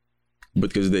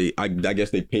 Because I guess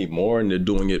they pay more and they're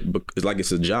doing it because like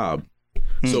it's a job.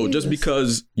 So just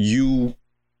because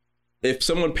if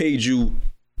someone paid you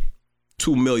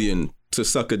 $2 million to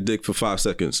suck a dick for 5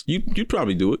 seconds, you'd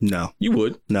probably do it. No. You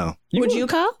would. No. Would you,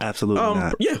 Kyle? Absolutely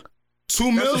not. Yeah. 2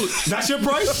 million. That's your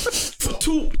price?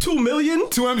 $2 million?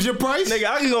 2 M's your price? Nigga,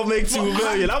 I can go make $2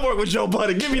 million. I work with Joe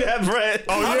Budden. Give me that bread.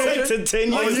 I'll take to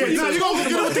 10 years. Oh, yeah. Nah, you gonna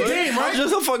get it with the game, right?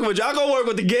 I'm fucking with you. I'll go work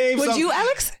with the game. Would you,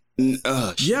 Alex?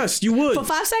 Yes, you would. For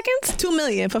 5 seconds? 2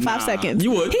 million for 5 seconds.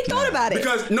 You would. He thought about it.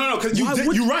 Because, because Why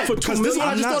would you're you? right. For Because 2 this is what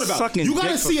I I'm just not thought about. sucking You gotta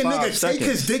dick see a for nigga 5 take seconds.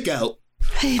 his dick out.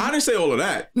 I didn't say all of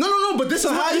that. No, but this is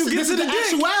how you get this to is the the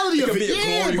dick? actuality It of could it. be a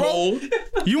Yeah, glory bro. hole.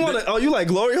 You want to? Oh, you like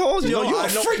glory holes? Yo, you a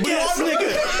freak ass nigga.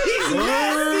 He's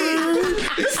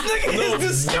This nigga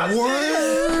is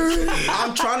disgusting.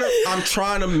 I'm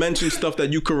trying to mention stuff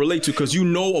that you can relate to because you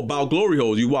know about glory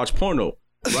holes. You watch porno,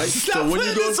 right? Stop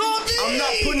putting this on me. I'm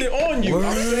not putting it on you.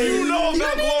 I'm saying You know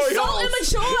about glory So holes.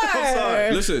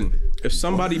 immature. Listen, if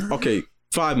somebody, okay,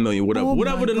 5 million,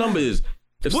 whatever the number is.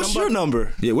 What's your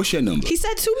number? Yeah, what's your number? He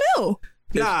said 2 mil.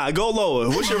 Nah, go lower.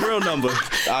 What's your real number?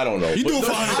 I don't know. You doing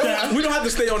 400,000? We don't have to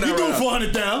stay on that. You doing right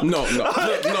 400,000? No.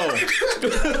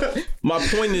 My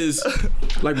point is,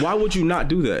 like, why would you not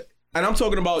do that? And I'm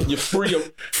talking about you're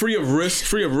free of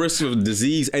risk of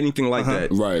disease, anything like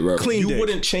that. Right. Clean You dick.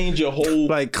 wouldn't change your whole.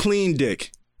 Like clean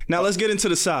dick. Now let's get into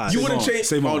the size. You wouldn't change.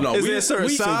 Save on. Oh no. Is there a certain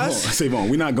size? Save on.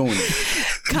 We're not going there.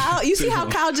 Kyle, you see how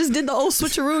Kyle just did the old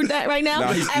switcheroo that right now?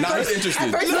 Now he's interested.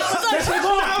 At first, I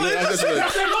was like,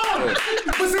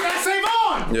 Save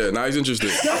on. Yeah, now he's interested.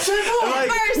 At first,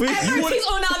 he's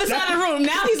on the other side of the room.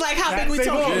 Now he's like, how big we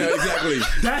talking? Yeah, exactly.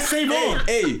 That's save on.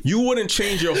 Hey, you wouldn't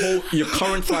change your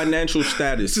current financial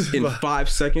status in 5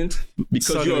 seconds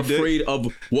because Suck you're a dick. afraid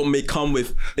of what may come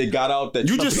with it got out that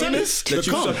You just said this? that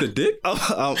you sucked the dick.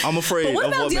 I'm afraid But what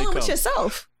of about what may dealing with come.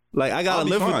 yourself? Like I gotta I'll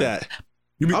be live with fine. that.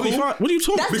 You be I'll be cool? fine. What are you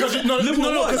talking? That's Because different. no,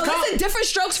 But because listen, different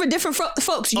strokes for different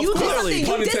folks. You did course. something. You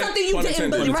Pun did something you intended,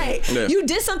 didn't pun believe. intended. Right? Yeah. You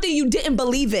did something you didn't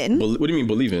believe in. What do you mean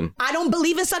believe in? I don't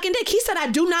believe in sucking dick. He said I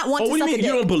do not want Oh, to what do suck you a mean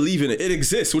you dick. don't believe in it? It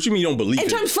exists. What do you mean you don't believe In in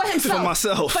terms it? for himself, For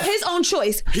myself. for his own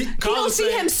choice, he Kyle don't was see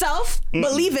saying- himself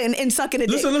believing in sucking a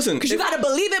dick. Listen. because you If- got to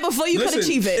believe it before you can Listen,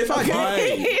 achieve it. If I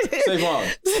Savon,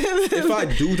 if I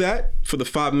do that for the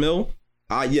 5 mil,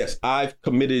 yes, I've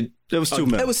committed. It was 2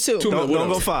 million. It was 2. Two Don't million.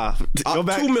 go 5. Go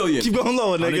back. 2 million. Keep going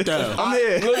lower, nigga. 100,000. I'm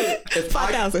here. If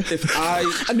 5,000. If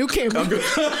I A new camera.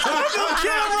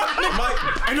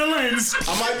 And the lens.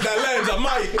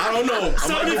 I don't know. I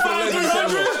might get the lens in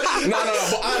camera.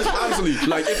 No. But honestly,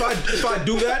 like if I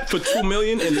do that for 2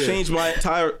 million and change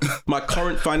my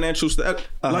current financial status,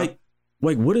 like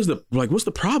what's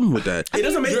the problem with that? It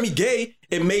doesn't make me gay.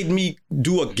 It made me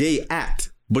do a gay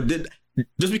act. But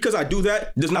just because I do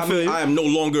that does not mean I am no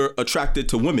longer attracted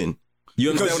to women. You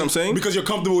understand what I'm saying? Because you're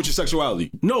comfortable with your sexuality.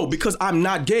 No, because I'm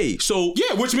not gay. So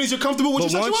Yeah, which means you're comfortable with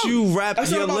But your once sexuality. you wrap that's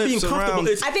your not about being lips comfortable. around,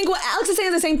 It's, I think what Alex is saying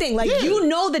is the same thing. Like, you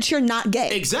know that you're not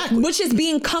gay. Exactly. Which is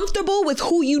being comfortable with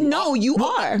who you know you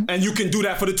are. And you can do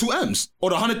that for the 2 M's or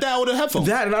the 100,000 or the headphones.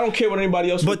 that, and I don't care what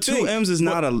anybody else but would 2 think. M's is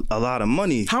not a lot of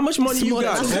money. How much money you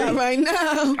got? That's right now.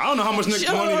 I don't know how much money this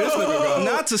nigga got.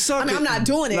 Not to suck I mean, it. I'm not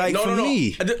doing it. Like No, for no.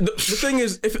 me. The thing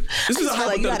is, if this is a just feel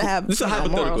like you gotta hypothetical, have, this is a you know,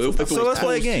 hypothetical. morals. If it So was let's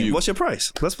play a posed to game. you- What's your price?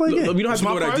 Let's play a Look, game. we don't have to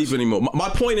my go that price? deep anymore. My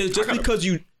point is, just because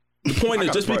you, the point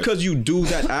is, just because you do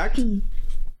that act,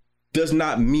 does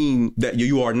not mean that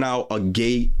you are now a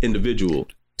gay individual.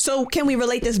 So can we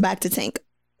relate this back to Tank?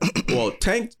 Well,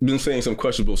 Tank's been saying some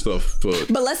questionable stuff for.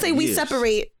 But let's say we years.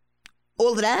 separate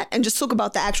all of that and just talk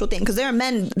about the actual thing. Because there are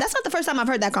men, that's not the first time I've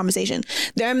heard that conversation.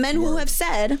 There are men who have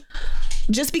said,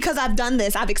 just because I've done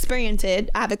this, I've experimented,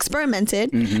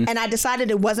 and I decided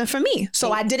it wasn't for me.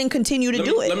 So I didn't continue to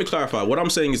do it. Let me clarify. What I'm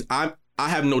saying is, I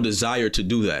have no desire to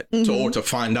do that, or to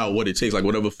find out what it takes, like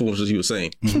whatever foolishness you were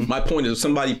saying. My point is, if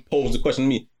somebody posed the question to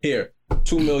me, here,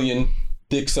 2 million,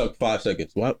 dick suck 5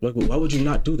 seconds. Why would you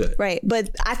not do that? Right, but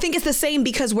I think it's the same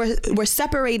because we're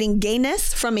separating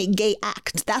gayness from a gay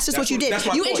act. That's just what you did. That's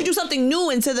my You point. introduced something new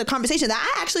into the conversation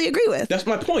that I actually agree with. That's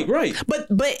my point, right? But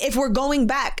if we're going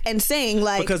back and saying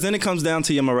like, Because then it comes down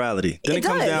to your morality. Then it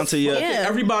comes does. down to your. Yeah.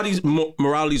 Everybody's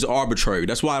morality is arbitrary.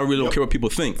 That's why I really don't care what people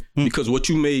think. Because what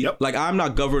you made, like, I'm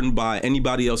not governed by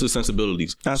anybody else's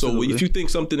sensibilities. Absolutely. So if you think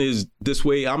something is this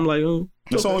way, I'm like, oh,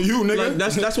 That's on you, nigga.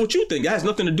 like, that's what you think. That has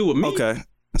nothing to do with me. Okay.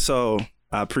 So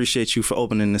I appreciate you for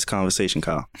opening this conversation,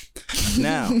 Kyle.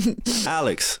 Now,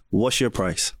 Alex, what's your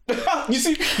price? You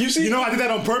see. You know I did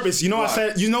that on purpose. I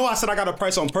said I got a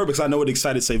price on purpose. I know it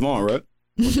excited Savon, right?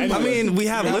 I mean, we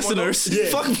have listeners. Yeah.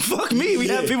 Fuck me. We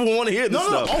have people who want to hear this No.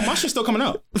 stuff. Oh, my shit's still coming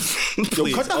out. Yo,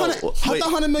 Please. cut the Wait.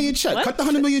 100 million check. Cut the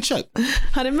 100 million check.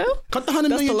 100 mil? Cut the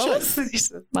 100 That's the million lowest.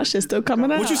 check. My shit's still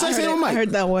coming out. What you say, I heard say it. on mic? I heard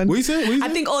that one. What you say? I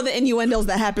think all the innuendos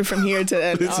that happen from here to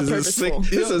end are purposeful.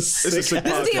 This is a sick. This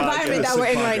is the environment that we're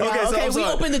in right now. Okay, so Okay, I'm we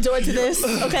sorry. open the door to this.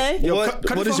 Okay. Yo, What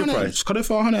cut it is for your 100 price? Cut it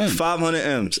for 100 M's. 500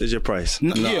 M's is your price.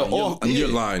 You're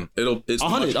lying. It's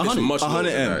 100, much 100 lower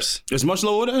 100 than that. M's. It's much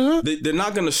lower than that. They're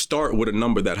not going to start with a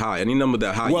number that high. Any number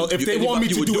that high. Well, if they want me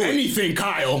to do anything,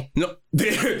 Kyle, no,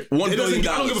 $1 billion.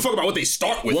 I don't give a fuck about what they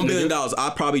start with. $1 billion. nigga.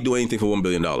 I'd probably do anything for $1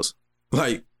 billion.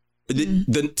 Like,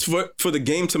 for the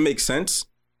game to make sense,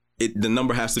 the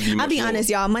number has to be much I'll be lower. honest,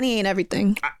 y'all. Money ain't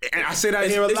everything. And I say that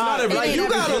here a It's lot. not everything. Like, you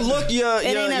gotta look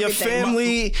your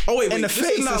family in the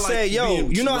face and say, yo,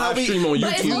 you know how we,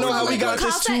 But it's you know also how we like got what Kyle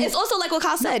this said. too. It's also like what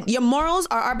Kyle said. Your morals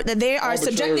they are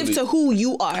subjective to who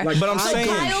you are. But I'm so saying,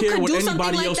 Kyle care could what do something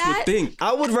anybody like else that. would think.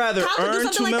 I would rather Kyle could do earn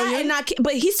something $2 like that million. and not.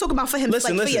 But he's talking about for him,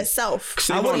 Listen, for listen. yourself.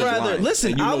 I would rather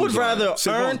listen. I would rather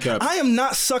earn. I am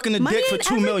not sucking a Money dick for ain't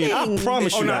 $2 million. I everything.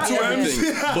 promise you not that.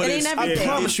 everything. But It ain't it's, everything. I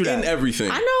promise you that. in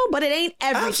everything. I know, but it ain't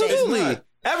everything. Absolutely.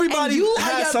 Everybody And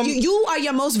has some you are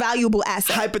your most valuable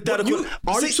asset. hypothetical.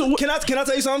 Can I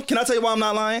tell you something? Can I tell you why I'm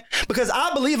not lying? Because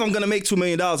I believe I'm gonna make $2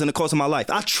 million in the course of my life.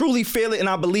 I truly feel it and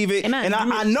I believe it. Amen. And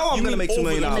I know I'm gonna make $2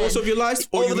 million. Over the course of your life,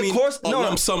 or Over you the mean course, a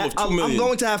lump sum of $2 million? I'm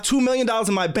going to have $2 million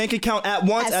in my bank account at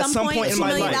once at some point in $2 my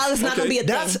million life. is not gonna be a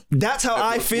thing. That's how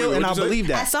I feel, and I believe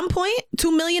that. At some point,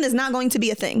 $2 million is not going to be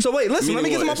a thing. So wait, listen. Let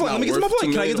me get to my point.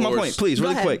 Can I get to my point, please,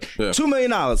 really quick? $2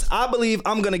 million. I believe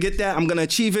I'm gonna get that. I'm gonna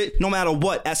achieve it no matter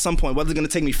what. At some point, whether it's gonna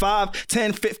take me 5,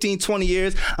 10, 15, 20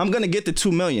 years, I'm gonna get the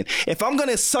 $2 million. If I'm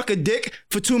gonna suck a dick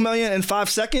for $2 million in 5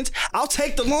 seconds, I'll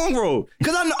take the long road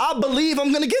because I believe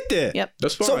I'm gonna get there. Yep,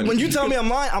 that's fine. So when you tell me I'm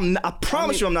lying, I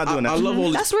promise you I'm not doing that. I love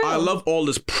all That's this. real. I love all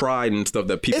this pride and stuff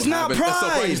that people It's have. not And that's pride.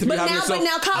 stuff I used to be But having now,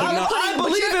 yourself- I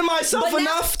believe in myself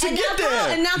enough to get there.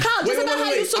 And now, Kyle, just about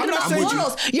how you talking about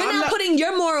morals. You're now putting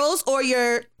your morals or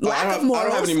your lack of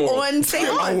morals on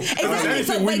Savon.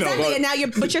 Exactly. And now you're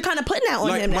kind of putting that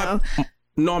on him now.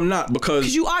 No, I'm not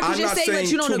because you are, 'cause I'm you're not saying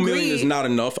that you don't 2 million agree. is not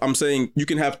enough. I'm saying you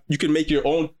can make your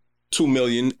own 2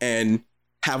 million and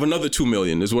have another 2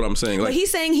 million is what I'm saying. But he's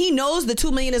saying he knows the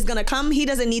 $2 million is gonna come. He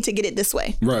doesn't need to get it this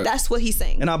way. Right. That's what he's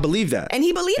saying. And I believe that. And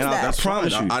he believes that. I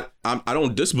promise you. I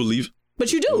don't disbelieve.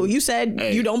 But you do. You said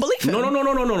you don't believe him.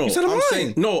 No. You said I'm lying.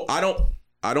 saying no. I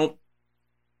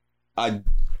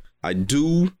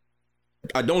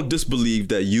don't disbelieve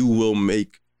that you will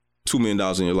make $2 million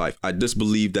in your life. I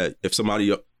disbelieve that if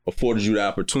somebody afforded you the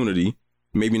opportunity,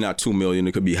 maybe not 2 million,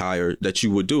 it could be higher, that you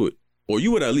would do it, or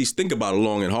you would at least think about it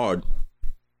long and hard.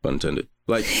 Pun intended.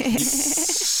 Like,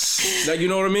 like, you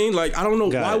know what I mean? Like, I don't know.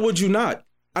 Why would you not?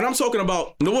 And I'm talking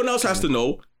about no one else has to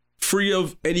know, free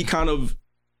of any kind of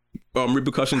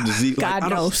repercussions, disease. God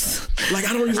knows. Like,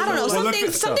 I don't know.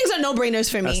 Some things are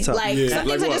no-brainers for me. Like, some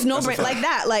things are just no-brainers. Like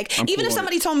that. Like, even if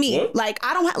somebody told me, like,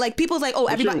 I don't have, like, people's like, oh,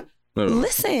 everybody.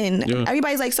 Listen,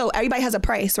 everybody's like, so everybody has a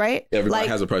price, right? Everybody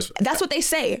has a price. That's what they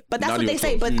say, but that's Not what they even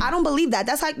say. close. But I don't believe that.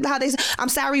 That's how they say. I'm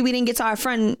sorry we didn't get to our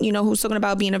friend, who's talking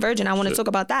about being a virgin. I want to talk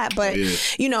about that. But,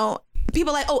 people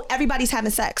are like, oh, everybody's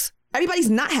having sex. Everybody's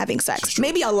not having sex.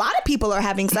 Maybe a lot of people are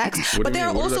having sex, but there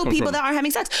are also people that aren't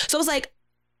having sex. So it's like,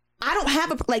 I don't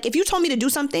have if you told me to do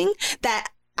something that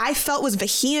I felt was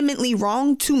vehemently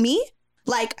wrong to me,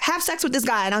 like have sex with this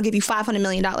guy and I'll give you $500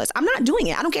 million. I'm not doing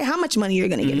it. I don't care how much money you're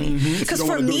going to give me. Because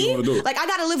for me, like I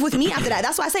got to live with me after that.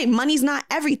 That's why I say money's not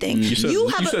everything. You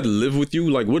said live with you?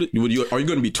 Like what would you, are you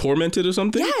going to be tormented or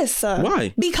something? Yes.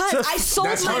 Why? Because I sold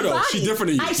my body. She's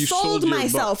different than you. I sold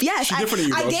myself. Yes.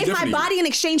 I gave my body in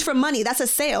exchange for money. That's a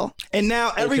sale. And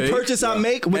now every purchase I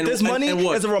make with this money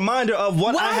is a reminder of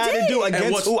what I had to do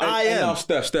against who I am. Now,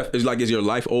 Steph, is your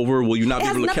life over? Will you not be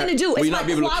able to It has nothing to do. It's about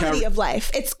quality of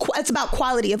life. It's about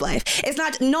quality of life. It's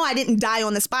not, no, I didn't die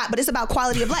on the spot, but it's about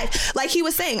quality of life. Like he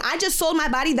was saying, I just sold my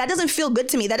body. That doesn't feel good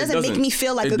to me. That doesn't make me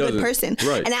feel like a good person.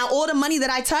 Right. And now all the money that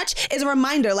I touch is a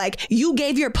reminder, like you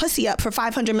gave your pussy up for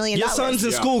 $500 million. Your son's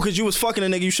in school because you was fucking a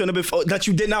nigga you shouldn't have been, that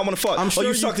you did not want to fuck. Or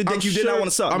you sucked a dick you did not want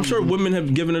to suck. I'm sure women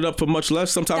have given it up for much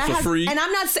less, sometimes for free. And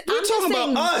I'm not I'm talking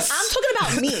about us. I'm talking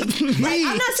about me. Like,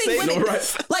 I'm not saying women.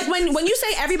 Like when you say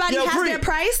everybody has their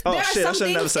price, there are some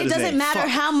things. It doesn't matter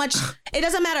how much. It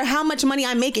doesn't matter how much money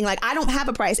I'm making. Like I don't have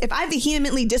a price. If I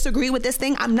vehemently disagree with this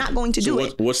thing, I'm not going to do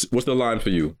it. What's the line for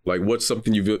you? Like what's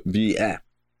something you be at?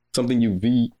 Something you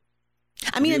be.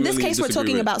 I mean, in this case, we're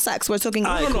talking about sex. We're talking,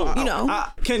 Can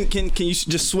you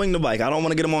just swing the bike? I don't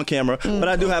want to get him on camera, but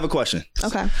I do have a question.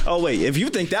 Okay. Oh wait, if you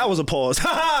think that was a pause,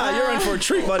 you're in for a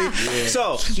treat, buddy. So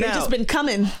now they've just been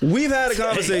coming. We've had a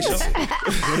conversation.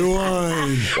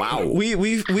 Wow.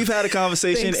 We've had a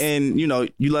conversation, and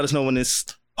you let us know when this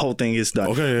whole thing is done.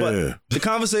 Okay, but the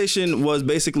conversation was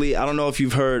basically, I don't know if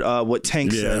you've heard what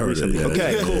Tank said recently.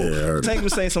 Cool. Tank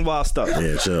was saying some wild stuff.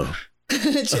 Yeah, chill.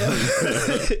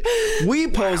 We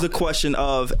posed the question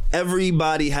of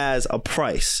everybody has a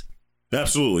price.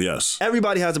 Absolutely, yes.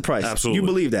 Everybody has a price. Absolutely. You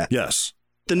believe that? Yes.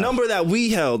 The number that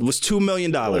we held was $2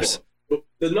 million.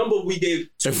 The number we gave,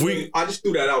 I just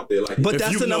threw that out there. But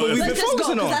that's the number we've been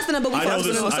focusing on. That's the number we're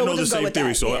focusing on. I know the same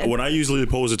theory. So when I usually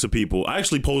pose it to people, I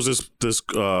actually pose this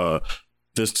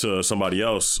to somebody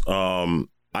else.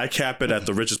 I cap it at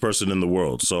the richest person in the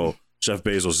world. So Jeff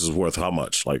Bezos is worth how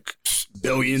much? Like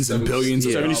billions and billions.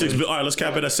 76 billion. All right, let's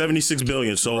cap it at 76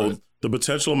 billion. So the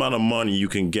potential amount of money you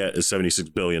can get is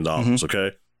 $76 billion.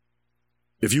 Okay.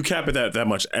 If you cap it that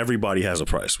much, everybody has a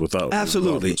price without.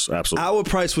 Absolutely. Absolutely. Our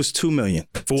price was $2 million.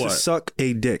 For what? To suck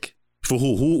a dick. For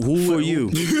who? For you.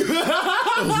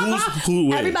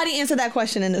 Who? Everybody answered that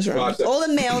question in this room. All the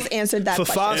males answered that for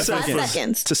question. 5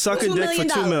 seconds. To suck a $2 dick for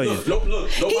 $2 million. Look,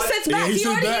 he sits back. He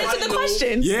already answered the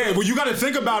question. Yeah, well, you got to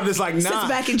think about it. It's like, nah.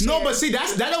 No, but see,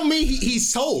 that don't mean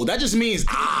he's sold. That just means,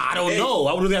 I don't know.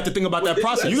 I would really have to think about that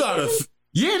process. You got to...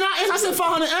 Yeah, I said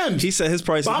 500 M's. He said his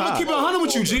price is high. But I'm going to keep it 100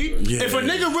 with you, G. Yeah. If a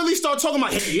nigga really start talking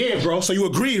about, hey, yeah, bro, so you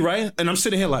agree, right? And I'm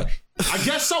sitting here like, I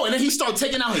guess so. And then he start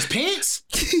taking out his pants.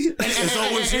 And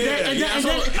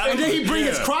then he bring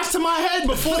his cross to my head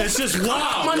before. It's just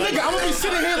wow. My nigga, I'm going to be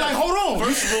sitting here like, hold on.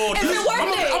 First of all, is it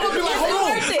worth it? I'm going to be like,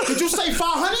 hold on. Did you say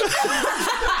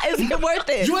 500? Is it worth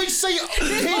it? You ain't say.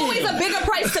 There's always a bigger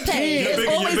price to pay. There's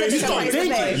always a bigger price to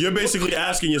pay. You're basically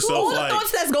asking yourself, all the like,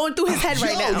 thoughts that's going through his head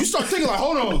right now. You start thinking like,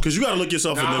 hold on. Because you got to look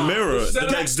yourself in the mirror the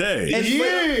next day.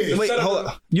 And wait, hold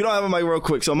on. You don't have a mic real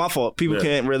quick, so my fault. People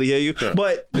can't really hear you. Yeah.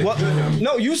 But what?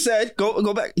 No, you said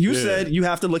go back. You said you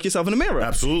have to look yourself in the mirror.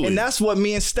 Absolutely. And that's what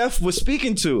me and Steph was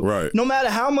speaking to. Right. No matter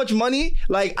how much money,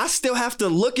 like I still have to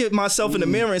look at myself in the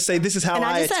mirror and say this is how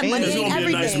I attain it. It's gonna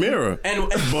be a nice mirror,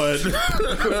 but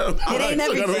it ain't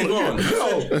everything.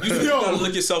 You gotta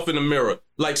look yourself in the mirror.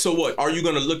 Like, so what? Are you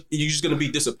gonna look? You're just gonna be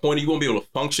disappointed. You won't be able to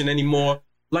function anymore.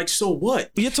 Like, so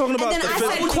what? You're talking about and then I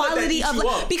said quality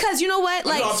of because you know what,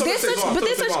 like this is, but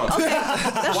this is okay.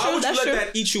 That's Why true. would you let that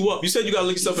eat you up? You said you gotta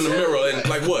look yourself in the mirror and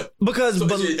like what? Because so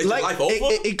but is like your life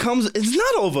over? It comes. It's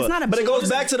not over. It's not but it goes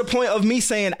back to the point of me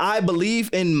saying I believe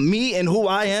in me and who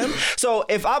I am. So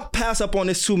if I pass up on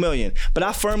this $2 million, but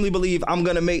I firmly believe I'm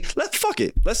gonna make. Fuck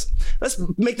it. Let's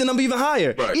make the number even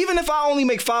higher. Right. Even if I only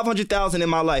make $500,000 in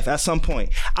my life at some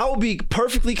point, I will be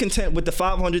perfectly content with the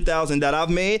 $500,000 that I've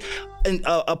made. And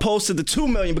opposed to the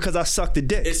 $2 million because I sucked a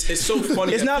dick. It's so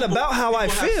funny. It's not about how I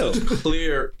feel.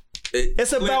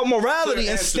 It's about morality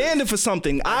and standing for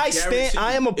something. I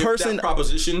am a person. If that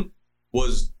proposition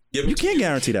was given, you can't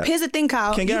guarantee that. Here's the thing,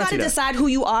 Kyle. You got to decide who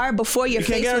you are before you're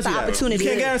faced with the opportunity. You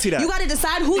can't guarantee that. You got to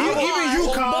decide who you are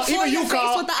before you're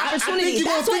faced with the opportunity.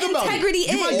 That's what integrity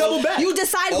is. You might double back. You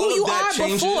decide who you are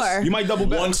before. You might double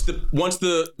back. Once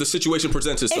the situation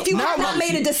presents itself. If you have not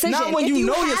made a decision. Not when you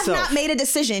know yourself. If you have not made a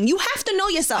decision. You have to know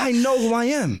yourself. I know who I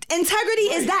am.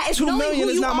 Integrity is that. It's knowing who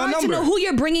you are to know who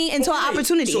you're bringing into an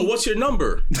opportunity. So what's your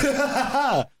number?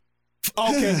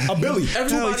 Okay, a Billy.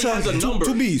 Everybody has a number.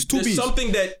 Two B's. There's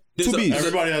something that.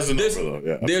 Everybody has a number, though.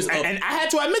 Yeah. And I had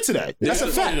to admit to that. That's a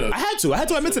fact. I had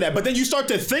to admit to that. But then you start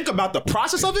to think about the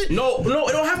process of it. No, it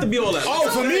don't have to be all that. Oh,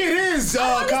 for me it is.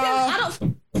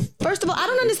 First of all, I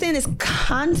don't understand this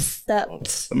concept.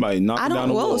 Somebody knocking down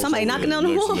the wall. Somebody knocking down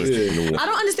the wall. I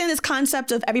don't understand this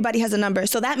concept of everybody has a number.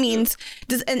 So that means,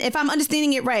 and if I'm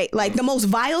understanding it right, like the most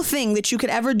vile thing that you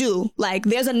could ever do, like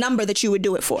there's a number that you would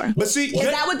do it for. But see, is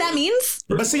that what that means?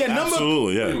 But see, a number.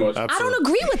 Absolutely, yeah. Absolutely. I don't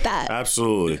agree with that.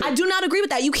 Absolutely. I do not agree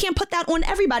with that. You can't put that on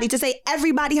everybody to say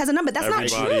everybody has a number. That's not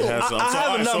true. I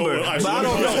have a number, but I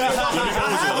don't know.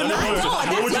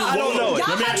 I don't know.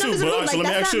 Let me ask you. So let me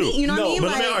ask you. You know what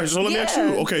I mean? Let me ask you.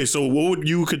 Okay, so what would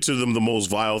you consider the most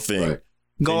vile thing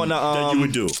going to that you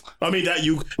would do? I mean, that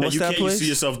you can't see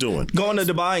yourself doing. Going to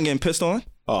Dubai and getting pissed on?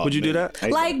 Would you do that?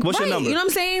 Like, what's your number? You know what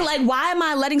I'm saying? Like, why am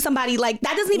I letting somebody like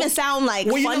that? Doesn't even sound like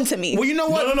fun to me. Well, you know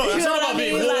what? No. It's not about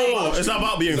being. It's not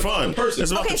about being fun.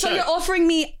 It's about okay, so you're offering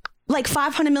me like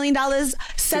 $500 million,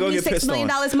 $76 million.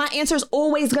 My answer is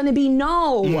always going to be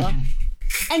no.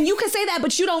 And you can say that,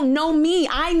 but you don't know me.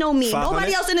 I know me.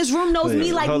 Nobody else in this room knows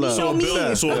me like me know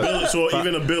me. So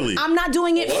even a Billy. I'm not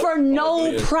doing it for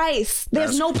no price.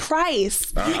 There's no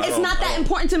price. It's not that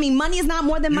important to me. Money is not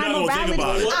more than my morality.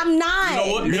 I'm not.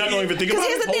 You're not going to even think about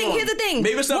it? Here's the thing.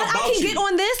 Maybe it's not what I can get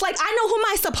on this, like I know who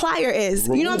my supplier is.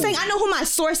 You know what I'm saying? I know who my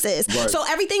source is. So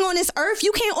everything on this earth,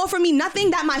 you can't offer me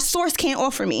nothing that my source can't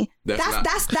offer me. That's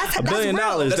 $1 billion.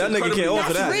 That nigga can't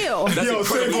offer that. That's real. It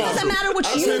doesn't matter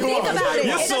what you think about it. It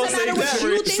doesn't matter what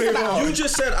you think about. You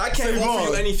just said I can't offer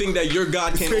you anything that your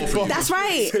God can't offer you. That's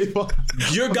right.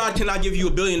 Your God cannot give you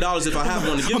 $1 billion if I have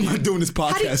one to give you. I'm not doing this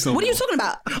podcast. What are you talking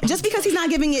about? Just because he's not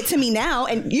giving it to me now,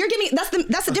 and you're giving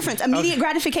that's the difference. Immediate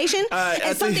gratification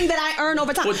and something that I earn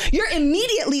over time. You're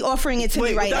immediately offering it to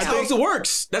me right now. That's how it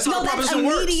works. That's how the proposition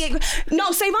works.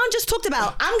 No, Savon just talked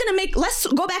about. I'm gonna make. Let's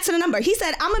go back to the number. He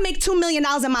said I'm gonna make $2 million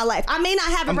in my life. I may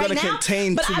not have it right now,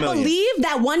 but I believe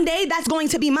that one day that's going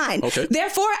to be mine. Okay.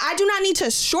 Therefore, I do not need to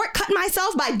shortcut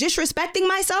myself by disrespecting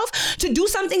myself to do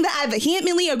something that I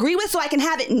vehemently agree with so I can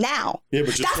have it now. Yeah,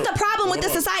 but that's the problem with the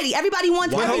society. Everybody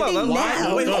wants everything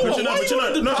now. Wait, hold on. But you're not.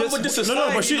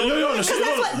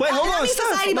 Wait, hold on.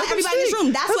 Society, but everybody in this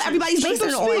room. That's what everybody's basing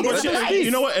it on.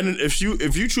 You know what? And if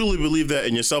you truly believe that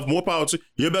in yourself, more power to you.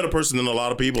 You're a better person than a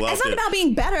lot of people out It's there. not about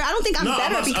being better. I don't think I'm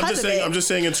better because of it. I'm just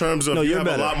saying in terms of you have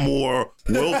a lot more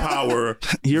willpower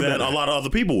than a lot of other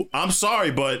people. I'm sorry,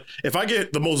 but if I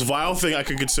get the most vile thing I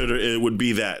can consider, it would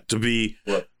be that to be.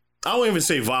 What? I won't even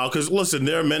say vile because listen,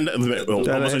 there are men that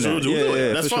homosexuals do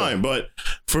it. That's fine. Sure. But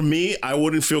for me, I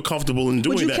wouldn't feel comfortable in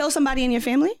doing that. Would you kill somebody in your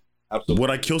family? Absolutely. Would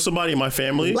I kill somebody in my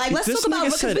family? Like, let's talk about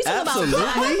absolutely.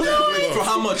 For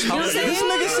how much? This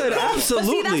nigga said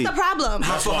absolutely. But see, that's the problem.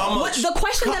 For how much? The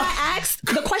question that I asked,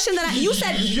 you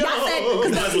said,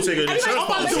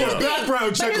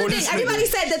 everybody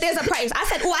said that there's a price. I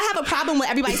said, I have a problem with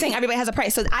everybody saying everybody has a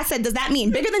price. So I said, does that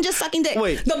mean bigger than just sucking dick?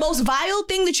 Wait. The most vile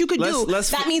thing that you could do,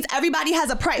 that means everybody has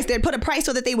a price. They'd put a price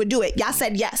so that they would do it. Y'all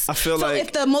said yes. I feel like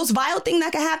if the most vile thing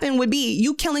that could happen would be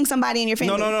you killing somebody in your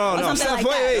family. No.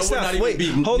 Steph, wait,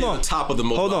 hold on. The top of the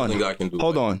most thing I can do.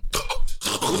 Hold on.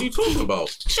 What are you talking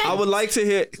about? I would like to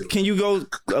hear. Can you go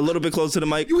a little bit closer to the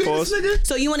mic? Pause.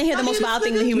 So you want to hear the most vile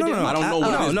thing that he would do? I don't know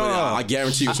what it is, but I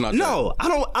guarantee you it's not. No, I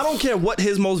don't care what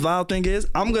his most vile thing is.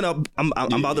 I'm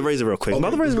about to raise it real quick.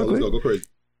 Go crazy.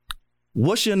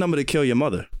 What's your number to kill your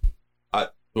mother?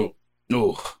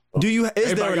 No.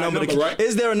 Is there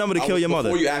a number to kill your mother?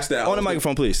 Before you ask that, on the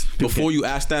microphone, please. Before you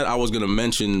ask that, I was gonna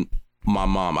mention my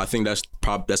mom. I think that's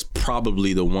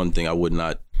probably the one thing I would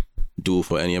not do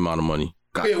for any amount of money.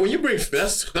 Yeah, when you bring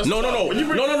that's no. My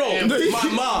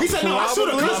mom. He said no. I'll shoot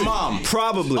a cousin. My mom.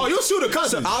 Probably. Oh, you'll shoot a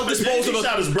cousin. I'll dispose of a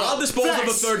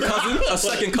third cousin, a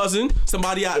second cousin,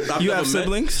 somebody I've you never have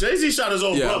siblings. Jay-Z shot his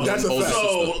own brother. That's a fact.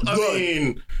 So I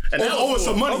mean, and that was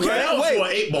some money. Okay, that was for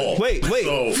an 8 ball. Wait.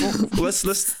 So.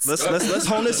 Let's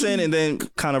hone this in and then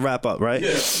kind of wrap up, right?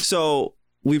 Yeah. So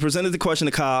we presented the question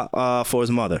to Kyle for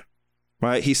his mother,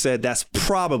 right? He said that's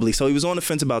probably. So he was on the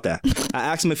fence about that. I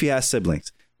asked him if he has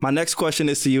siblings. My next question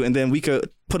is to you, and then we could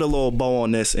put a little bow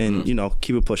on this and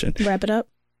keep it pushing. Wrap it up.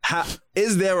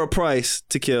 Is there a price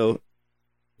to kill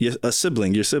your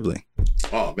sibling?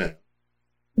 Oh man.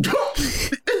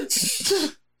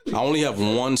 I only have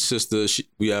one sister.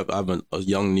 I have a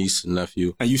young niece and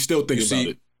nephew. And you still think about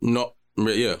it? No,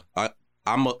 yeah.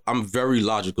 I'm very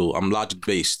logical. I'm logic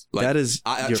based. Like, that is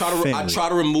I try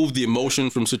to remove the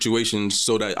emotion from situations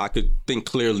so that I could think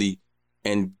clearly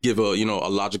and give a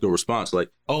logical response. Like,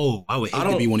 I would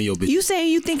hate to be one of your bitches. You say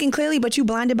you thinking clearly, but you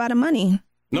blinded by the money.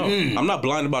 No, I'm not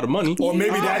blinded by the money. Or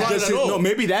maybe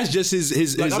that's just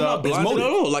his I'm not blinded motive.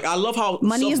 at all. Like, I love how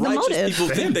money is the motive. People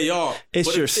think they are.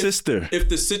 It's your sister. If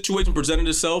the situation presented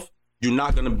itself, you're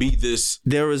not gonna be this.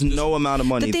 There is no amount of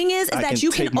money. The thing is that you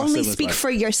can only speak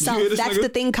for yourself. That's the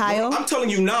thing, Kyle. No, I'm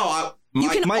telling you now. You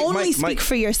can only speak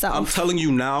for yourself. I'm telling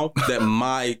you now that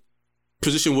my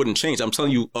position wouldn't change. I'm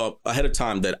telling you ahead of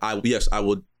time that I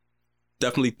would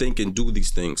definitely think and do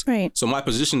these things. Right. So my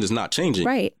position is not changing.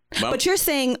 Right. But you're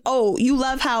saying, you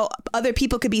love how other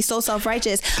people could be so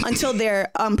self-righteous until they're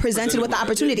presented with the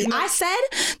opportunity. I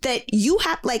said that you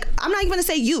have, I'm not even going to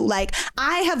say you.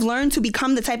 I have learned to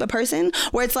become the type of person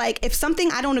where it's like, if something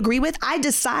I don't agree with, I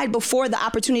decide before the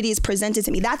opportunity is presented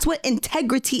to me. That's what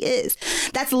integrity is.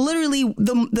 That's literally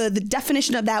the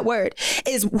definition of that word,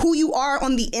 is who you are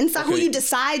on the inside, who you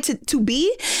decide to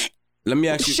be. Let me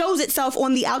ask you. Shows itself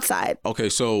on the outside. Okay,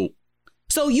 so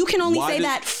you can only say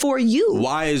that for you.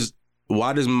 Why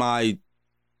does my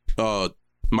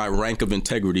rank of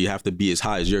integrity have to be as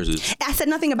high as yours is? I said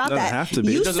nothing about that. Have to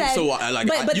be. You said,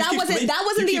 but that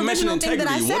wasn't the original thing that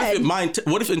I said.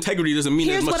 What if integrity doesn't mean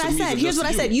as much to me? Here's what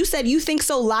I said. You said you think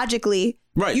so logically.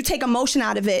 Right. You take emotion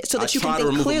out of it so that you can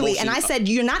think clearly. And I said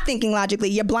you're not thinking logically.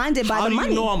 You're blinded by the money. How do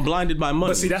you know I'm blinded by money?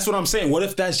 But see, that's what I'm saying. What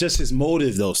if that's just his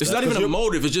motive, though? It's not even a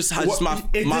motive. It's just my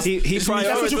he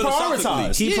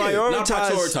prioritized. He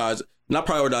prioritized. Not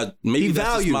prioritize. Maybe he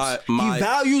values. He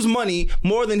values money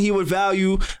more than he would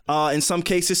value, in some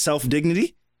cases,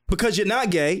 self-dignity. Because you're not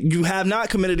gay, you have not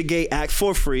committed a gay act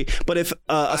for free. But if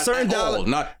a certain dollar,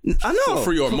 not I know for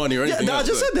free or money or anything. Yeah, I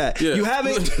just said that. Yeah. You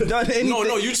haven't done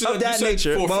anything of that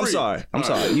nature. Well, I'm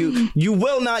sorry. You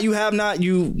will not. You have not.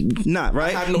 You not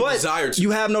right. I have no desire to.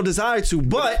 You have no desire to.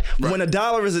 But when a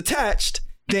dollar is attached,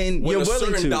 then When you're a willing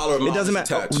certain to. dollar amount It doesn't is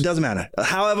matter. attached. It doesn't matter.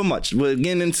 However much. We're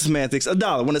getting into semantics.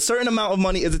 $1. When a certain amount of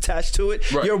money is attached to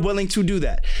it, Right. you're willing to do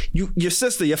that. Your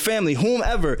sister, your family,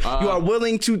 whomever, you are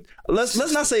willing to. Let's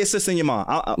not say your sister and your mom.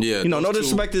 Yeah, no those two-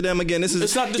 disrespect to them. Again, this is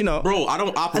It's not bro. I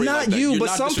don't operate not like that. you, You're but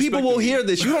not some people will disrespecting hear me.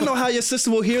 this. You don't know how your sister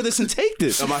will hear this and take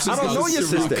this. No, my I sister- don't know your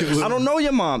sister. I don't know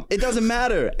your mom. It doesn't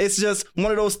matter. It's just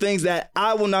one of those things that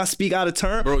I will not speak out of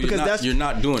turn Bro, because you're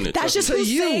not doing it. That's Trust just me. who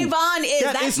you. Savon is.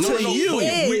 That That's is who to he you.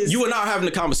 is. You and I are having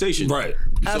a conversation. Right.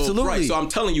 Absolutely. Right. So I'm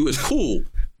telling you, it's cool.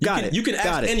 You can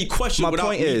ask any question My without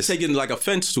point me is, taking like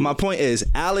offense to my it. point is,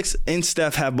 Alex and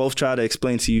Steph have both tried to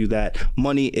explain to you that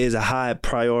money is a high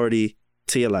priority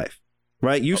to your life,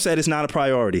 right? You said it's not a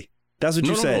priority. That's what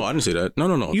you said. No, I didn't say that.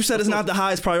 No. You said it's not the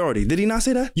highest priority. Did he not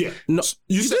say that? Yeah. No,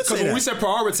 You said did say because when that. we said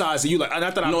prioritize, you like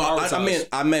not that I No, prioritize.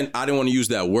 I meant I didn't want to use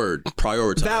that word.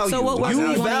 Prioritize. Value. So what word you do you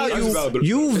wanna value. use?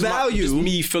 You Just value.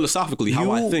 me philosophically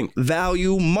how I think.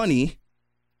 Value money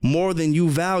more than you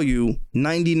value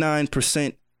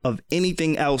 99% of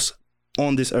anything else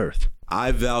on this earth.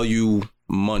 I value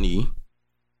money.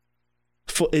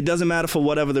 It doesn't matter for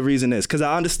whatever the reason is, because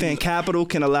I understand capital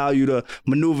can allow you to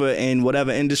maneuver in whatever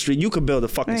industry. You could build a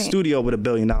fucking studio with $1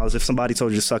 billion if somebody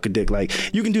told you to suck a dick. Like,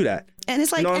 you can do that. And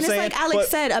it's like, You know what and I'm it's saying? like Alex But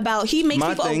said about he makes my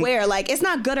people thing- aware. Like, it's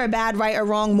not good or bad, right or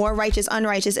wrong, more righteous,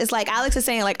 unrighteous. It's like Alex is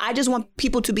saying, like, I just want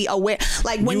people to be aware.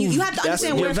 Like, when you have to that's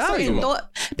understand your where value.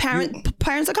 certain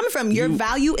parents are coming from. Your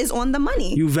value is on the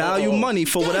money. You value money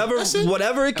for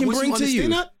whatever it can bring to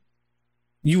you.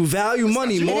 You value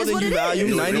money more than you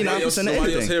value 99% of Somebody else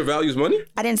anything. here values money?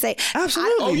 I didn't say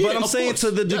Absolutely, but I'm saying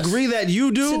to the degree that you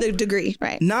do, to the degree,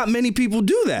 right? not many people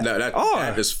do that.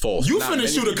 That is false. You Not finna many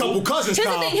shoot a couple people- cousins, Here's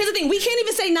the Kyle. thing. Here's the thing. We can't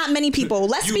even say not many people.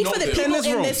 Let's You speak know for the this. people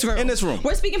In this room. In this room.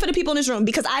 We're speaking for the people in this room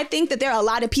because I think that there are a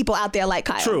lot of people out there like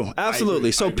Kyle. True,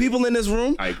 absolutely. So people in this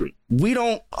room, I agree. we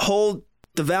don't hold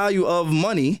the value of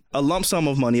money, a lump sum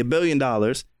of money, $1 billion,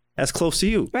 as close to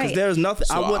you. Because Right. there's nothing.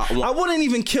 So I wouldn't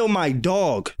even kill my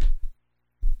dog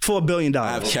for $1 billion.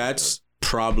 I have cats.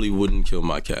 Probably wouldn't kill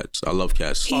my cats. I love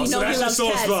cats. You know so he that's loves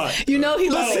your soft cats. spot. You know he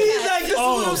loves See, cats. like, this is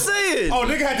what I'm saying. Oh,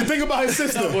 nigga had to think about his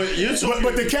sister.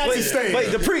 but the cats is staying.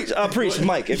 Wait, preach,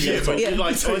 Mike. If Yeah, you but Yeah.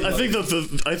 like, I think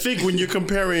I think when you're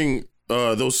comparing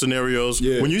those scenarios,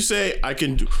 when you say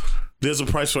there's a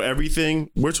price for everything,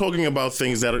 we're talking about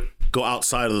things that go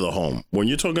outside of the home. When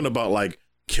you're talking about like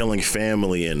killing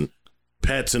family and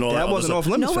pets and all that, that wasn't off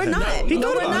limits. No, we're for him. not. He no,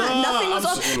 thought we're about not. it. Nothing was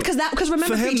off. Because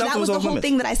remember, For him, Preach, nothing that was was the off whole limits.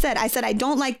 thing that I said. I said, I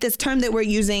don't like this term that we're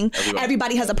using.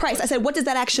 Everybody has a price. I said, what does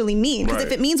that actually mean? Because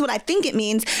if it means what I think it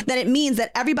means, then it means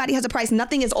that everybody has a price.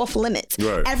 Nothing is off limits.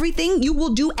 Right. Everything, you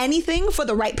will do anything for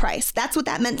the right price. That's what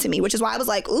that meant to me, which is why I was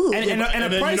like, ooh.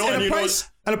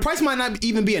 And a price might not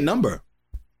even be a number.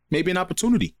 Maybe an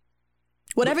opportunity.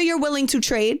 Whatever you're willing to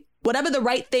trade, whatever the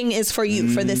right thing is for you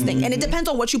for this thing. And it depends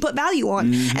on what you put value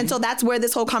on. And so that's where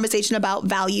this whole conversation about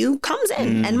value comes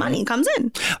in and money comes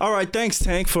in. All right, thanks,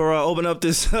 Tank, for opening up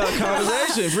this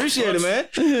conversation. Appreciate it,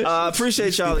 man.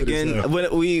 Appreciate y'all again.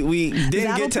 We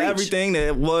didn't get to everything.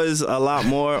 There was a lot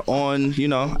more on,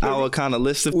 our kind of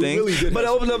list of things. really did But it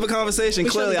have opened up a conversation.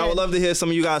 Clearly, I would love to hear some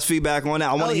of you guys' feedback on that.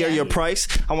 I want to hear your price.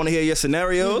 I want to hear your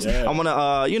scenarios. I want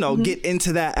to, get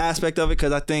into that aspect of it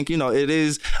because I think, it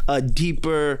is a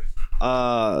deeper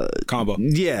combo.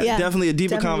 Yeah, definitely a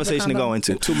deeper conversation to go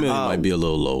into. 2 million might be a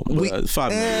little low. But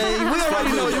 5 million. We already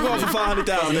know you're going for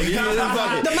 500,000.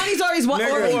 The money's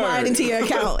already wired into your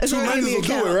account. It's already in the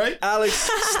account. Do it, right? Alex,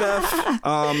 Steph,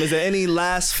 is there any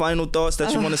last final thoughts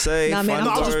that you want to say? Nah, man,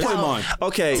 Final I'll just words? play mine.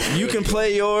 Okay, you can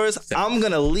play yours. I'm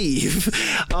gonna leave.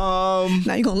 Now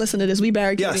you're gonna listen to this. We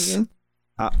barricading Yes.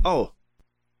 you.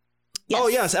 Oh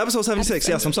yes, episode 76.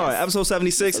 Yes, I'm sorry. Episode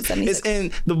 76 is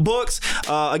in the books.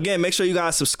 Again, make sure you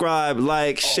guys subscribe,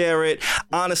 like, share it.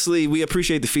 Honestly, we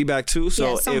appreciate the feedback too.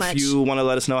 So, so if much. you want to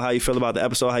let us know how you feel about the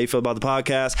episode, how you feel about the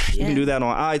podcast, you can do that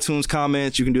on iTunes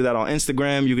comments. You can do that on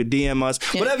Instagram. You can DM us.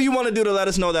 Whatever you want to do to let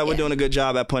us know that we're doing a good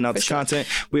job at putting out this content.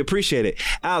 We appreciate it.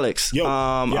 Alex,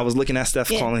 I was looking at Steph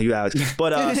calling you Alex.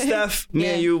 But Steph, me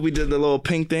and you, we did the little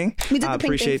pink thing. We did the I pink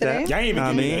appreciate thing that. today. Y'all ain't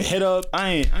even getting a hit up. I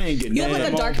ain't getting You have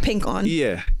like a dark pink on.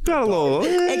 Yeah. Got a little.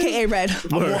 AKA red.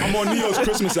 I'm on Neo's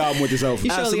Christmas album with this outfit.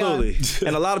 You surely Absolutely.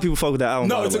 And a lot of people fuck with that album.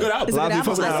 No, by the it's a way. good album. It's A a lot good of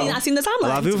people album. fuck with that I seen the timeline. A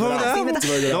lot of people fuck with that album.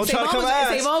 Don't try to come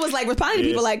ass. Savon was like responding to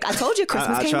people like, I told you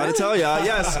Christmas I came try early. to tell y'all,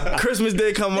 yes, Christmas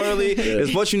did come early.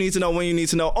 It's what you need to know when you need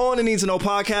to know on the Need to Know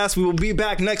podcast. We will be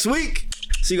back next week.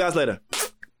 See you guys later.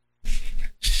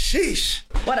 Sheesh.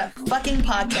 What a fucking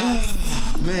podcast.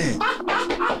 Man.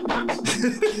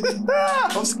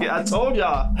 I'm scared. I told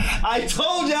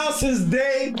y'all since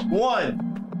day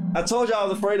one. I told y'all I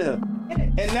was afraid of him.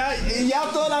 And now y'all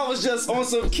thought I was just on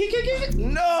some kick.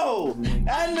 No,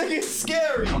 that nigga's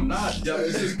scary. I'm not. Yo,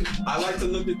 it's just, I like to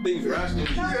look at things rationally.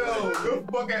 Yo, good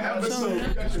fucking episode.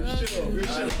 You got your shit on. Good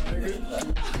shit,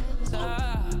 nigga.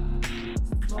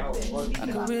 I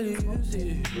could really use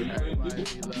it.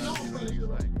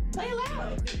 Play it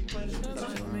loud.